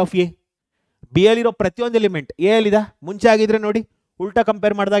element of A. B ಅಲ್ಲಿರೋ ಪ್ರತಿಯೊಂದು ಎಲಿಮೆಂಟ್ ಎ ಅಲ್ಲಿದೆ. ಮುಂಚೆ ಆಗಿದ್ರೆ ನೋಡಿ, ಉಲ್ಟಾ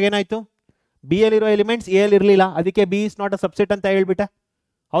ಕಂಪೇರ್ ಮಾಡಿದಾಗ ಏನಾಯ್ತು, ಬಿ ಅಲ್ಲಿರೋ ಎಲಿಮೆಂಟ್ಸ್ ಎ ಅಲ್ಲಿ ಇರಲಿಲ್ಲ, ಅದಕ್ಕೆ B is not a subset ಅಂತ ಹೇಳ್ಬಿಟ್ಟೆ,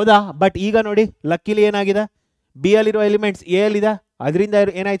 ಹೌದಾ? ಬಟ್ ಈಗ ನೋಡಿ, ಲಕ್ಕಿಲಿ ಏನಾಗಿದೆ, ಬಿ ಅಲ್ಲಿರೋ ಎಲಿಮೆಂಟ್ಸ್ ಎ ಅಲ್ಲಿದೆ, ಅದರಿಂದ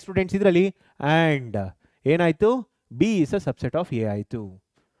ಏನಾಯ್ತು ಸ್ಟೂಡೆಂಟ್ಸ್ ಇದರಲ್ಲಿ, ಆ್ಯಂಡ್ ಏನಾಯಿತು, B is a subset of A ಆಯಿತು.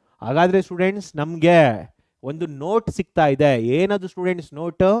 ಹಾಗಾದರೆ ಸ್ಟೂಡೆಂಟ್ಸ್ ನಮಗೆ ಒಂದು ನೋಟ್ ಸಿಗ್ತಾ ಇದೆ. ಏನದು students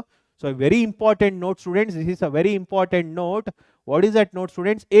note? So very important note students, this is a very important note. What is that note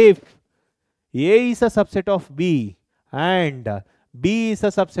students? If A is a subset of B and B is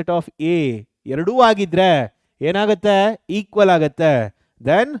a subset of A, ಎರಡೂ ಆಗಿದ್ರೆ ಏನಾಗುತ್ತೆ? Equal ಆಗುತ್ತೆ.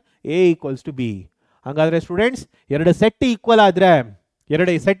 Then A equals to B. ಹಾಗಾದರೆ students ಎರಡು set equal ಆದರೆ,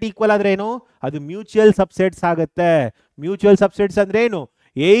 ಎರಡು set equal ಆದರೆ ಏನು? ಅದು ಮ್ಯೂಚುವಲ್ ಸಬ್ಸೆಟ್ಸ್ ಆಗುತ್ತೆ. ಮ್ಯೂಚುವಲ್ ಸಬ್ಸೆಟ್ಸ್ ಅಂದ್ರೆ ಏನು?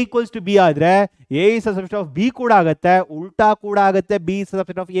 ಎ ಈಕ್ವಲ್ಸ್ ಟು ಬಿ ಆದರೆ A is a subset of B ಕೂಡ ಆಗುತ್ತೆ, ಉಲ್ಟಾ ಕೂಡ ಆಗುತ್ತೆ, B is a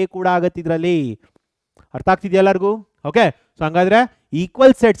subset of A ಕೂಡ ಆಗುತ್ತೆ. ಇದರಲ್ಲಿ ಅರ್ಥ ಆಗ್ತಿದೆಯಾ ಎಲ್ಲರಿಗೂ? ಓಕೆ, ಸೊ ಹಂಗಾದ್ರೆ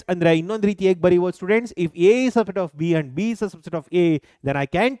ಈಕ್ವಲ್ ಸೆಟ್ಸ್ ಅಂದ್ರೆ ಇನ್ನೊಂದು ರೀತಿ ಹೇಗೆ ಬರೀಬೋದು students? If A is subset of B and B is a subset of A, then I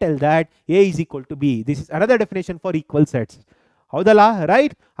can tell that A is equal to B. This is another definition for equal sets. ಹೌದಲ್ಲ?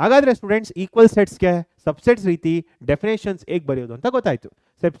 Right. ಹಾಗಾದ್ರೆ students equal ಸೆಟ್ಸ್ಗೆ subsets ರೀತಿ definitions ಹೇಗೆ ಬರೆಯೋದು ಅಂತ ಗೊತ್ತಾಯ್ತು,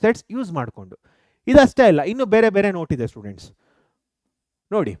 subsets use ಮಾಡಿಕೊಂಡು. ಇದಷ್ಟೇ ಅಲ್ಲ, ಇನ್ನು ಬೇರೆ ಬೇರೆ ನೋಟ್ ಇದೆ ಸ್ಟೂಡೆಂಟ್ಸ್.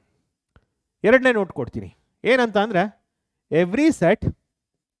 ನೋಡಿ, ಎರಡನೇ ನೋಟ್ ಕೊಡ್ತೀನಿ. ಏನಂತ ಅಂದರೆ, every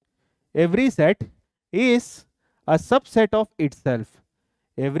set is a subset of it self.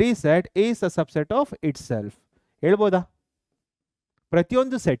 Every set is a subset of it self. ಹೇಳ್ಬೋದಾ?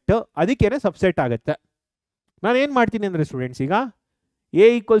 ಪ್ರತಿಯೊಂದು ಸೆಟ್ ಅದಕ್ಕೇನೆ ಸಬ್ಸೆಟ್ ಆಗುತ್ತೆ. ನಾನು ಏನು ಮಾಡ್ತೀನಿ ಅಂದರೆ ಸ್ಟೂಡೆಂಟ್ಸ್, ಈಗ ಎ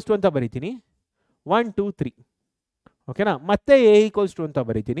ಈಕ್ವಲ್ಸ್ ಟು ಅಂತ ಬರಿತೀನಿ 1 2 3. ಓಕೆನಾ? ಮತ್ತೆ ಎ ಈಕ್ವಲ್ಸ್ ಟು ಅಂತ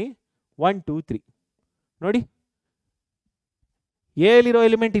ಬರಿತೀನಿ 1 2 3. ನೋಡಿ, ಎಲ್ಲಿರೋ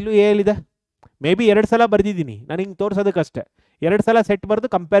ಎಲಿಮೆಂಟ್ ಇಲ್ಲೂ ಎಲ್ಲಿದೆ. ಮೇ ಬಿ 2 ಸಲ ಬರೆದಿದ್ದೀನಿ, ನಾನು ಹಿಂಗೆ ತೋರಿಸೋದಕ್ಕಷ್ಟೇ. 2 ಸಲ ಸೆಟ್ ಬರೆದು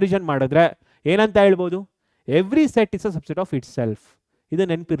ಕಂಪ್ಯಾರಿಸನ್ ಮಾಡಿದ್ರೆ ಏನಂತ ಹೇಳ್ಬೋದು? Every set is a subset of it self. ಇದು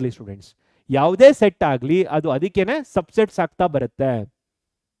ನೆನಪಿರಲಿ ಸ್ಟೂಡೆಂಟ್ಸ್, ಯಾವುದೇ ಸೆಟ್ ಆಗಲಿ ಅದು ಅದಕ್ಕೇನೆ ಸಬ್ಸೆಟ್ಸ್ ಆಗ್ತಾ ಬರುತ್ತೆ.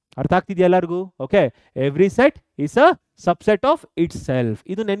 ಅರ್ಥ ಆಗ್ತಿದೆಯಾ ಎಲ್ಲರಿಗೂ? Okay, every set is a subset of it self.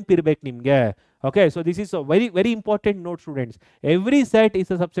 ಇದು ನೆನಪಿರ್ಬೇಕು ನಿಮಗೆ. Okay, so this is a very very important note students. Every set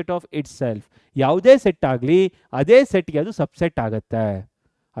is a subset of it self. ಯಾವುದೇ ಸೆಟ್ ಆಗಲಿ ಅದೇ ಸೆಟ್ಗೆ ಅದು ಸಬ್ಸೆಟ್ ಆಗುತ್ತೆ.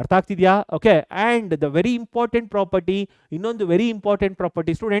 ಅರ್ಥ ಆಗ್ತಿದೆಯಾ? Okay, and the very important property, ಇನ್ನೊಂದು very important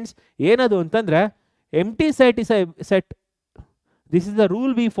property students ಏನದು ಅಂತಂದರೆ, empty set is a set. This is the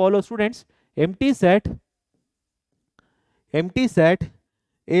rule we follow students. Empty set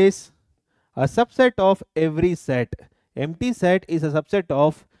is a subset of every set. Empty set is a subset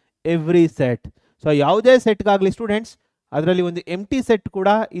of every set. So ಯಾವುದೇ ಸೆಟ್ಗಾಗಲಿ students ಅದರಲ್ಲಿ ಒಂದು empty set ಕೂಡ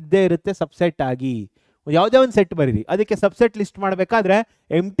ಇದ್ದೇ ಇರುತ್ತೆ subset ಆಗಿ. ಯಾವುದೇ ಒಂದು set ಬರೀರಿ, ಅದಕ್ಕೆ ಸಬ್ಸೆಟ್ ಲಿಸ್ಟ್ ಮಾಡಬೇಕಾದ್ರೆ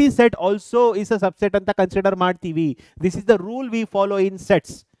empty set also is a subset ಅಂತ ಕನ್ಸಿಡರ್ ಮಾಡ್ತೀವಿ. This is the rule we follow in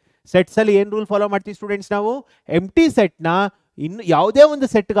sets. ಸೆಟ್ಸಲ್ಲಿ ಏನು ರೂಲ್ ಫಾಲೋ ಮಾಡ್ತೀವಿ ಸ್ಟೂಡೆಂಟ್ಸ್? ನಾವು ಎಂಪ್ಟಿ ಸೆಟ್ನ ಇನ್ನು ಯಾವುದೇ ಒಂದು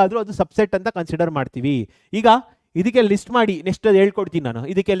ಸೆಟ್ಗಾದರೂ ಅದು ಸಬ್ಸೆಟ್ ಅಂತ ಕನ್ಸಿಡರ್ ಮಾಡ್ತೀವಿ. ಈಗ ಇದಕ್ಕೆ ಲಿಸ್ಟ್ ಮಾಡಿ, ನೆಕ್ಸ್ಟ್ ಅದು ಹೇಳ್ಕೊಡ್ತೀನಿ ನಾನು.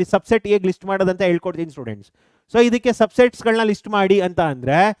 ಇದಕ್ಕೆ ಅಲ್ಲಿ ಸಬ್ಸೆಟ್ ಹೇಗೆ ಲಿಸ್ಟ್ ಮಾಡೋದಂತ ಹೇಳ್ಕೊಡ್ತೀನಿ ಸ್ಟೂಡೆಂಟ್ಸ್. ಸೊ ಇದಕ್ಕೆ ಸಬ್ಸೆಟ್ಸ್ಗಳನ್ನ ಲಿಸ್ಟ್ ಮಾಡಿ ಅಂತ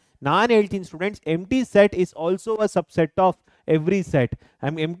ಅಂದರೆ ನಾನು ಹೇಳ್ತೀನಿ students, empty set is also a subset of every set.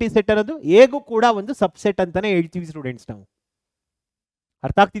 Empty set ಅನ್ನೋದು ಹೇಗೂ ಕೂಡ ಒಂದು ಸಬ್ಸೆಟ್ ಅಂತಾನೆ ಹೇಳ್ತೀವಿ ಸ್ಟೂಡೆಂಟ್ಸ್ ನಾವು.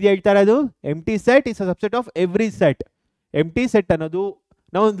 ಅರ್ಥ ಆಗ್ತಿದೆಯಾ ಹೇಳ್ತಾ ಇರೋದು? Empty set is a subset of every set. Empty set ಅನ್ನೋದು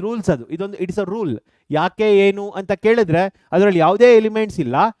ನಾವೊಂದು ರೂಲ್ಸ್, ಅದು ಇದೊಂದು ಇಟ್ಸ್ ಅ ರೂಲ್. ಯಾಕೆ ಏನು ಅಂತ ಕೇಳಿದ್ರೆ ಅದರಲ್ಲಿ ಯಾವುದೇ ಎಲಿಮೆಂಟ್ಸ್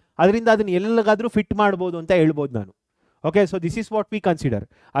ಇಲ್ಲ, ಅದರಿಂದ ಅದನ್ನು ಎಲ್ಲಗಾದರೂ ಫಿಟ್ ಮಾಡ್ಬೋದು ಅಂತ ಹೇಳ್ಬೋದು ನಾನು. Okay, so this is what we consider.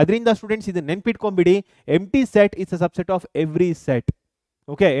 ಅದರಿಂದ ಸ್ಟೂಡೆಂಟ್ಸ್ ಇದನ್ನು ನೆನ್ಪಿಟ್ಕೊಂಡ್ಬಿಡಿ, empty set is a subset of every set.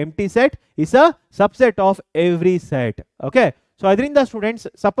 Okay, empty set is a subset of every set. Okay, so ಅದರಿಂದ students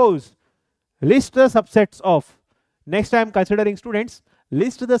suppose list the subsets of, next I am considering students,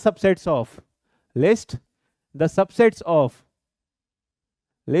 list the subsets of, list the subsets of,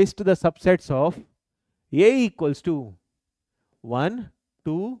 list the subsets of A equals to 1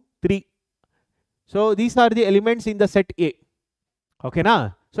 2 3. So these are the elements in the set A. ಓಕೆನಾ?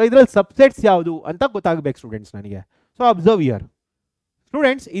 So ಇದರಲ್ಲಿ subsets ಯಾವುದು ಅಂತ ಗೊತ್ತಾಗಬೇಕು students ನನಗೆ. So observe year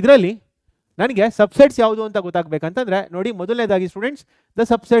students, ಇದರಲ್ಲಿ ನನಗೆ subsets ಯಾವುದು ಅಂತ ಗೊತ್ತಾಗಬೇಕಂತಂದ್ರೆ ನೋಡಿ, ಮೊದಲನೇದಾಗಿ ಸ್ಟೂಡೆಂಟ್ಸ್ ದ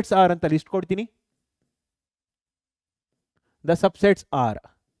ಸಬ್ಸೆಟ್ಸ್ ಆರ್ ಅಂತ ಲಿಸ್ಟ್ ಕೊಡ್ತೀನಿ. ದ ಸಬ್ಸೆಟ್ಸ್ ಆರ್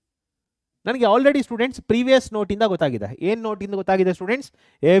ನನಗೆ ಆಲ್ರೆಡಿ ಸ್ಟೂಡೆಂಟ್ಸ್ ಪ್ರೀವಿಯಸ್ ನೋಟಿಂದ ಗೊತ್ತಾಗಿದೆ. ಏನು ನೋಟಿಂದ ಗೊತ್ತಾಗಿದೆ students?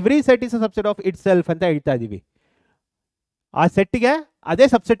 Every set is a subset of it self ಅಂತ ಹೇಳ್ತಾ ಇದ್ದೀವಿ. ಆ ಸೆಟ್ಗೆ ಅದೇ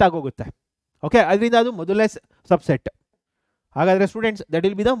ಸಬ್ಸೆಟ್ ಆಗೋಗುತ್ತೆ. ಓಕೆ, ಅದರಿಂದ ಅದು ಮೊದಲನೇ ಸಬ್ಸೆಟ್. ಹಾಗಾದರೆ students that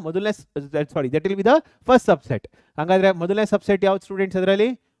will be the that will be the first subset. ಹಾಗಾದರೆ ಮೊದಲನೇ ಸಬ್ಸೆಟ್ ಯಾವ್ದು ಸ್ಟೂಡೆಂಟ್ಸ್? ಅದರಲ್ಲಿ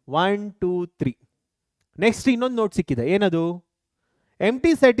 1 2 3. ನೆಕ್ಸ್ಟ್ ಇನ್ನೊಂದು ನೋಟ್ ಸಿಕ್ಕಿದೆ, ಏನದು?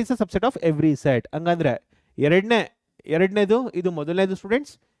 Empty set is a subset of every set. ಹಂಗಂದ್ರೆ ಎರಡನೇದು ಇದು ಮೊದಲನೇದು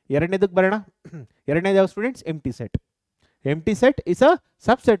ಸ್ಟೂಡೆಂಟ್ಸ್. ಎರಡನೇದಕ್ಕೆ ಬರೋಣ. ಎರಡನೇದು ಯಾವ students? Empty set. Empty set is a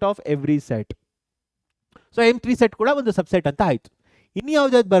subset of every set. So empty set ಕೂಡ ಒಂದು ಸಬ್ಸೆಟ್ ಅಂತ ಆಯಿತು. ಇನ್ನು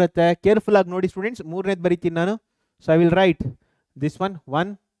ಯಾವ್ದಾದ್ರು ಬರುತ್ತೆ? ಕೇರ್ಫುಲ್ ಆಗಿ ನೋಡಿ ಸ್ಟೂಡೆಂಟ್ಸ್. ಮೂರನೇದು ಬರೀತೀನಿ ನಾನು. So I will write this one 1.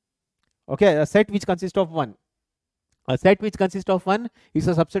 Okay, a set which consists of 1. A set which consists of 1 is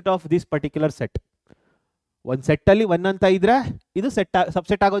a subset of this particular set. ಒಂದು ಸೆಟ್ಟಲ್ಲಿ 1 ಅಂತ ಇದ್ರೆ ಇದು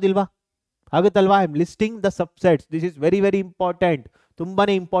subset ಆಗೋದಿಲ್ವಾ? ಆಗುತ್ತಲ್ವಾ? I am listing the subsets. This is very very important, ತುಂಬಾ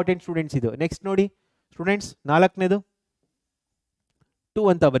important students ಇದು. Next ನೋಡಿ students, 4ನೇದು 2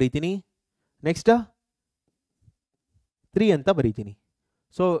 ಅಂತ ಬರೀತೀನಿ, next 3 ಅಂತ ಬರೀತೀನಿ.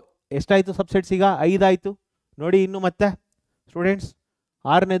 ಸೊ ಎಷ್ಟಾಯಿತು ಸಬ್ಸೆಟ್ಸ್ ಈಗ? 5 ಆಯಿತು ನೋಡಿ. ಇನ್ನು ಮತ್ತೆ ಸ್ಟೂಡೆಂಟ್ಸ್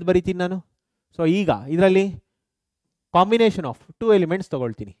 6ನೇದು ಬರೀತೀನಿ ನಾನು. ಸೊ ಈಗ ಇದರಲ್ಲಿ ಕಾಂಬಿನೇಷನ್ ಆಫ್ 2 ಎಲಿಮೆಂಟ್ಸ್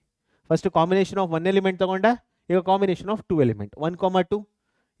ತೊಗೊಳ್ತೀನಿ. ಫಸ್ಟ್ ಕಾಂಬಿನೇಷನ್ ಆಫ್ 1 ಎಲಿಮೆಂಟ್ ತೊಗೊಂಡೆ, ಈಗ combination of 2 element. 1, 2,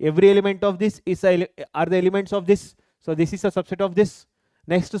 every element of this is are the elements of this, so this is a subset of this.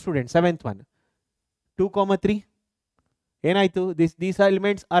 Next student, 7th one, 2, 3, ಏನಾಯಿತು? these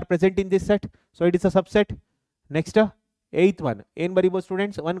elements are present in this set, so it is a subset. Next 8th one, ಏನು ಬರೀಬೋದು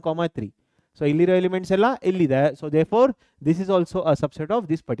students? 1, 3. So ಇಲ್ಲಿರೋ elements ಎಲ್ಲ ಇಲ್ಲಿದೆ, so therefore this is also a subset of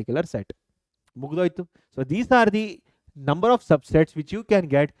this particular set. ಮುಗ್ದೋಯ್ತು. So these are the number of subsets which you can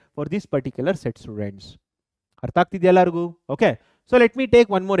get for this particular set, students. ಅರ್ಥ ಆಗ್ತಿದೆಯಾ ಎಲ್ಲರಿಗೂ? Okay. So let me take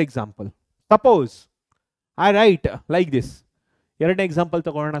one more example. Suppose I write like this. ಎರಡನೇ example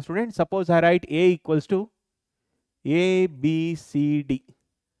ತಗೊಳ್ಳೋಣ student. Suppose I right A equals to ABCD.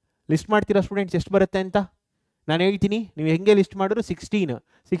 List ಮಾಡ್ತೀರಾ students ಎಷ್ಟು ಬರುತ್ತೆ ಅಂತ? ನಾನು ಹೇಳ್ತೀನಿ, ನೀವು ಹೆಂಗೆ ಲಿಸ್ಟ್ ಮಾಡಿದ್ರು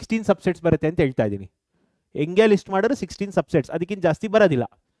 16 ಸಬ್ಸೆಟ್ಸ್ ಬರುತ್ತೆ ಅಂತ ಹೇಳ್ತಾ ಇದ್ದೀನಿ. ಹೆಂಗೆ ಲಿಸ್ಟ್ ಮಾಡಿದ್ರು 16 ಸಬ್ಸೆಟ್ಸ್, ಅದಕ್ಕಿಂತ ಜಾಸ್ತಿ ಬರೋದಿಲ್ಲ.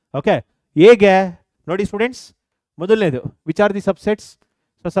 ಓಕೆ. ಹೇಗೆ ನೋಡಿ ಸ್ಟೂಡೆಂಟ್ಸ್, ಮೊದಲನೇದು which are the subsets?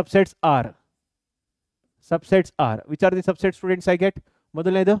 So subsets R which are the subset students I get?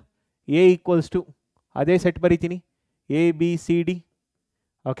 ಮೊದಲನೇದು A equals to, ಅದೇ ಸೆಟ್ ಬರೀತೀನಿ, ABCD.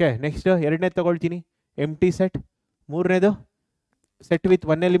 ಓಕೆ. ನೆಕ್ಸ್ಟ್ ಎರಡನೇದು ತಗೊಳ್ತೀನಿ, ಎಂಟಿ ಸೆಟ್. ಮೂರನೇದು set with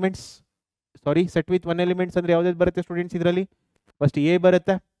 1 elements. Set with 1 elements ಅಂದರೆ ಯಾವುದಾದ್ರು ಬರುತ್ತೆ ಸ್ಟೂಡೆಂಟ್ಸ್? ಇದರಲ್ಲಿ ಫಸ್ಟ್ A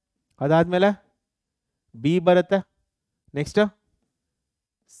ಬರುತ್ತೆ, ಅದಾದಮೇಲೆ B ಬರುತ್ತೆ, next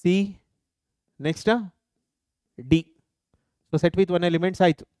C, next D. So set with 1 elements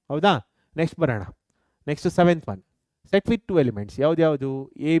ಆಯಿತು, ಹೌದಾ? ನೆಕ್ಸ್ಟ್ ಬರೋಣ. Next 7th one, set with 2 elements. ಯಾವುದು?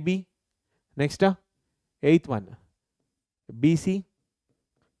 AB. Next 8th one BC.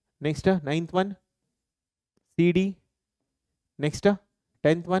 Next 9th one CD. Next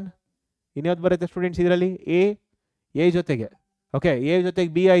 10th one ಇನ್ಯಾವ್ದು ಬರುತ್ತೆ students ಇದರಲ್ಲಿ? A ಜೊತೆಗೆ. ಓಕೆ. A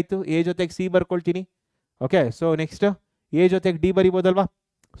ಜೊತೆಗೆ B ಆಯಿತು, A ಜೊತೆಗೆ C ಬರ್ಕೊಳ್ತೀನಿ. Okay. So next A ಜೊತೆಗೆ D ಬರಿಬೋದಲ್ವಾ?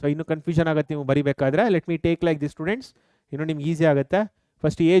 ಸೊ ಇನ್ನು confusion ಆಗುತ್ತೆ ನೀವು ಬರಿಬೇಕಾದ್ರೆ. Let me take like this students, ಇನ್ನು ನಿಮ್ಗೆ ಈಸಿ ಆಗುತ್ತೆ.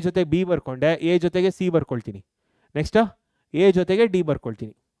 ಫಸ್ಟ್ A ಜೊತೆಗೆ B ಬರ್ಕೊಂಡೆ, A ಜೊತೆಗೆ C ಬರ್ಕೊಳ್ತೀನಿ. ನೆಕ್ಸ್ಟ್ A ಜೊತೆಗೆ D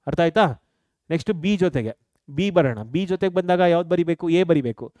ಬರ್ಕೊಳ್ತೀನಿ. ಅರ್ಥ ಆಯ್ತಾ? ನೆಕ್ಸ್ಟ್ B ಜೊತೆಗೆ B ಬರೋಣ. B ಜೊತೆಗೆ ಬಂದಾಗ ಯಾವ್ದು ಬರಿಬೇಕು? A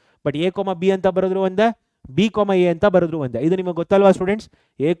ಬರಿಬೇಕು. ಬಟ್ A, B ಅಂತ ಬರೋದ್ರು ಒಂದೇ, B, A ಅಂತ ಬರೋದ್ರು ಒಂದೇ. ಇದು ನಿಮಗೆ ಗೊತ್ತಲ್ವಾ students?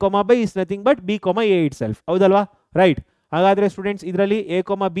 A, B is nothing but B, A it self. ಹೌದಲ್ವಾ? ರೈಟ್. ಹಾಗಾದರೆ ಸ್ಟೂಡೆಂಟ್ಸ್ ಇದರಲ್ಲಿ A,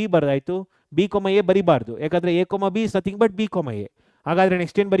 B ಬರೋದಾಯಿತು, B, A ಬರಿಬಾರ್ದು. ಯಾಕಂದರೆ A, B is nothing but B, A. ಹಾಗಾದರೆ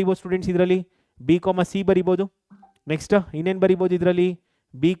ನೆಕ್ಸ್ಟ್ ಏನು ಬರಿಬೋದು ಸ್ಟೂಡೆಂಟ್ಸ್ ಇದರಲ್ಲಿ? B, C ಬರಿಬೋದು. ನೆಕ್ಸ್ಟ್ ಇನ್ನೇನು ಬರಿಬೋದು ಇದರಲ್ಲಿ?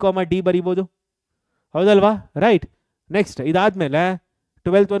 B, D ಬರಿಬೋದು. ಹೌದಲ್ವಾ? ರೈಟ್. ನೆಕ್ಸ್ಟ್ ಇದಾದಮೇಲೆ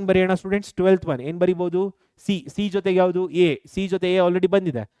 12th ಒನ್ ಬರೆಯೋಣ ಸ್ಟೂಡೆಂಟ್ಸ್. 12th ಒನ್ ಏನು ಬರಿಬೋದು? ಸಿ ಜೊತೆಗೆ ಯಾವುದು? ಸಿ ಜೊತೆ A ಆಲ್ರೆಡಿ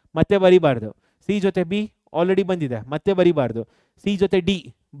ಬಂದಿದೆ, ಮತ್ತೆ ಬರಿಬಾರ್ದು. ಸಿ ಜೊತೆ B ಆಲ್ರೆಡಿ ಬಂದಿದೆ, ಮತ್ತೆ ಬರಿಬಾರ್ದು. ಸಿ ಜೊತೆ D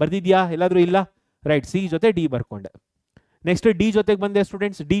ಬರ್ದಿದ್ಯಾ ಎಲ್ಲಾದರೂ? ಇಲ್ಲ. ರೈಟ್. ಸಿ ಜೊತೆ D ಬರ್ಕೊಂಡೆ. ನೆಕ್ಸ್ಟ್ D ಜೊತೆಗೆ ಬಂದೆ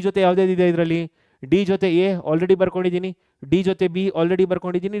ಸ್ಟೂಡೆಂಟ್ಸ್. D ಜೊತೆ ಯಾವುದೇದಿದೆ ಇದರಲ್ಲಿ? D ಜೊತೆ A ಆಲ್ರೆಡಿ ಬರ್ಕೊಂಡಿದ್ದೀನಿ, D ಜೊತೆ B ಆಲ್ರೆಡಿ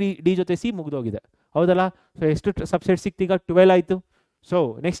ಬರ್ಕೊಂಡಿದ್ದೀನಿ, D ಜೊತೆ C ಮುಗಿದೋಗಿದೆ. ಹೌದಲ್ಲ? ಸೊ ಎಷ್ಟು ಸಬ್ಸೆಟ್ ಸಿಕ್ತೀಗ? 12 ಆಯಿತು. ಸೊ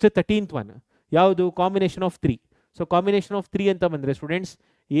ನೆಕ್ಸ್ಟ್ 13th ಒನ್ ಯಾವುದು? Combination of 3. So combination of 3 ಅಂತ ಬಂದರೆ students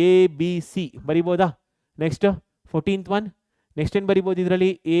ABC ಬರಿಬೋದಾ? Next 14th one, next ಏನು ಬರಿಬೋದು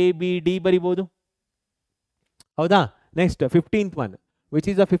ಇದರಲ್ಲಿ? ABD ಬರಿಬೋದು. ಹೌದಾ? Next 15th one, which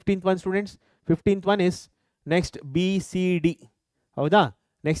is the 15th one students? 15th one is next BCD. ಹೌದಾ?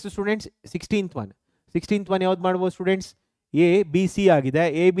 Next students 16th one. 16th one ಯಾವ್ದು ಮಾಡ್ಬೋದು ಸ್ಟೂಡೆಂಟ್ಸ್? ABC ಆಗಿದೆ,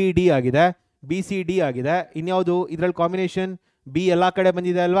 ABD ಆಗಿದೆ, BCD ಆಗಿದೆ. ಇನ್ಯಾವುದು ಇದರಲ್ಲಿ ಕಾಂಬಿನೇಷನ್? B ಎಲ್ಲ ಕಡೆ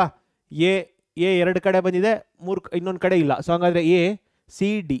ಬಂದಿದೆ ಅಲ್ವಾ? A 2 ಕಡೆ ಬಂದಿದೆ, 3 ಇನ್ನೊಂದು ಕಡೆ ಇಲ್ಲ. ಸೊ ಹಾಗಾದರೆ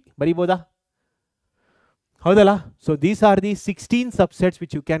ACD ಬರಿಬೋದಾ? ಹೌದಲ್ಲ? So these are the 16 subsets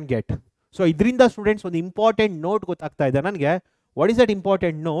which you can get. So ಇದರಿಂದ ಸ್ಟೂಡೆಂಟ್ಸ್ ಒಂದು ಇಂಪಾರ್ಟೆಂಟ್ ನೋಟ್ ಗೊತ್ತಾಗ್ತಾ ಇದೆ ನನಗೆ. What is that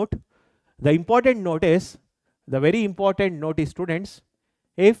important note? The important note is, the very important note is students,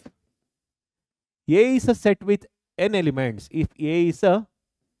 if A is a set with n elements, if A is a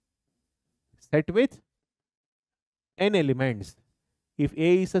set with n elements, if A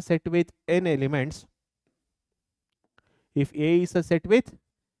is a set with n elements, if A is a set with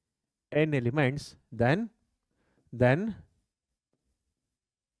n elements, then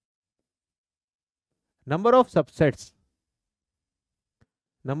number of subsets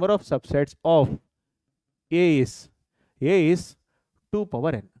of A is 2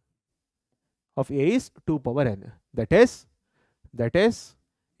 power n. Of A is 2 power n. That is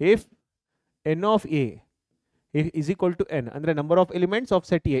if n of A is equal to n, andre number of elements of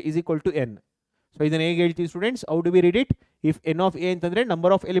set A is equal to n. So ಇದನ್ನ ಹೇಗೆ ಹೇಳ್ತೀವಿ students? How do we read it? If N of A ಅಂತಂದರೆ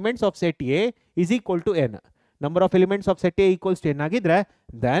number of elements of set A is equal to N. Number of elements of set A equals to N ಆಗಿದ್ರೆ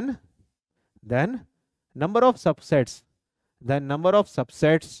then number of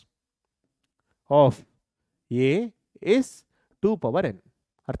subsets of A is 2 power n.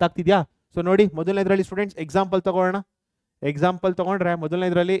 ಅರ್ಥ ಆಗ್ತಿದ್ಯಾ? So ನೋಡಿ ಮೊದಲನೇದ್ರಲ್ಲಿ students example ತಗೊಳ್ಳೋಣ. Example ತಗೊಂಡ್ರೆ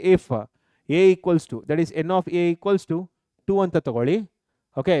ಮೊದಲನೇದ್ರಲ್ಲಿ if A equals to that is N of A equals to 2 ಅಂತ ತಗೊಳ್ಳಿ.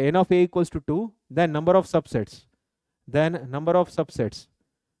 Okay, N of A equals to 2, then number of subsets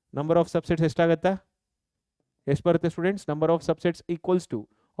ಎಷ್ಟಾಗುತ್ತೆ? ಎಷ್ಟು ಬರುತ್ತೆ students? Number of subsets equals to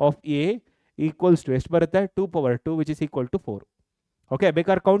of A equals to ಎಷ್ಟು ಬರುತ್ತೆ? 2 power 2 which is equal to 4. Okay,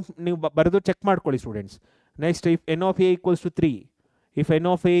 ಬೇಕಾದ್ರೆ count ನೀವು ಬರೆದು ಚೆಕ್ ಮಾಡ್ಕೊಳ್ಳಿ students. Next if N of A equals to 3, if n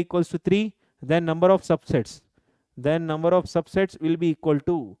of a equals to 3, then number of subsets will be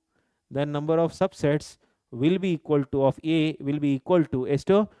equal to of A will be equal to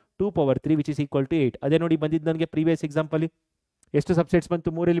ಎಷ್ಟು? 2 power 3 which is equal to 8. ಅದೇ ನೋಡಿ ಬಂದಿದ್ದು ನನಗೆ previous example. ಎಷ್ಟು subsets ಬಂತು?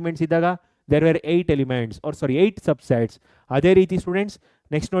 3 elements ಇದ್ದಾಗ there were 8 subsets. ಅದೇ ರೀತಿ ಸ್ಟೂಡೆಂಟ್ಸ್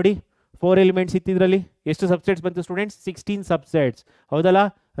ನೆಕ್ಸ್ಟ್ ನೋಡಿ 4 ಎಲಿಮೆಂಟ್ಸ್ ಇತ್ತಿದ್ರಲ್ಲಿ ಎಷ್ಟು ಸಬ್ಸೆಟ್ಸ್ ಬಂತು ಸ್ಟೂಡೆಂಟ್ಸ್? 16 ಸಬ್ಸೆಟ್ಸ್. ಹೌದಲ್ಲ?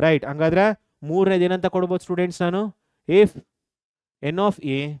 ರೈಟ್. ಹಂಗಾದ್ರೆ ಮೂರನೇದು ಏನಂತ ಕೊಡ್ಬೋದು ಸ್ಟೂಡೆಂಟ್ಸ್ ನಾನು? If n of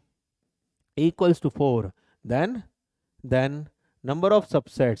a equals to 4, then number of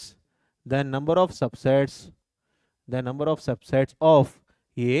subsets of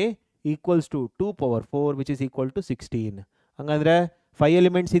a equals to 2 power 4 which is equal to 16. ಹಂಗಂದ್ರೆ 5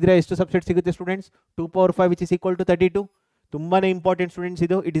 ಎಲಿಮೆಂಟ್ಸ್ ಇದ್ರೆ ಎಷ್ಟು ಸಬ್ಸೆಟ್ ಸಿಗುತ್ತೆ students? 2 power 5 which is equal to 32. ತುಂಬಾನೇ ಇಂಪಾರ್ಟೆಂಟ್ ಸ್ಟೂಡೆಂಟ್ಸ್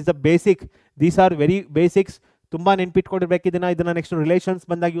ಇದು. It is the basic. These are very basics. ತುಂಬಾ ನೆನ್ಪಿಟ್ಕೊಂಡಿರ್ಬೇಕು ಇದನ್ನ next relations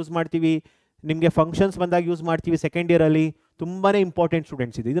ಬಂದಾಗ ಯೂಸ್ ಮಾಡ್ತೀವಿ, ನಿಮಗೆ ಫಂಕ್ಷನ್ಸ್ ಬಂದಾಗ ಯೂಸ್ ಮಾಡ್ತೀವಿ ಸೆಕೆಂಡ್ ಇಯರಲ್ಲಿ. ತುಂಬಾ ಇಂಪಾರ್ಟೆಂಟ್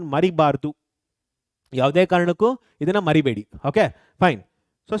ಸ್ಟೂಡೆಂಟ್ಸ್ ಇದು. ಇದನ್ನು ಮರಿಬಾರ್ದು, ಯಾವುದೇ ಕಾರಣಕ್ಕೂ ಇದನ್ನು ಮರಿಬೇಡಿ. Okay, fine.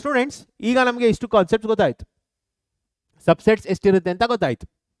 ಸೊ ಸ್ಟೂಡೆಂಟ್ಸ್ ಈಗ ನಮಗೆ ಇಷ್ಟು ಕಾನ್ಸೆಪ್ಟ್ಸ್ ಗೊತ್ತಾಯ್ತು, ಸಬ್ಸೆಟ್ಸ್ ಎಷ್ಟಿರುತ್ತೆ ಅಂತ ಗೊತ್ತಾಯ್ತು.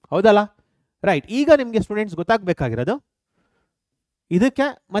 ಹೌದಲ್ಲ? ರೈಟ್. ಈಗ ನಿಮಗೆ ಸ್ಟೂಡೆಂಟ್ಸ್ ಗೊತ್ತಾಗಬೇಕಾಗಿರೋದು ಇದಕ್ಕೆ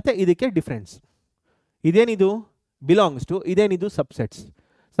ಮತ್ತು ಇದಕ್ಕೆ ಡಿಫ್ರೆನ್ಸ್. ಇದೇನಿದು ಬಿಲಾಂಗ್ಸ್ ಟು, ಇದೇನಿದು ಸಬ್ಸೆಟ್ಸ್.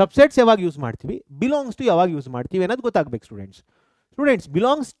 ಸಬ್ಸೆಟ್ಸ್ ಯಾವಾಗ ಯೂಸ್ ಮಾಡ್ತೀವಿ, ಬಿಲಾಂಗ್ಸ್ ಟು ಯಾವಾಗ ಯೂಸ್ ಮಾಡ್ತೀವಿ ಅನ್ನೋದು ಗೊತ್ತಾಗಬೇಕು ಸ್ಟೂಡೆಂಟ್ಸ್.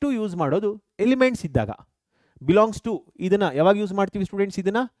 ಬಿಲಾಂಗ್ಸ್ ಟು ಯೂಸ್ ಮಾಡೋದು ಎಲಿಮೆಂಟ್ಸ್ ಇದ್ದಾಗ. ಬಿಲಾಂಗ್ಸ್ ಟು ಇದನ್ನ ಯಾವಾಗ ಯೂಸ್ ಮಾಡ್ತೀವಿ ಸ್ಟೂಡೆಂಟ್ಸ್?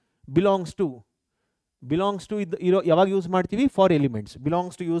 ಇದನ್ನ ಬಿಲಾಂಗ್ಸ್ ಟು ಇರೋ ಯಾವಾಗ ಯೂಸ್ ಮಾಡ್ತೀವಿ? For elements.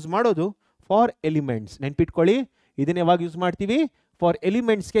 Belongs to use ಮಾಡೋದು ಫಾರ್ ಎಲಿಮೆಂಟ್ಸ್. ನೆನ್ಪಿಟ್ಕೊಳ್ಳಿ, ಇದನ್ನ ಯಾವಾಗ ಯೂಸ್ ಮಾಡ್ತೀವಿ? ಫಾರ್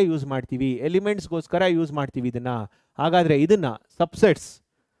ಎಲಿಮೆಂಟ್ಸ್ಗೆ ಯೂಸ್ ಮಾಡ್ತೀವಿ, ಎಲಿಮೆಂಟ್ಸ್ಗೋಸ್ಕರ ಯೂಸ್ ಮಾಡ್ತೀವಿ ಇದನ್ನ. ಹಾಗಾದ್ರೆ ಇದನ್ನ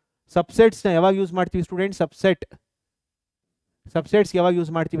ಸಬ್ಸೆಟ್ಸ್ನ ಯಾವಾಗ ಯೂಸ್ ಮಾಡ್ತೀವಿ ಸ್ಟೂಡೆಂಟ್ಸ್? ಸಬ್ಸೆಟ್ಸ್ ಯಾವಾಗ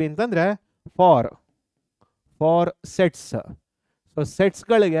ಯೂಸ್ ಮಾಡ್ತೀವಿ ಅಂತಂದ್ರೆ ಫಾರ್ ಸೆಟ್ಸ್. ಸೊ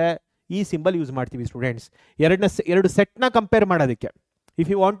ಸೆಟ್ಸ್ಗಳಿಗೆ ಈ ಸಿಂಬಲ್ ಯೂಸ್ ಮಾಡ್ತೀವಿ ಸ್ಟೂಡೆಂಟ್ಸ್. ಎರಡು ಸೆಟ್ನ ಕಂಪೇರ್ ಮಾಡೋದಕ್ಕೆ. If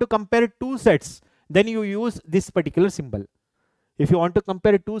you want to compare 2 sets, then you use this particular symbol. If you want to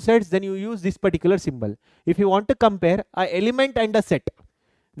compare 2 sets, then you use this particular symbol. If you want to compare a element and a set,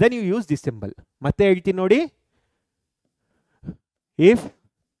 then you use this symbol. ಮತ್ತೆ ಹೇಳ್ತೀನಿ ನೋಡಿ. If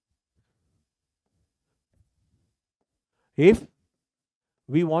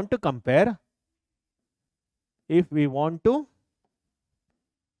we want to compare a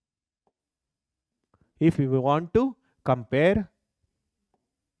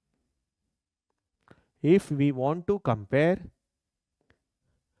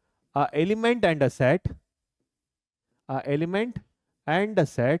element and a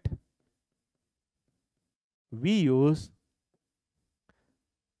set, we use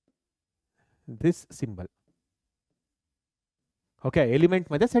this symbol. Okay, element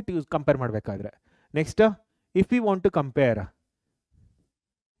ಮತ್ತೆ set use compare ಮಾಡಬೇಕಾದ್ರೆ. Next, if we want to compare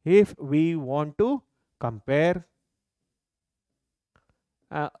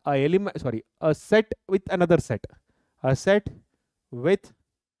a set with another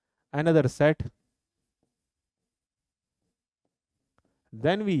set,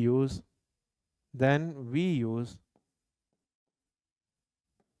 then we use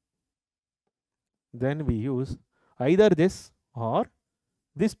either this or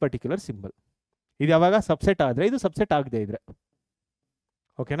this particular symbol. ಇದು ಯಾವಾಗ subset ಆದರೆ, ಇದು subset ಆಗದೆ ಇದ್ರೆ.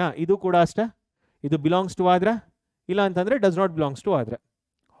 ಓಕೆನಾ? ಇದು ಕೂಡ ಅಷ್ಟೇ. ಇದು ಬಿಲಾಂಗ್ಸ್ ಟು ಆದ್ರೆ, ಇಲ್ಲ ಅಂತಂದ್ರೆ ಡಸ್ ನಾಟ್ ಬಿಲಾಂಗ್ಸ್ ಟು ಆದ್ರೆ,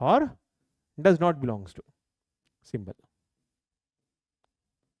 R does not belongs to symbol.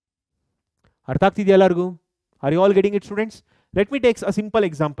 ಅರ್ಥ ಆಗ್ತಿದೆಯಾ ಎಲ್ಲರಿಗೂ? Are you all getting it students? Let me takes a simple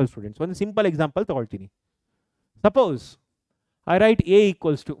example students. ಒಂದು ಸಿಂಪಲ್ ಎಕ್ಸಾಂಪಲ್ ತಗೊಳ್ತೀನಿ. Suppose I right A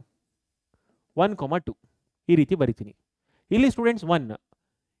equals to 1, 2 ಈ ರೀತಿ ಬರಿತೀನಿ. ಇಲ್ಲಿ students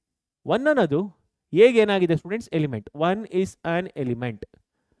 1 ಅನ್ನೋದು ಹೇಗೆ ಏನಾಗಿದೆ students? Element. 1 is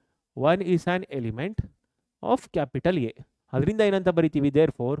an element of capital A. ಅದರಿಂದ ಏನಂತ ಬರಿತೀವಿ?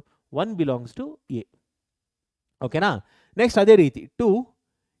 therefore 1 belongs to A. ಓಕೆನಾ? ನೆಕ್ಸ್ಟ್ ಅದೇ ರೀತಿ 2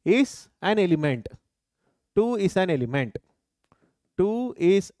 is an element. 2 is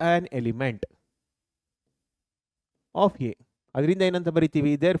an element of A. ಅದರಿಂದ ಏನಂತ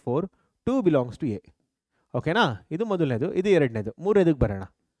ಬರಿತೀವಿ, there four 2 belongs to A. ಓಕೆನಾ? ಇದು ಮೊದಲನೇದು, ಇದು ಎರಡನೇದು. ಮೂರನೇದಕ್ಕೆ ಬರೋಣ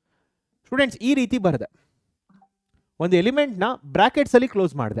ಸ್ಟೂಡೆಂಟ್ಸ್. ಈ ರೀತಿ ಬರೆದೆ, ಒಂದು ಎಲಿಮೆಂಟ್ನ ಬ್ರಾಕೆಟ್ಸಲ್ಲಿ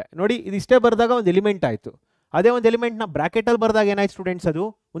ಕ್ಲೋಸ್ ಮಾಡಿದೆ. ನೋಡಿ, ಇದಿಷ್ಟೇ ಬರೆದಾಗ ಒಂದು ಎಲಿಮೆಂಟ್ ಆಯಿತು. ಅದೇ ಒಂದು ಎಲಿಮೆಂಟ್ನ ಬ್ರಾಕೆಟಲ್ಲಿ ಬರೆದಾಗ ಏನಾಯ್ತು ಸ್ಟೂಡೆಂಟ್ಸ್, ಅದು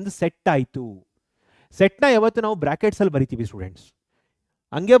ಒಂದು ಸೆಟ್ ಆಯಿತು. ಸೆಟ್ನ ಯಾವತ್ತು ನಾವು ಬ್ರಾಕೆಟ್ಸಲ್ಲಿ ಬರಿತೀವಿ ಸ್ಟೂಡೆಂಟ್ಸ್.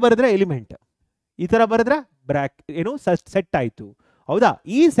 ಹಂಗೆ ಬರೆದ್ರೆ ಎಲಿಮೆಂಟ್, ಈ ಥರ ಬರೆದ್ರೆ ಏನು ಸೆಟ್ ಆಯಿತು. ಹೌದಾ?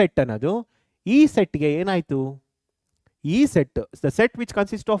 ಈ ಸೆಟ್ ಅನ್ನೋದು ಈ ಸೆಟ್ಗೆ ಏನಾಯಿತು, ಈ set the set which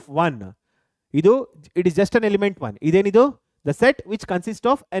consist of 1, ಇದು it is just an element 1. ಇದೇನಿದು, the set which consist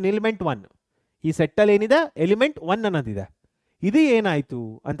of an element 1. ಈ ಸೆಟ್ಟಲ್ಲಿ ಏನಿದೆ, ಎಲಿಮೆಂಟ್ 1 ಅನ್ನೋದಿದೆ. ಇದು ಏನಾಯಿತು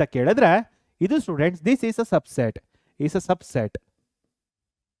ಅಂತ ಕೇಳಿದ್ರೆ, ಇದು students this is a subset. Is a subset,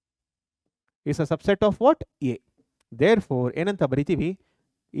 is a subset of what, A. There four ಏನಂತ ಬರಿತೀವಿ,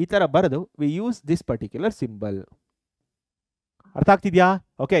 ಈ ಥರ ಬರೆದು we use this particular symbol. ಅರ್ಥ ಆಗ್ತಿದ್ಯಾ?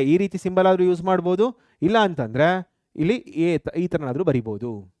 ಓಕೆ, ಈ ರೀತಿ ಸಿಂಬಲ್ ಆದರೂ ಯೂಸ್ ಮಾಡ್ಬೋದು, ಇಲ್ಲ ಅಂತಂದ್ರೆ ಇಲ್ಲಿ ಈ ಥರನಾದರೂ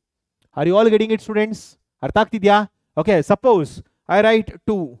ಬರಿಬೋದು. Are you all getting it students? ಅರ್ಥ ಆಗ್ತಿದ್ಯಾ? Okay, suppose I right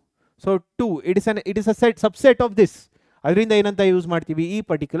 2. So 2 it is a set subset of this. ಅದರಿಂದ ಏನಂತ ಯೂಸ್ ಮಾಡ್ತೀವಿ, ಈ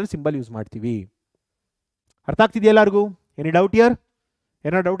ಪರ್ಟಿಕ್ಯುಲರ್ ಸಿಂಬಲ್ ಯೂಸ್ ಮಾಡ್ತೀವಿ. ಅರ್ಥ ಆಗ್ತಿದೆಯಾ ಎಲ್ಲರಿಗೂ? Any doubt year?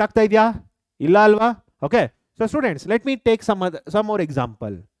 ಏನೋ ಡೌಟ್ ಆಗ್ತಾ ಇದೆಯಾ? ಇಲ್ಲ ಅಲ್ವಾ? Okay, so students let me take some more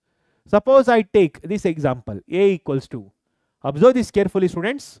example. Suppose I take this example, a equals to, observe this carefully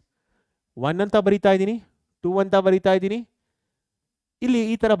students, 1 ಅಂತ ಬರಿತಾ ಇದ್ದೀನಿ, 2 ಅಂತ ಬರಿತಾ ಇದ್ದೀನಿ, ಇಲ್ಲಿ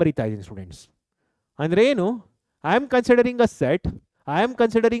ಈ ಥರ ಬರಿತಾ ಇದ್ದೀನಿ ಸ್ಟೂಡೆಂಟ್ಸ್. ಅಂದರೆ ಏನು, I am considering a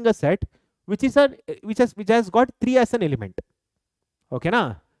set which has got 3 as an element. ಓಕೆನಾ?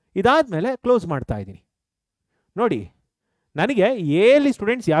 ಇದಾದ್ಮೇಲೆ ಕ್ಲೋಸ್ ಮಾಡ್ತಾ ಇದ್ದೀನಿ. ನೋಡಿ, ನನಗೆ ಎ ಅಲ್ಲಿ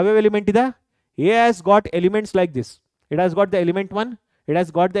ಸ್ಟೂಡೆಂಟ್ಸ್ ಯಾವ್ಯಾವ ಎಲಿಮೆಂಟ್ ಇದೆ, A has got elements like this. It has got the element 1, it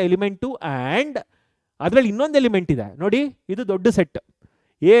has got the element 2, and ಅದರಲ್ಲಿ ಇನ್ನೊಂದು ಎಲಿಮೆಂಟ್ ಇದೆ. ನೋಡಿ, ಇದು ದೊಡ್ಡ ಸೆಟ್,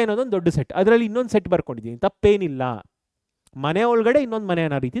 ಎ ಅನ್ನೋದೊಂದು ದೊಡ್ಡ ಸೆಟ್. ಅದರಲ್ಲಿ ಇನ್ನೊಂದು ಸೆಟ್ ಬರ್ಕೊಂಡಿದ್ದೀನಿ, ತಪ್ಪೇನಿಲ್ಲ. ಮನೆ ಒಳಗಡೆ ಇನ್ನೊಂದು ಮನೆ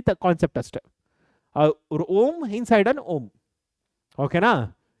ಅನ್ನೋ ರೀತಿ ಕಾನ್ಸೆಪ್ಟ್ ಅಷ್ಟೆ. ಓಮ್ ಇನ್ಸೈಡ್ ಅನ್ ಓಮ್. ಓಕೆನಾ?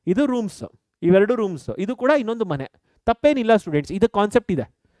 ಇದು ರೂಮ್ಸ್, ಇವೆರಡು ರೂಮ್ಸ್, ಇದು ಕೂಡ ಇನ್ನೊಂದು ಮನೆ. ತಪ್ಪೇನಿಲ್ಲ ಸ್ಟೂಡೆಂಟ್ಸ್, ಇದು ಕಾನ್ಸೆಪ್ಟ್ ಇದೆ,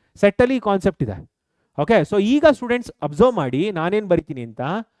 ಸೆಟ್ಟಲ್ಲಿ ಕಾನ್ಸೆಪ್ಟ್ ಇದೆ. ಓಕೆ, ಸೊ ಈಗ ಸ್ಟೂಡೆಂಟ್ಸ್ ಅಬ್ಸರ್ವ್ ಮಾಡಿ ನಾನೇನು ಬರಿತೀನಿ ಅಂತ.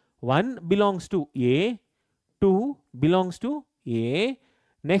 1 belongs to A, 2 belongs to A.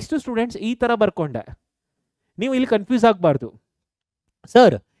 Next students ಈ ಥರ ಬರ್ಕೊಂಡೆ. ನೀವು ಇಲ್ಲಿ ಕನ್ಫ್ಯೂಸ್ ಆಗಬಾರ್ದು,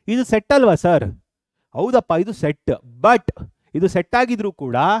 ಸರ್ ಇದು ಸೆಟ್ ಅಲ್ವಾ ಸರ್? ಹೌದಪ್ಪ, ಇದು ಸೆಟ್. ಬಟ್ ಇದು ಸೆಟ್ ಆಗಿದ್ರೂ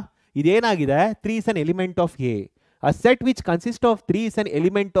ಕೂಡ ಇದೇನಾಗಿದೆ, 3 is an element of A. A set which consists of 3 is an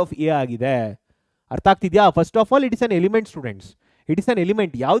element of A ಆಗಿದೆ. ಅರ್ಥ ಆಗ್ತಿದ್ಯಾ? First of all it is an element students. It is an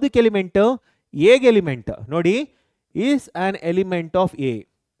element. ಯಾವುದಕ್ಕೆ element? ಎಗೆ element. ನೋಡಿ, is on element of A.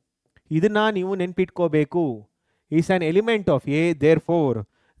 ಇದನ್ನ ನೀವು ನೆನ್ಪಿಟ್ಕೋಬೇಕು. Is on element of A. There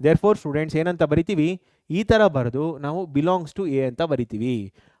four students ಏನಂತ ಬರಿತೀವಿ, ಈ ಥರ ಬರೆದು ನಾವು ಬಿಲಾಂಗ್ಸ್ ಟು ಎ ಅಂತ ಬರಿತೀವಿ.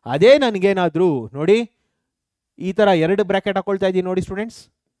 ಅದೇ ನನಗೇನಾದರೂ ನೋಡಿ ಈ ಥರ 2 ಬ್ರ್ಯಾಕೆಟ್ ಹಾಕೊಳ್ತಾ ಇದ್ದೀನಿ ನೋಡಿ ಸ್ಟೂಡೆಂಟ್ಸ್.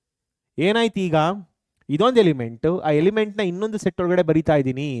 ಏನಾಯ್ತು ಈಗ, ಇದೊಂದು ಎಲಿಮೆಂಟ್, ಆ ಎಲಿಮೆಂಟ್ನ ಇನ್ನೊಂದು ಸೆಟ್ ಒಳಗಡೆ ಬರಿತಾ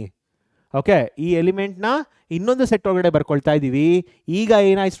ಇದ್ದೀನಿ. ಓಕೆ, ಈ ಎಲಿಮೆಂಟ್ನ ಇನ್ನೊಂದು ಸೆಟ್ ಒಳಗಡೆ ಬರ್ಕೊಳ್ತಾ ಇದ್ದೀವಿ. ಈಗ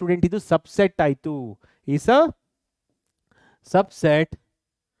ಏನಾಯ್ತು ಸ್ಟೂಡೆಂಟ್, ಇದು ಸಬ್ಸೆಟ್ ಆಯಿತು. Is a subset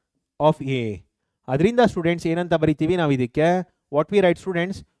of A. ಅದರಿಂದ ಸ್ಟೂಡೆಂಟ್ಸ್ ಏನಂತ ಬರಿತೀವಿ ನಾವು ಇದಕ್ಕೆ, what we right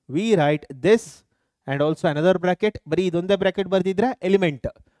students, V write this and also another bracket. ಬರೀ ಇದೊಂದೇ ಬ್ರ್ಯಾಕೆಟ್ ಬರ್ದಿದ್ರೆ ಎಲಿಮೆಂಟ್,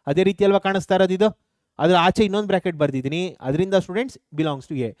 ಅದೇ ರೀತಿ ಅಲ್ವಾ ಕಾಣಿಸ್ತಾ ಇರೋದು ಇದು. ಅದರ ಆಚೆ ಇನ್ನೊಂದು ಬ್ರ್ಯಾಕೆಟ್ ಬರ್ದಿದ್ದೀನಿ, ಅದರಿಂದ ಸ್ಟೂಡೆಂಟ್ಸ್ ಬಿಲಾಂಗ್ಸ್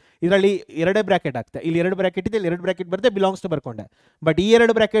ಟು ಎ. ಇದರಲ್ಲಿ 2 ಬ್ರ್ಯಾಕೆಟ್ ಆಗ್ತದೆ, ಇಲ್ಲಿ 2 ಬ್ರ್ಯಾಕೆಟ್ ಇದೆ, ಇಲ್ಲಿ 2 ಬ್ರ್ಯಾಕೆಟ್ ಬರುತ್ತೆ, ಬಿಲಾಂಗ್ಸ್ ಟು ಬರ್ಕೊಂಡೆ. ಬಟ್ ಈ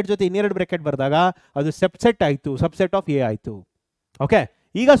 2 ಬ್ರ್ಯಾಕೆಟ್ ಜೊತೆ ಇನ್ನೆರಡು ಬ್ರ್ಯಾಕೆಟ್ ಬರೆದಾಗ ಅದು ಸಬ್ಸೆಟ್ ಆಯಿತು, ಸಬ್ಸೆಟ್ ಆಫ್ ಎ ಆಯಿತು. ಓಕೆ,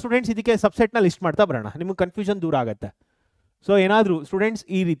 ಈಗ ಸ್ಟೂಡೆಂಟ್ಸ್ ಇದಕ್ಕೆ ಸಬ್ಸೆಟ್ನ ಲಿಸ್ಟ್ ಮಾಡ್ತಾ ಬರೋಣ, ನಿಮಗೆ ಕನ್ಫ್ಯೂಷನ್ ದೂರ ಆಗುತ್ತೆ. ಸೊ ಏನಾದರೂ ಸ್ಟೂಡೆಂಟ್ಸ್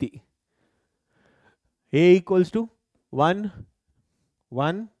ಈ ರೀತಿ ಎ ಈಕ್ವಲ್ಸ್ ಟು 1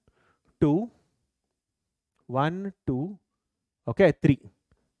 1 2 1 2 ಓಕೆ 3,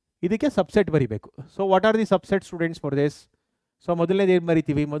 ಇದಕ್ಕೆ ಸಬ್ಸೆಟ್ ಬರಿಬೇಕು. So what are the subset students for this? So ಮೊದಲನೇದು ಏನು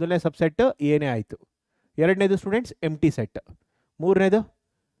ಬರಿತೀವಿ, ಮೊದಲನೇ ಸಬ್ಸೆಟ್ ಏನೇ ಆಯಿತು. ಎರಡನೇದು ಸ್ಟೂಡೆಂಟ್ಸ್ ಎಂಟಿ ಸೆಟ್. ಮೂರನೇದು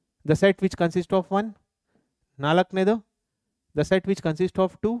the set which consist of 1. ನಾಲ್ಕನೇದು the set which consist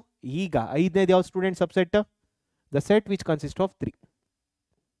of 2. ಈಗ ಐದನೇದು ಯಾವ student subset? The set which consist of 3.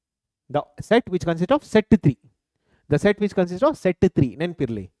 The set which consist of set 3. The set which consist of set 3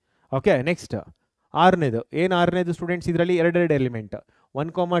 ನೆನಪಿರಲಿ. Okay, next ಆರನೇದು ಏನು, ಆರನೇದು students ಇದರಲ್ಲಿ 2 element 1,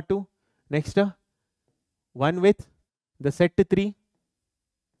 2. Next 1 with the set 3.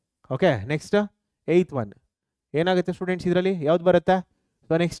 Okay, next 8th one ಏನಾಗುತ್ತೆ students ಇದರಲ್ಲಿ ಯಾವ್ದು ಬರುತ್ತೆ?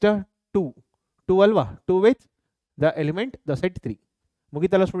 So next 2 ಅಲ್ವಾ, 2 with the element the set 3.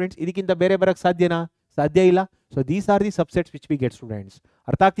 ಮುಗಿತಲ್ಲ students? ಇದಕ್ಕಿಂತ ಬೇರೆ ಬರೋಕ್ಕೆ ಸಾಧ್ಯನಾ? ಸಾಧ್ಯ ಇಲ್ಲ. So these are the subsets which we get students.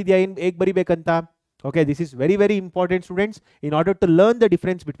 ಅರ್ಥ ಆಗ್ತಿದೆಯಾ ಏನು ಹೇಗೆ ಬರಿಬೇಕಂತ? Okay, this is very, very important students in order to learn the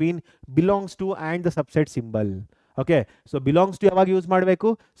difference between belongs to and the subset symbol. Okay, so belongs to ಯಾವಾಗ use ಮಾಡಬೇಕು,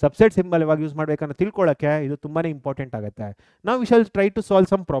 subset symbol ಯಾವಾಗ use ಮಾಡಬೇಕನ್ನ ತಿಳ್ಕೊಳ್ಳೋಕ್ಕೆ ಇದು ತುಂಬಾ important ಆಗುತ್ತೆ. ನಾವು we shall try to solve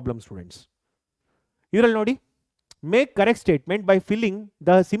some problem students. ಇದರಲ್ಲಿ ನೋಡಿ, make correct statement by filling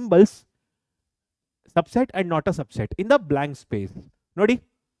the symbols subset and not a subset in the blank space. ನೋಡಿ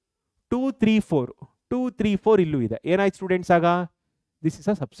 2 3 4 2 3 4 ಇಲ್ಲೂ ಇದೆ. ಏನಾಯ್ತು ಸ್ಟೂಡೆಂಟ್ಸ್ ಆಗ, ದಿಸ್ ಇಸ್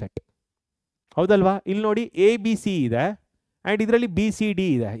ಅ ಸಬ್ಸೆಟ್, ಹೌದಲ್ವಾ? ಇಲ್ಲಿ ನೋಡಿ ಎ ಬಿ ಸಿ ಇದೆ ಆ್ಯಂಡ್ ಇದರಲ್ಲಿ ಬಿ ಸಿ ಡಿ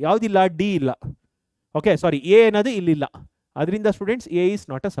ಇದೆ, ಯಾವುದಿಲ್ಲ, ಡಿ ಇಲ್ಲ. ಓಕೆ, ಸಾರಿ, ಎ ಅನ್ನೋದು ಇಲ್ಲಿಲ್ಲ. ಅದರಿಂದ students A is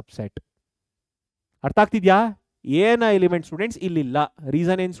not a subset. ಅರ್ಥ ಆಗ್ತಿದ್ಯಾ? ಎನ ಎಲಿಮೆಂಟ್ ಸ್ಟೂಡೆಂಟ್ಸ್ ಇಲ್ಲಿಲ್ಲ.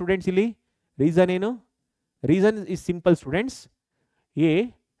 ರೀಸನ್ ಏನು ಸ್ಟೂಡೆಂಟ್ಸ್ ಇಲ್ಲಿ? ರೀಸನ್ ಏನು? Reason is simple students. A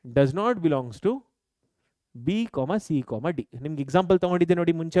does not belongs to B C D. ನಿಮ್ಗೆ ಎಕ್ಸಾಂಪಲ್ ತೊಗೊಂಡಿದ್ದೆ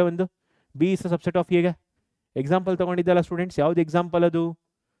ನೋಡಿ ಮುಂಚೆ ಒಂದು, B is a subset of ಎಗೆ ಎಕ್ಸಾಂಪಲ್ ತೊಗೊಂಡಿದ್ದಲ್ಲ ಸ್ಟೂಡೆಂಟ್ಸ್. ಯಾವ್ದು ಎಕ್ಸಾಂಪಲ್ ಅದು?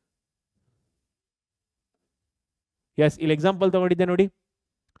 ಎಸ್, ಇಲ್ಲಿ ಎಕ್ಸಾಂಪಲ್ ತೊಗೊಂಡಿದ್ದೆ ನೋಡಿ.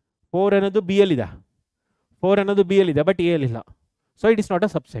 4 ಅನ್ನೋದು ಬಿ ಎಲ್ಲಿದೆ, 4 ಅನ್ನೋದು ಬಿ ಎಲ್ಲಿದೆ, ಬಟ್ ಎ ಅಲ್ಲಿಲ್ಲ. So it is not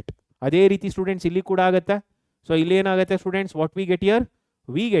a subset. ಅದೇ ರೀತಿ ಸ್ಟೂಡೆಂಟ್ಸ್ ಇಲ್ಲಿ ಕೂಡ ಆಗುತ್ತೆ. ಸೊ ಇಲ್ಲಿ ಏನಾಗುತ್ತೆ students, what we get here?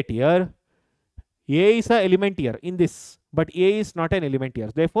 We get here A is a element here in this, but A is not an element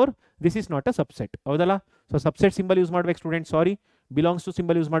here. Therefore this is not a subset. ಹೌದಲ್ಲ? So subset symbol use ಮಾಡ್ಬೇಕು student. Sorry, belongs to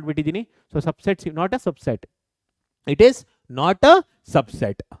symbol use ಮಾಡಿಬಿಟ್ಟಿದ್ದೀನಿ. So subset not a subset, it is not a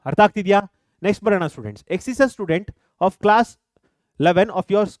subset. ಅರ್ಥ ಆಗ್ತಿದ್ಯಾ? Next ಬರೋಣ students. X is a student of class 11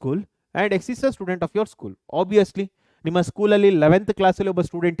 of your school and X is a student of your school. Obviously ನಿಮ್ಮ ಸ್ಕೂಲಲ್ಲಿ 11th ಕ್ಲಾಸಲ್ಲಿ ಒಬ್ಬ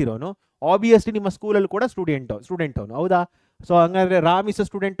student ಇರೋನು, obviously ನಿಮ್ಮ ಸ್ಕೂಲಲ್ಲಿ ಕೂಡ ಸ್ಟೂಡೆಂಟ್ ಅವನು, ಹೌದಾ? ಸೊ ಹಂಗಾದ್ರೆ Ram is a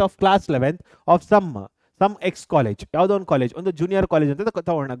student of class 11th of some ex college. ಯಾವುದೋ ಒಂದು ಕಾಲೇಜ್, ಒಂದು ಜೂನಿಯರ್ ಕಾಲೇಜ್ ಅಂತ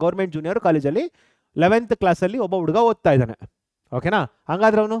ತಗೋಣ, ಗೌರ್ಮೆಂಟ್ ಜೂನಿಯರ್ ಕಾಲೇಜಲ್ಲಿ 11th ಕ್ಲಾಸಲ್ಲಿ ಒಬ್ಬ ಹುಡುಗ ಓದ್ತಾ ಇದ್ದಾನೆ. ಓಕೆನಾ?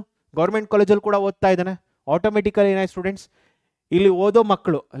 ಹಂಗಾದ್ರೆ ಅವನು ಗೌರ್ಮೆಂಟ್ ಕಾಲೇಜಲ್ಲಿ ಕೂಡ ಓದ್ತಾ ಇದ್ದಾನೆ. ಆಟೋಮೆಟಿಕಲಿ ಏನಾಯ್ತು ಸ್ಟೂಡೆಂಟ್ಸ್, ಇಲ್ಲಿ ಓದೋ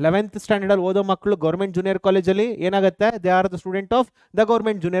ಮಕ್ಕಳು 11th ಸ್ಟ್ಯಾಂಡರ್ಡಲ್ಲಿ ಓದೋ ಮಕ್ಕಳು ಗೌರ್ಮೆಂಟ್ ಜೂನಿಯರ್ ಕಾಲೇಜಲ್ಲಿ ಏನಾಗುತ್ತೆ, they are the student of the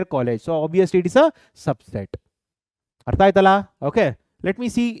government junior college. So obviously it is a subset. ಅರ್ಥ ಆಯ್ತಲ್ಲ? Okay, let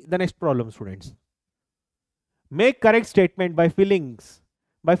me C the next problem students. Make correct statement by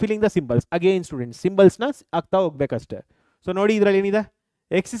filling the symbols. Again students ಸಿಂಬಲ್ಸ್ನ ಆಗ್ತಾ ಹೋಗ್ಬೇಕಷ್ಟೇ. So ನೋಡಿ, ಇದರಲ್ಲಿ ಏನಿದೆ,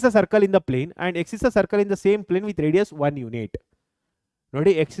 X is a circle in the plane and X is a circle in the same plane with radius 1 unit.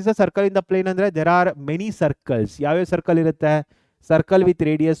 ನೋಡಿ, X is a circle in the plane ಅಂದರೆ there are many circles. ಯಾವ್ಯಾವ circle ಇರುತ್ತೆ? Circle with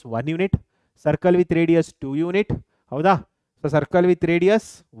radius 1 unit, circle with radius 2 unit, ಹೌದಾ? So circle with radius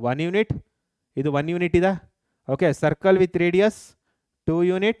 1 unit, ಇದು 1 unit ಇದೆ. Okay, circle with radius 2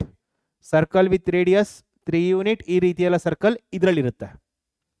 unit, circle with radius 3 unit, ಈ ರೀತಿಯೆಲ್ಲ circle ಇದರಲ್ಲಿರುತ್ತೆ.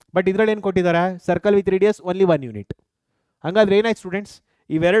 But ಇದರಲ್ಲಿ ಏನು ಕೊಟ್ಟಿದ್ದಾರೆ? Circle with radius only 1 unit. ಹಂಗಾದ್ರೆ ಏನಾಯ್ತು ಸ್ಟೂಡೆಂಟ್ಸ್?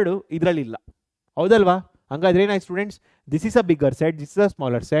 ಇವೆರಡು ಇದರಲ್ಲಿಲ್ಲ, ಹೌದಲ್ವಾ? ಹಂಗಾದ್ರೆ ಏನಾಯ್ತು students? This is a bigger set, this is a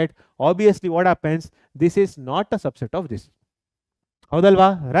smaller set. Obviously what happens, this is not a subset of this, ಹೌದಲ್ವಾ?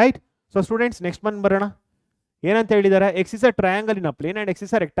 ರೈಟ್. ಸೊ ಸ್ಟೂಡೆಂಟ್ಸ್ ನೆಕ್ಸ್ಟ್ ಬಂದು ಬರೋಣ. ಏನಂತ ಹೇಳಿದ್ದಾರೆ? X is a triangle in a plane and X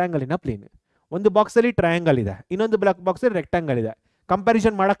is a rectangle in a plane. ಒಂದು ಬಾಕ್ಸಲ್ಲಿ triangle ಇದೆ, ಇನ್ನೊಂದು ಬಾಕ್ಸಲ್ಲಿ ರೆಕ್ಟಾಂಗಲ್ ಇದೆ.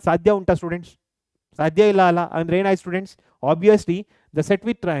 ಕಂಪ್ಯಾರಿಸನ್ ಮಾಡೋಕ್ಕೆ ಸಾಧ್ಯ ಉಂಟಾ ಸ್ಟೂಡೆಂಟ್ಸ್? ಸಾಧ್ಯ ಇಲ್ಲ ಅಲ್ಲ. ಅಂದರೆ ಏನಾಯ್ತು students? Obviously the set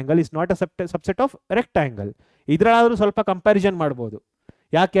with triangle is not a subset of rectangle. ಇದರಲ್ಲಾದರೂ ಸ್ವಲ್ಪ ಕಂಪ್ಯಾರಿಸನ್ ಮಾಡ್ಬೋದು.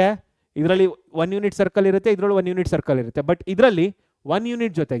 ಯಾಕೆ? ಇದರಲ್ಲಿ 1 ಯೂನಿಟ್ ಸರ್ಕಲ್ ಇರುತ್ತೆ, ಇದರಲ್ಲಿ 1 ಯೂನಿಟ್ ಸರ್ಕಲ್ ಇರುತ್ತೆ. ಬಟ್ ಇದರಲ್ಲಿ 1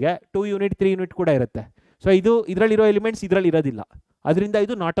 ಯೂನಿಟ್ ಜೊತೆಗೆ 2 ಯೂನಿಟ್ 3 ಯೂನಿಟ್ ಕೂಡ ಇರುತ್ತೆ. ಸೊ ಇದರಲ್ಲಿರೋ ಎಲಿಮೆಂಟ್ಸ್ ಇದರಲ್ಲಿ ಇರೋದಿಲ್ಲ, ಅದರಿಂದ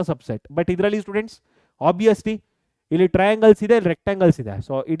ಇದು ನಾಟ್ ಅ ಸಬ್ಸೆಟ್. ಬಟ್ ಇದರಲ್ಲಿ ಸ್ಟೂಡೆಂಟ್ಸ್ ಆಬ್ವಿಯಸ್ಲಿ ಇಲ್ಲಿ ಟ್ರಯಾಂಗಲ್ಸ್ ಇದೆ, ರೆಕ್ಟಾಂಗಲ್ಸ್ ಇದೆ.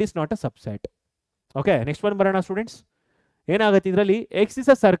 So it is not a subset. Okay, next one ಬರೋಣ ಸ್ಟೂಡೆಂಟ್ಸ್. ಏನಾಗುತ್ತೆ ಇದರಲ್ಲಿ? X is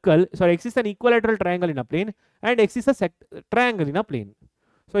a circle, sorry, X is an ಈಕ್ವಲ್ಯಾಟರಲ್ triangle in a plane and X is a triangle in a plane.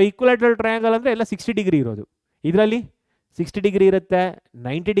 So ಈಕ್ವಲ್ಯಾಟರಲ್ triangle ಅಂದರೆ ಎಲ್ಲ 60 degree ಇರೋದು. ಇದರಲ್ಲಿ 60 degree ಇರುತ್ತೆ,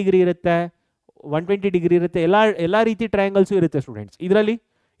 90 degree ಇರುತ್ತೆ, 120 degree ಇರುತ್ತೆ, ಎಲ್ಲ ರೀತಿ ಟ್ರಯಾಂಗಲ್ಸು ಇರುತ್ತೆ ಸ್ಟೂಡೆಂಟ್ಸ್. ಇದರಲ್ಲಿ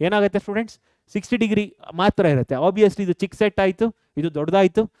ಏನಾಗುತ್ತೆ ಸ್ಟೂಡೆಂಟ್ಸ್? 60 ಡಿಗ್ರಿ ಮಾತ್ರ ಇರುತ್ತೆ. ಆಬ್ವಿಯಸ್ಲಿ ಇದು ಚಿಕ್ಕ ಸೆಟ್ ಆಯಿತು, ಇದು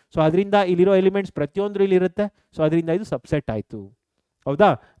ದೊಡ್ಡದಾಯಿತು. ಸೊ ಅದರಿಂದ ಇಲ್ಲಿರೋ ಎಲಿಮೆಂಟ್ಸ್ ಪ್ರತಿಯೊಂದು ಇಲ್ಲಿ ಇರುತ್ತೆ. ಸೊ ಅದರಿಂದ ಇದು ಸಬ್ಸೆಟ್ ಆಯಿತು,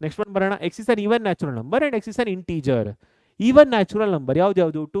 ಹೌದಾ? ನೆಕ್ಸ್ಟ್ ಒನ್ ಬರೋಣ. X is an even natural number and X is an integer. Even natural number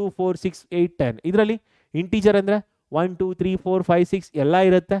ಯಾವ್ದು? 2 4 6 8 10. ಇದರಲ್ಲಿ ಇಂಟೀಜರ್ ಅಂದರೆ 1 2 3 4 5 6 ಎಲ್ಲ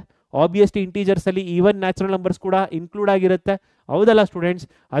ಇರುತ್ತೆ. ಆಬ್ವಿಯಸ್ಲಿ ಇಂಟೀಜರ್ಸಲ್ಲಿ ಈವನ್ ನ್ಯಾಚುರಲ್ ನಂಬರ್ಸ್ ಕೂಡ ಇನ್ಕ್ಲೂಡ್ ಆಗಿರುತ್ತೆ, ಹೌದಲ್ಲ ಸ್ಟೂಡೆಂಟ್ಸ್?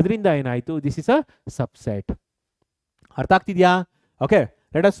 ಅದರಿಂದ ಏನಾಯಿತು? This is a subset. ಅರ್ಥ ಆಗ್ತಿದೆಯಾ? Okay,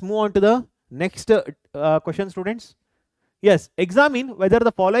 let us move on to the next question students. S, examine whether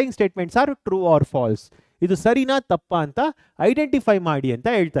the following statements are true or false. ಇದು ಸರಿನಾ ತಪ್ಪಾ ಅಂತ ಐಡೆಂಟಿಫೈ ಮಾಡಿ ಅಂತ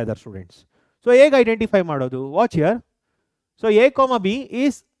ಹೇಳ್ತಾ ಇದ್ದಾರೆ ಸ್ಟೂಡೆಂಟ್ಸ್. ಸೊ ಹೇಗೆ ಐಡೆಂಟಿಫೈ ಮಾಡೋದು? Watch here. ಸೊ ಎ ಕಾಮ B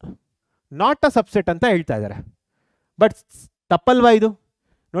is not a subset ಅಂತ ಹೇಳ್ತಾ ಇದ್ದಾರೆ. ಬಟ್ ತಪ್ಪಲ್ವಾ ಇದು?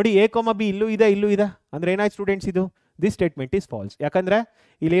 ನೋಡಿ, ಎ ಕಾಮ ಬಿ ಇಲ್ಲೂ ಇದೆ, ಇಲ್ಲೂ ಇದೆ. ಅಂದರೆ ಏನಾಯ್ತು ಸ್ಟೂಡೆಂಟ್ಸ್? ಇದು ದಿಸ್ ಸ್ಟೇಟ್ಮೆಂಟ್ ಈಸ್ ಫಾಲ್ಸ್. ಯಾಕಂದರೆ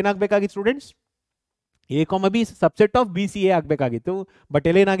ಇಲ್ಲಿ ಏನಾಗಬೇಕಾಗಿತ್ತು ಸ್ಟೂಡೆಂಟ್ಸ್? ಎ ಕಾಮ B subset of B C A ಆಗಬೇಕಾಗಿತ್ತು. ಬಟ್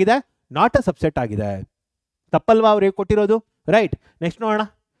ಏನಾಗಿದೆ? ನಾಟ್ ಅ ಸಬ್ಸೆಟ್ ಆಗಿದೆ. ತಪ್ಪಲ್ವಾ ಅವ್ರು ಹೇಗೆ ಕೊಟ್ಟಿರೋದು? ರೈಟ್. ನೆಕ್ಸ್ಟ್ ನೋಡೋಣ.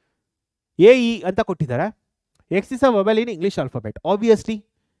 ಎ ಇ ಅಂತ ಕೊಟ್ಟಿದ್ದಾರೆ. X is a vowel in English alphabet. Obviously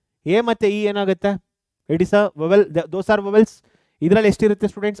A ಮತ್ತು ಇ ಏನಾಗುತ್ತೆ? It is a ವವೆಲ್, those are ವವೆಲ್ಸ್. ಇದರಲ್ಲಿ ಎಷ್ಟಿರುತ್ತೆ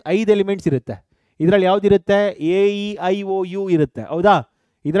ಸ್ಟೂಡೆಂಟ್ಸ್? 5 ಎಲಿಮೆಂಟ್ಸ್ ಇರುತ್ತೆ. ಇದರಲ್ಲಿ ಯಾವುದಿರುತ್ತೆ? AEIOU ಇರುತ್ತೆ, ಹೌದಾ?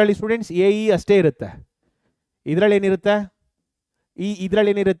 ಇದರಲ್ಲಿ ಸ್ಟೂಡೆಂಟ್ಸ್ AE ಅಷ್ಟೇ ಇರುತ್ತೆ. ಇದರಲ್ಲಿ ಏನಿರುತ್ತೆ?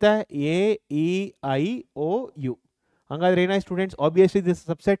 ಇದರಲ್ಲಿ ಏನಿರುತ್ತೆ? AEIOU. ಹಂಗಾದ್ರೆ ಏನಾಯ್ತು ಸ್ಟೂಡೆಂಟ್ಸ್? Obviously this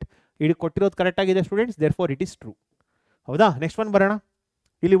subset. ಇದು ಕೊಟ್ಟಿರೋದು ಕರೆಕ್ಟ್ ಆಗಿದೆ students, there for it is true, ಹೌದಾ? ನೆಕ್ಸ್ಟ್ ಒನ್ ಬರೋಣ.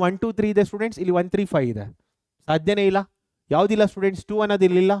 ಇಲ್ಲಿ 1 2 3 ಇದೆ ಸ್ಟೂಡೆಂಟ್ಸ್, ಇಲ್ಲಿ 1 3 5 ಇದೆ. ಸಾಧ್ಯನೇ ಇಲ್ಲ. ಯಾವುದಿಲ್ಲ ಸ್ಟೂಡೆಂಟ್ಸ್? 2 ಅನ್ನೋದು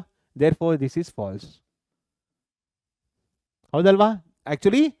ಇರಲಿಲ್ಲ, there for this is false, ಹೌದಲ್ವಾ?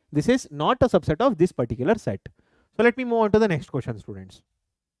 Actually this is not a subset of this particular set. So let me move on to the next question students.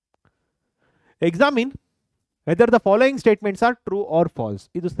 Examine whether the following statements are true or false.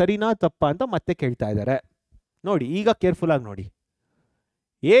 ಇದು ಸರಿನಾ ತಪ್ಪಾ ಅಂತ ಮತ್ತೆ ಕೇಳ್ತಾ ಇದ್ದಾರೆ. ನೋಡಿ, ಈಗ careful ಆಗಿ ನೋಡಿ.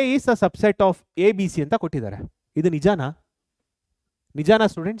 A is a subset of ABC ಅಂತ ಕೊಟ್ಟಿದ್ದಾರೆ. ಇದು ನಿಜಾನಾ? ನಿಜಾನಾ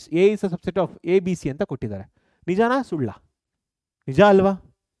students? A is a subset of ABC ಅಂತ ಕೊಟ್ಟಿದ್ದಾರೆ. ನಿಜಾನಾ ಸುಳ್ಳ? ನಿಜ ಅಲ್ವಾ?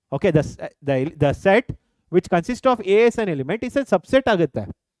 Okay, the set which consist of A as an element is a subset ಆಗುತ್ತೆ,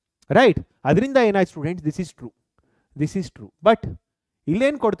 ರೈಟ್? ಅದರಿಂದ ಏನಾಯ್ತು students? This is true, this is true. But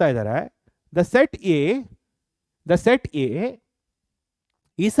ಇಲ್ಲೇನು ಕೊಡ್ತಾ ಇದ್ದಾರೆ? The set A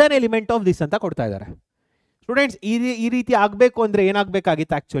is an element of this ಅಂತ ಕೊಡ್ತಾ ಇದ್ದಾರೆ. ಸ್ಟೂಡೆಂಟ್ಸ್, ಈ ರೀತಿ ಆಗಬೇಕು ಅಂದರೆ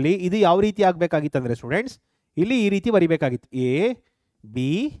ಏನಾಗಬೇಕಾಗಿತ್ತು? ಆ್ಯಕ್ಚುಲಿ ಇದು ಯಾವ ರೀತಿ ಆಗಬೇಕಾಗಿತ್ತು ಅಂದರೆ ಸ್ಟೂಡೆಂಟ್ಸ್, ಇಲ್ಲಿ ಈ ರೀತಿ ಬರಿಬೇಕಾಗಿತ್ತು.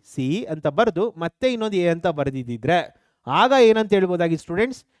 ABC ಅಂತ ಬರೆದು ಮತ್ತೆ ಇನ್ನೊಂದು A ಅಂತ ಬರೆದಿದ್ದಿದ್ರೆ ಆಗ ಏನಂತ ಹೇಳ್ಬೋದಾಗಿತ್ತು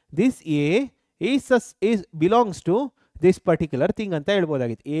students? This A is belongs to this particular thing ಅಂತ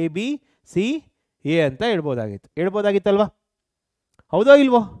ಹೇಳ್ಬೋದಾಗಿತ್ತು. ABCA ಅಂತ ಹೇಳ್ಬೋದಾಗಿತ್ತಲ್ವಾ? ಹೌದೋ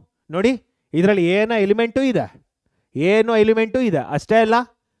ಇಲ್ವೋ? ನೋಡಿ, ಇದರಲ್ಲಿ ಏನೋ ಎಲಿಮೆಂಟು ಇದೆ, ಏನೋ ಎಲಿಮೆಂಟು ಇದೆ. ಅಷ್ಟೇ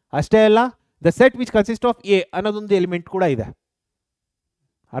ಅಲ್ಲ, the set which consist of A ಅನ್ನೋದೊಂದು ಎಲಿಮೆಂಟ್ ಕೂಡ ಇದೆ.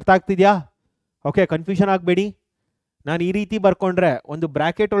 ಅರ್ಥ ಆಗ್ತಿದ್ಯಾ? ಓಕೆ, ಕನ್ಫ್ಯೂಷನ್ ಆಗಬೇಡಿ. ನಾನು ಈ ರೀತಿ ಬರ್ಕೊಂಡ್ರೆ ಒಂದು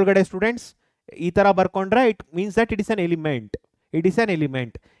ಬ್ರಾಕೆಟ್ ಒಳಗಡೆ ಸ್ಟೂಡೆಂಟ್ಸ್ ಈ ಥರ ಬರ್ಕೊಂಡ್ರೆ it means that it is an element. It is an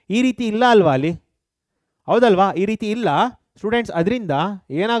element. ಈ ರೀತಿ ಇಲ್ಲ ಅಲ್ವಾ ಅಲ್ಲಿ? ಹೌದಲ್ವಾ? ಈ ರೀತಿ ಇಲ್ಲ ಸ್ಟೂಡೆಂಟ್ಸ್. ಅದರಿಂದ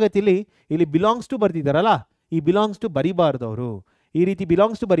ಏನಾಗುತ್ತೆ, ಇಲ್ಲಿ ಬಿಲಾಂಗ್ಸ್ ಟು ಬರ್ತಿದ್ದಾರಲ್ಲ, ಈ ಬಿಲಾಂಗ್ಸ್ ಟು ಬರಿಬಾರ್ದು ಅವರು. ಈ ರೀತಿ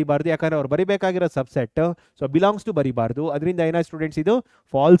ಬಿಲಾಂಗ್ಸ್ ಟು ಬರಿಬಾರ್ದು, ಯಾಕಂದರೆ ಅವ್ರು ಬರಿಬೇಕಾಗಿರೋ ಸಬ್ಸೆಟ್. So belongs to ಬರಿಬಾರ್ದು. ಅದರಿಂದ ಏನಾಯ್ತು ಸ್ಟೂಡೆಂಟ್ಸ್? ಇದು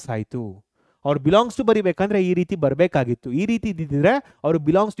ಫಾಲ್ಸ್ ಆಯಿತು. ಅವ್ರು ಬಿಲಾಂಗ್ಸ್ ಟು ಬರಿಬೇಕಂದ್ರೆ ಈ ರೀತಿ ಬರಬೇಕಾಗಿತ್ತು. ಈ ರೀತಿ ಇದ್ದಿದ್ರೆ ಅವರು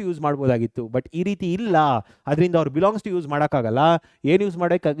ಬಿಲಾಂಗ್ಸ್ ಟು ಯೂಸ್ ಮಾಡ್ಬೋದಾಗಿತ್ತು. ಬಟ್ ಈ ರೀತಿ ಇಲ್ಲ, ಅದರಿಂದ ಅವ್ರು ಬಿಲಾಂಗ್ಸ್ ಟು ಯೂಸ್ ಮಾಡೋಕ್ಕಾಗಲ್ಲ. ಏನು ಯೂಸ್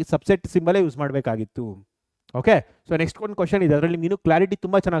ಮಾಡೋಕ್ಕಾಗಿತ್ತು? ಸಬ್ಸೆಟ್ ಸಿಂಬಲೇ ಯೂಸ್ ಮಾಡಬೇಕಾಗಿತ್ತು. ಓಕೆ, ಸೊ ನೆಕ್ಸ್ಟ್ ಒಂದು ಕ್ವಶನ್ ಇದೆ, ಅದರಲ್ಲಿ ನಿಮಗೆ ಕ್ಲಾರಿಟಿ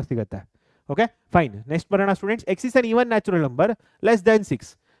ತುಂಬ ಚೆನ್ನಾಗಿ ಸಿಗುತ್ತೆ. Okay, fine. ನೆಕ್ಸ್ಟ್ ಬರೋಣ students. X is an even natural number less than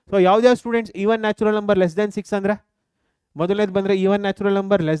 6. So ಯಾವ್ದಾವ students even natural number less than 6 ಅಂದರೆ? ಮೊದಲನೇದು ಬಂದರೆ even natural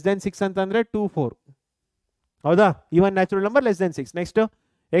number less than 6 ಅಂತಂದರೆ 2 4, ಹೌದಾ? Even natural number less than 6. Next,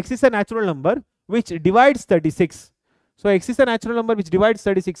 X is a natural number which divides 36. So X is a natural number which divides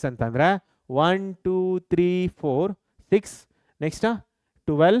 36 ಅಂತಂದರೆ 1 2 3 4 6. Next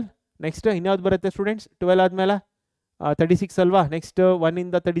 12. Next ಇನ್ಯಾವ್ದು ಬರುತ್ತೆ students? 12 ಆದಮೇಲೆ 36 ಅಲ್ವಾ? Next 1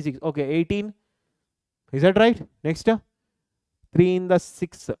 ಇಂದ 36, okay 18. Is that right? Next 3 ಇಂದ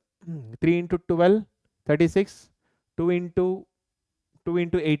 6, 3 into 12 36, 2 into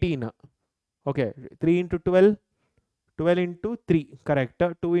 18, okay 3 into 12, 12 into 3, correct.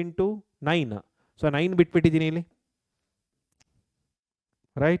 2 into 9, so 9 ಬಿಟ್ಬಿಟ್ಟಿದ್ದೀನಿ ಇಲ್ಲಿ,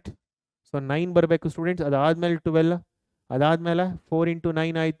 right? So 9 ಬರಬೇಕು students. ಅದಾದಮೇಲೆ 12, ಅದಾದಮೇಲೆ 4 ಇಂಟು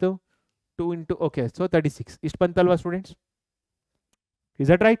 9 ಆಯಿತು, 2 ಇಂಟು, ಓಕೆ ಸೊ 36. ಇಷ್ಟು ಬಂತಲ್ವಾ ಸ್ಟೂಡೆಂಟ್ಸ್? Is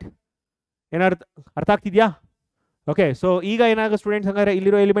that right? ಏನಾರು ಅರ್ಥ ಆಗ್ತಿದ್ಯಾ? ಓಕೆ, ಸೊ ಈಗ ಏನಾಗ ಸ್ಟೂಡೆಂಟ್ಸ್, ಹಂಗಾರೆ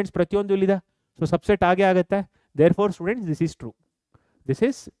ಇಲ್ಲಿರೋ ಎಲಿಮೆಂಟ್ಸ್ ಪ್ರತಿಯೊಂದು ಇಲ್ಲಿದೆ, ಸೊ ಸಬ್ಸೆಟ್ ಆಗೇ ಆಗುತ್ತೆ. There four students this is true, this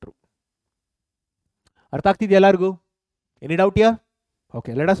is true. ಅರ್ಥ ಆಗ್ತಿದೆಯಾ ಎಲ್ಲರಿಗೂ? Any doubt yeah?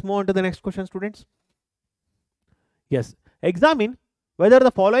 Okay, let us move on to the next question students. S, examine whether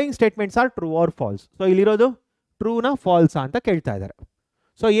the following statements are true or false. So ಇಲ್ಲಿರೋದು ಟ್ರೂನಾ ಫಾಲ್ಸಾ ಅಂತ ಕೇಳ್ತಾ ಇದ್ದಾರೆ.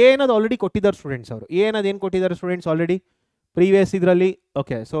 So ಏನದು already ಕೊಟ್ಟಿದ್ದಾರೆ students ಅವರು. ಏನು ಕೊಟ್ಟಿದ್ದಾರೆ ಸ್ಟೂಡೆಂಟ್ಸ್ ಆಲ್ರೆಡಿ ಪ್ರೀವಿಯಸ್ ಇದರಲ್ಲಿ?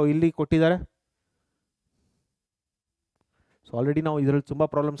 ಓಕೆ, ಸೊ ಇಲ್ಲಿ ಕೊಟ್ಟಿದ್ದಾರೆ. ಸೊ ಆಲ್ರೆಡಿ ನಾವು ಇದರಲ್ಲಿ ತುಂಬ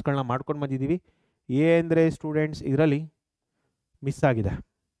ಪ್ರಾಬ್ಲಮ್ಸ್ಗಳನ್ನ ಮಾಡ್ಕೊಂಡು ಬಂದಿದ್ದೀವಿ. ಅಂದರೆ ಸ್ಟೂಡೆಂಟ್ಸ್ ಇದರಲ್ಲಿ ಮಿಸ್ ಆಗಿದೆ.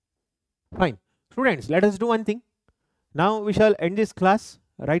 Fine students, let us do one thing. ನಾವು we shall end this class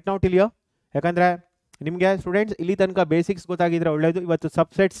right now till here. ಯಾಕಂದರೆ ನಿಮಗೆ ಸ್ಟೂಡೆಂಟ್ಸ್ ಇಲ್ಲಿ ತನಕ ಬೇಸಿಕ್ಸ್ ಗೊತ್ತಾಗಿದ್ರೆ ಒಳ್ಳೆಯದು. ಇವತ್ತು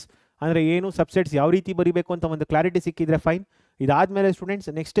ಸಬ್ಸೆಟ್ಸ್ ಅಂದರೆ ಏನು, ಸಬ್ಸೆಟ್ಸ್ ಯಾವ ರೀತಿ ಬರೀಬೇಕು ಅಂತ ಒಂದು ಕ್ಲಾರಿಟಿ ಸಿಕ್ಕಿದ್ರೆ ಫೈನ್. ಇದಾದಮೇಲೆ ಸ್ಟೂಡೆಂಟ್ಸ್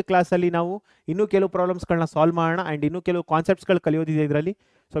ನೆಕ್ಸ್ಟ್ ಕ್ಲಾಸಲ್ಲಿ ನಾವು ಇನ್ನೂ ಕೆಲವು ಪ್ರಾಬ್ಲಮ್ಸ್ಗಳನ್ನ ಸಾಲ್ವ್ ಮಾಡೋಣ ಆ್ಯಂಡ್ ಇನ್ನೂ ಕೆಲವು ಕಾನ್ಸೆಪ್ಟ್ಸ್ಗಳು ಕಲಿಯೋದಿದೆ ಇದರಲ್ಲಿ.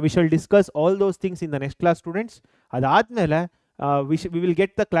 So we shall discuss all those things in the next class students. ಅದಾದಮೇಲೆ we will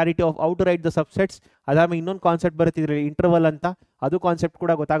get the clarity of how to right the subsets. ಅದಾದಮೇಲೆ ಇನ್ನೊಂದು ಕಾನ್ಸೆಪ್ಟ್ ಬರುತ್ತೆ ಇದರಲ್ಲಿ, ಇಂಟರ್ವಲ್ ಅಂತ, ಅದು ಕಾನ್ಸೆಪ್ಟ್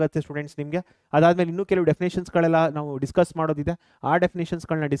ಕೂಡ ಗೊತ್ತಾಗುತ್ತೆ ಸ್ಟೂಡೆಂಟ್ಸ್ ನಿಮಗೆ. ಅದಾದಮೇಲೆ ಇನ್ನೂ ಕೆಲವು ಡೆಫಿನೇಷನ್ಸ್ಗಳೆಲ್ಲ ನಾವು ಡಿಸ್ಕಸ್ ಮಾಡೋದಿದೆ, ಆ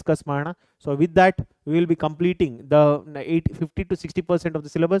ಡೆಫಿನೇಷನ್ಸ್ಗಳನ್ನ ಡಿಸ್ಕಸ್ ಮಾಡೋಣ. So with that we will be completing the 50 to 60% of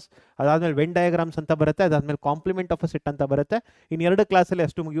the syllabus. ಅದಾದಮೇಲೆ ವೆನ್ ಡಯಾಗ್ರಾಮ್ಸ್ ಅಂತ ಬರುತ್ತೆ, ಅದಾದಮೇಲೆ ಕಾಂಪ್ಲಿಮೆಂಟ್ ಆಫ್ ಅ ಸೆಟ್ ಅಂತ ಬರುತ್ತೆ. ಇನ್ನು 2 ಕ್ಲಾಸಲ್ಲಿ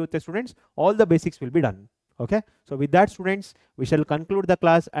ಅಷ್ಟು ಮುಗಿಯುತ್ತೆ students. All the basics will be done. Okay, so with that, students, we shall conclude the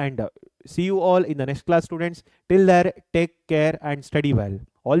class and see you all in the next class, students. Till there, take care and study well.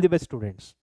 All the best, students.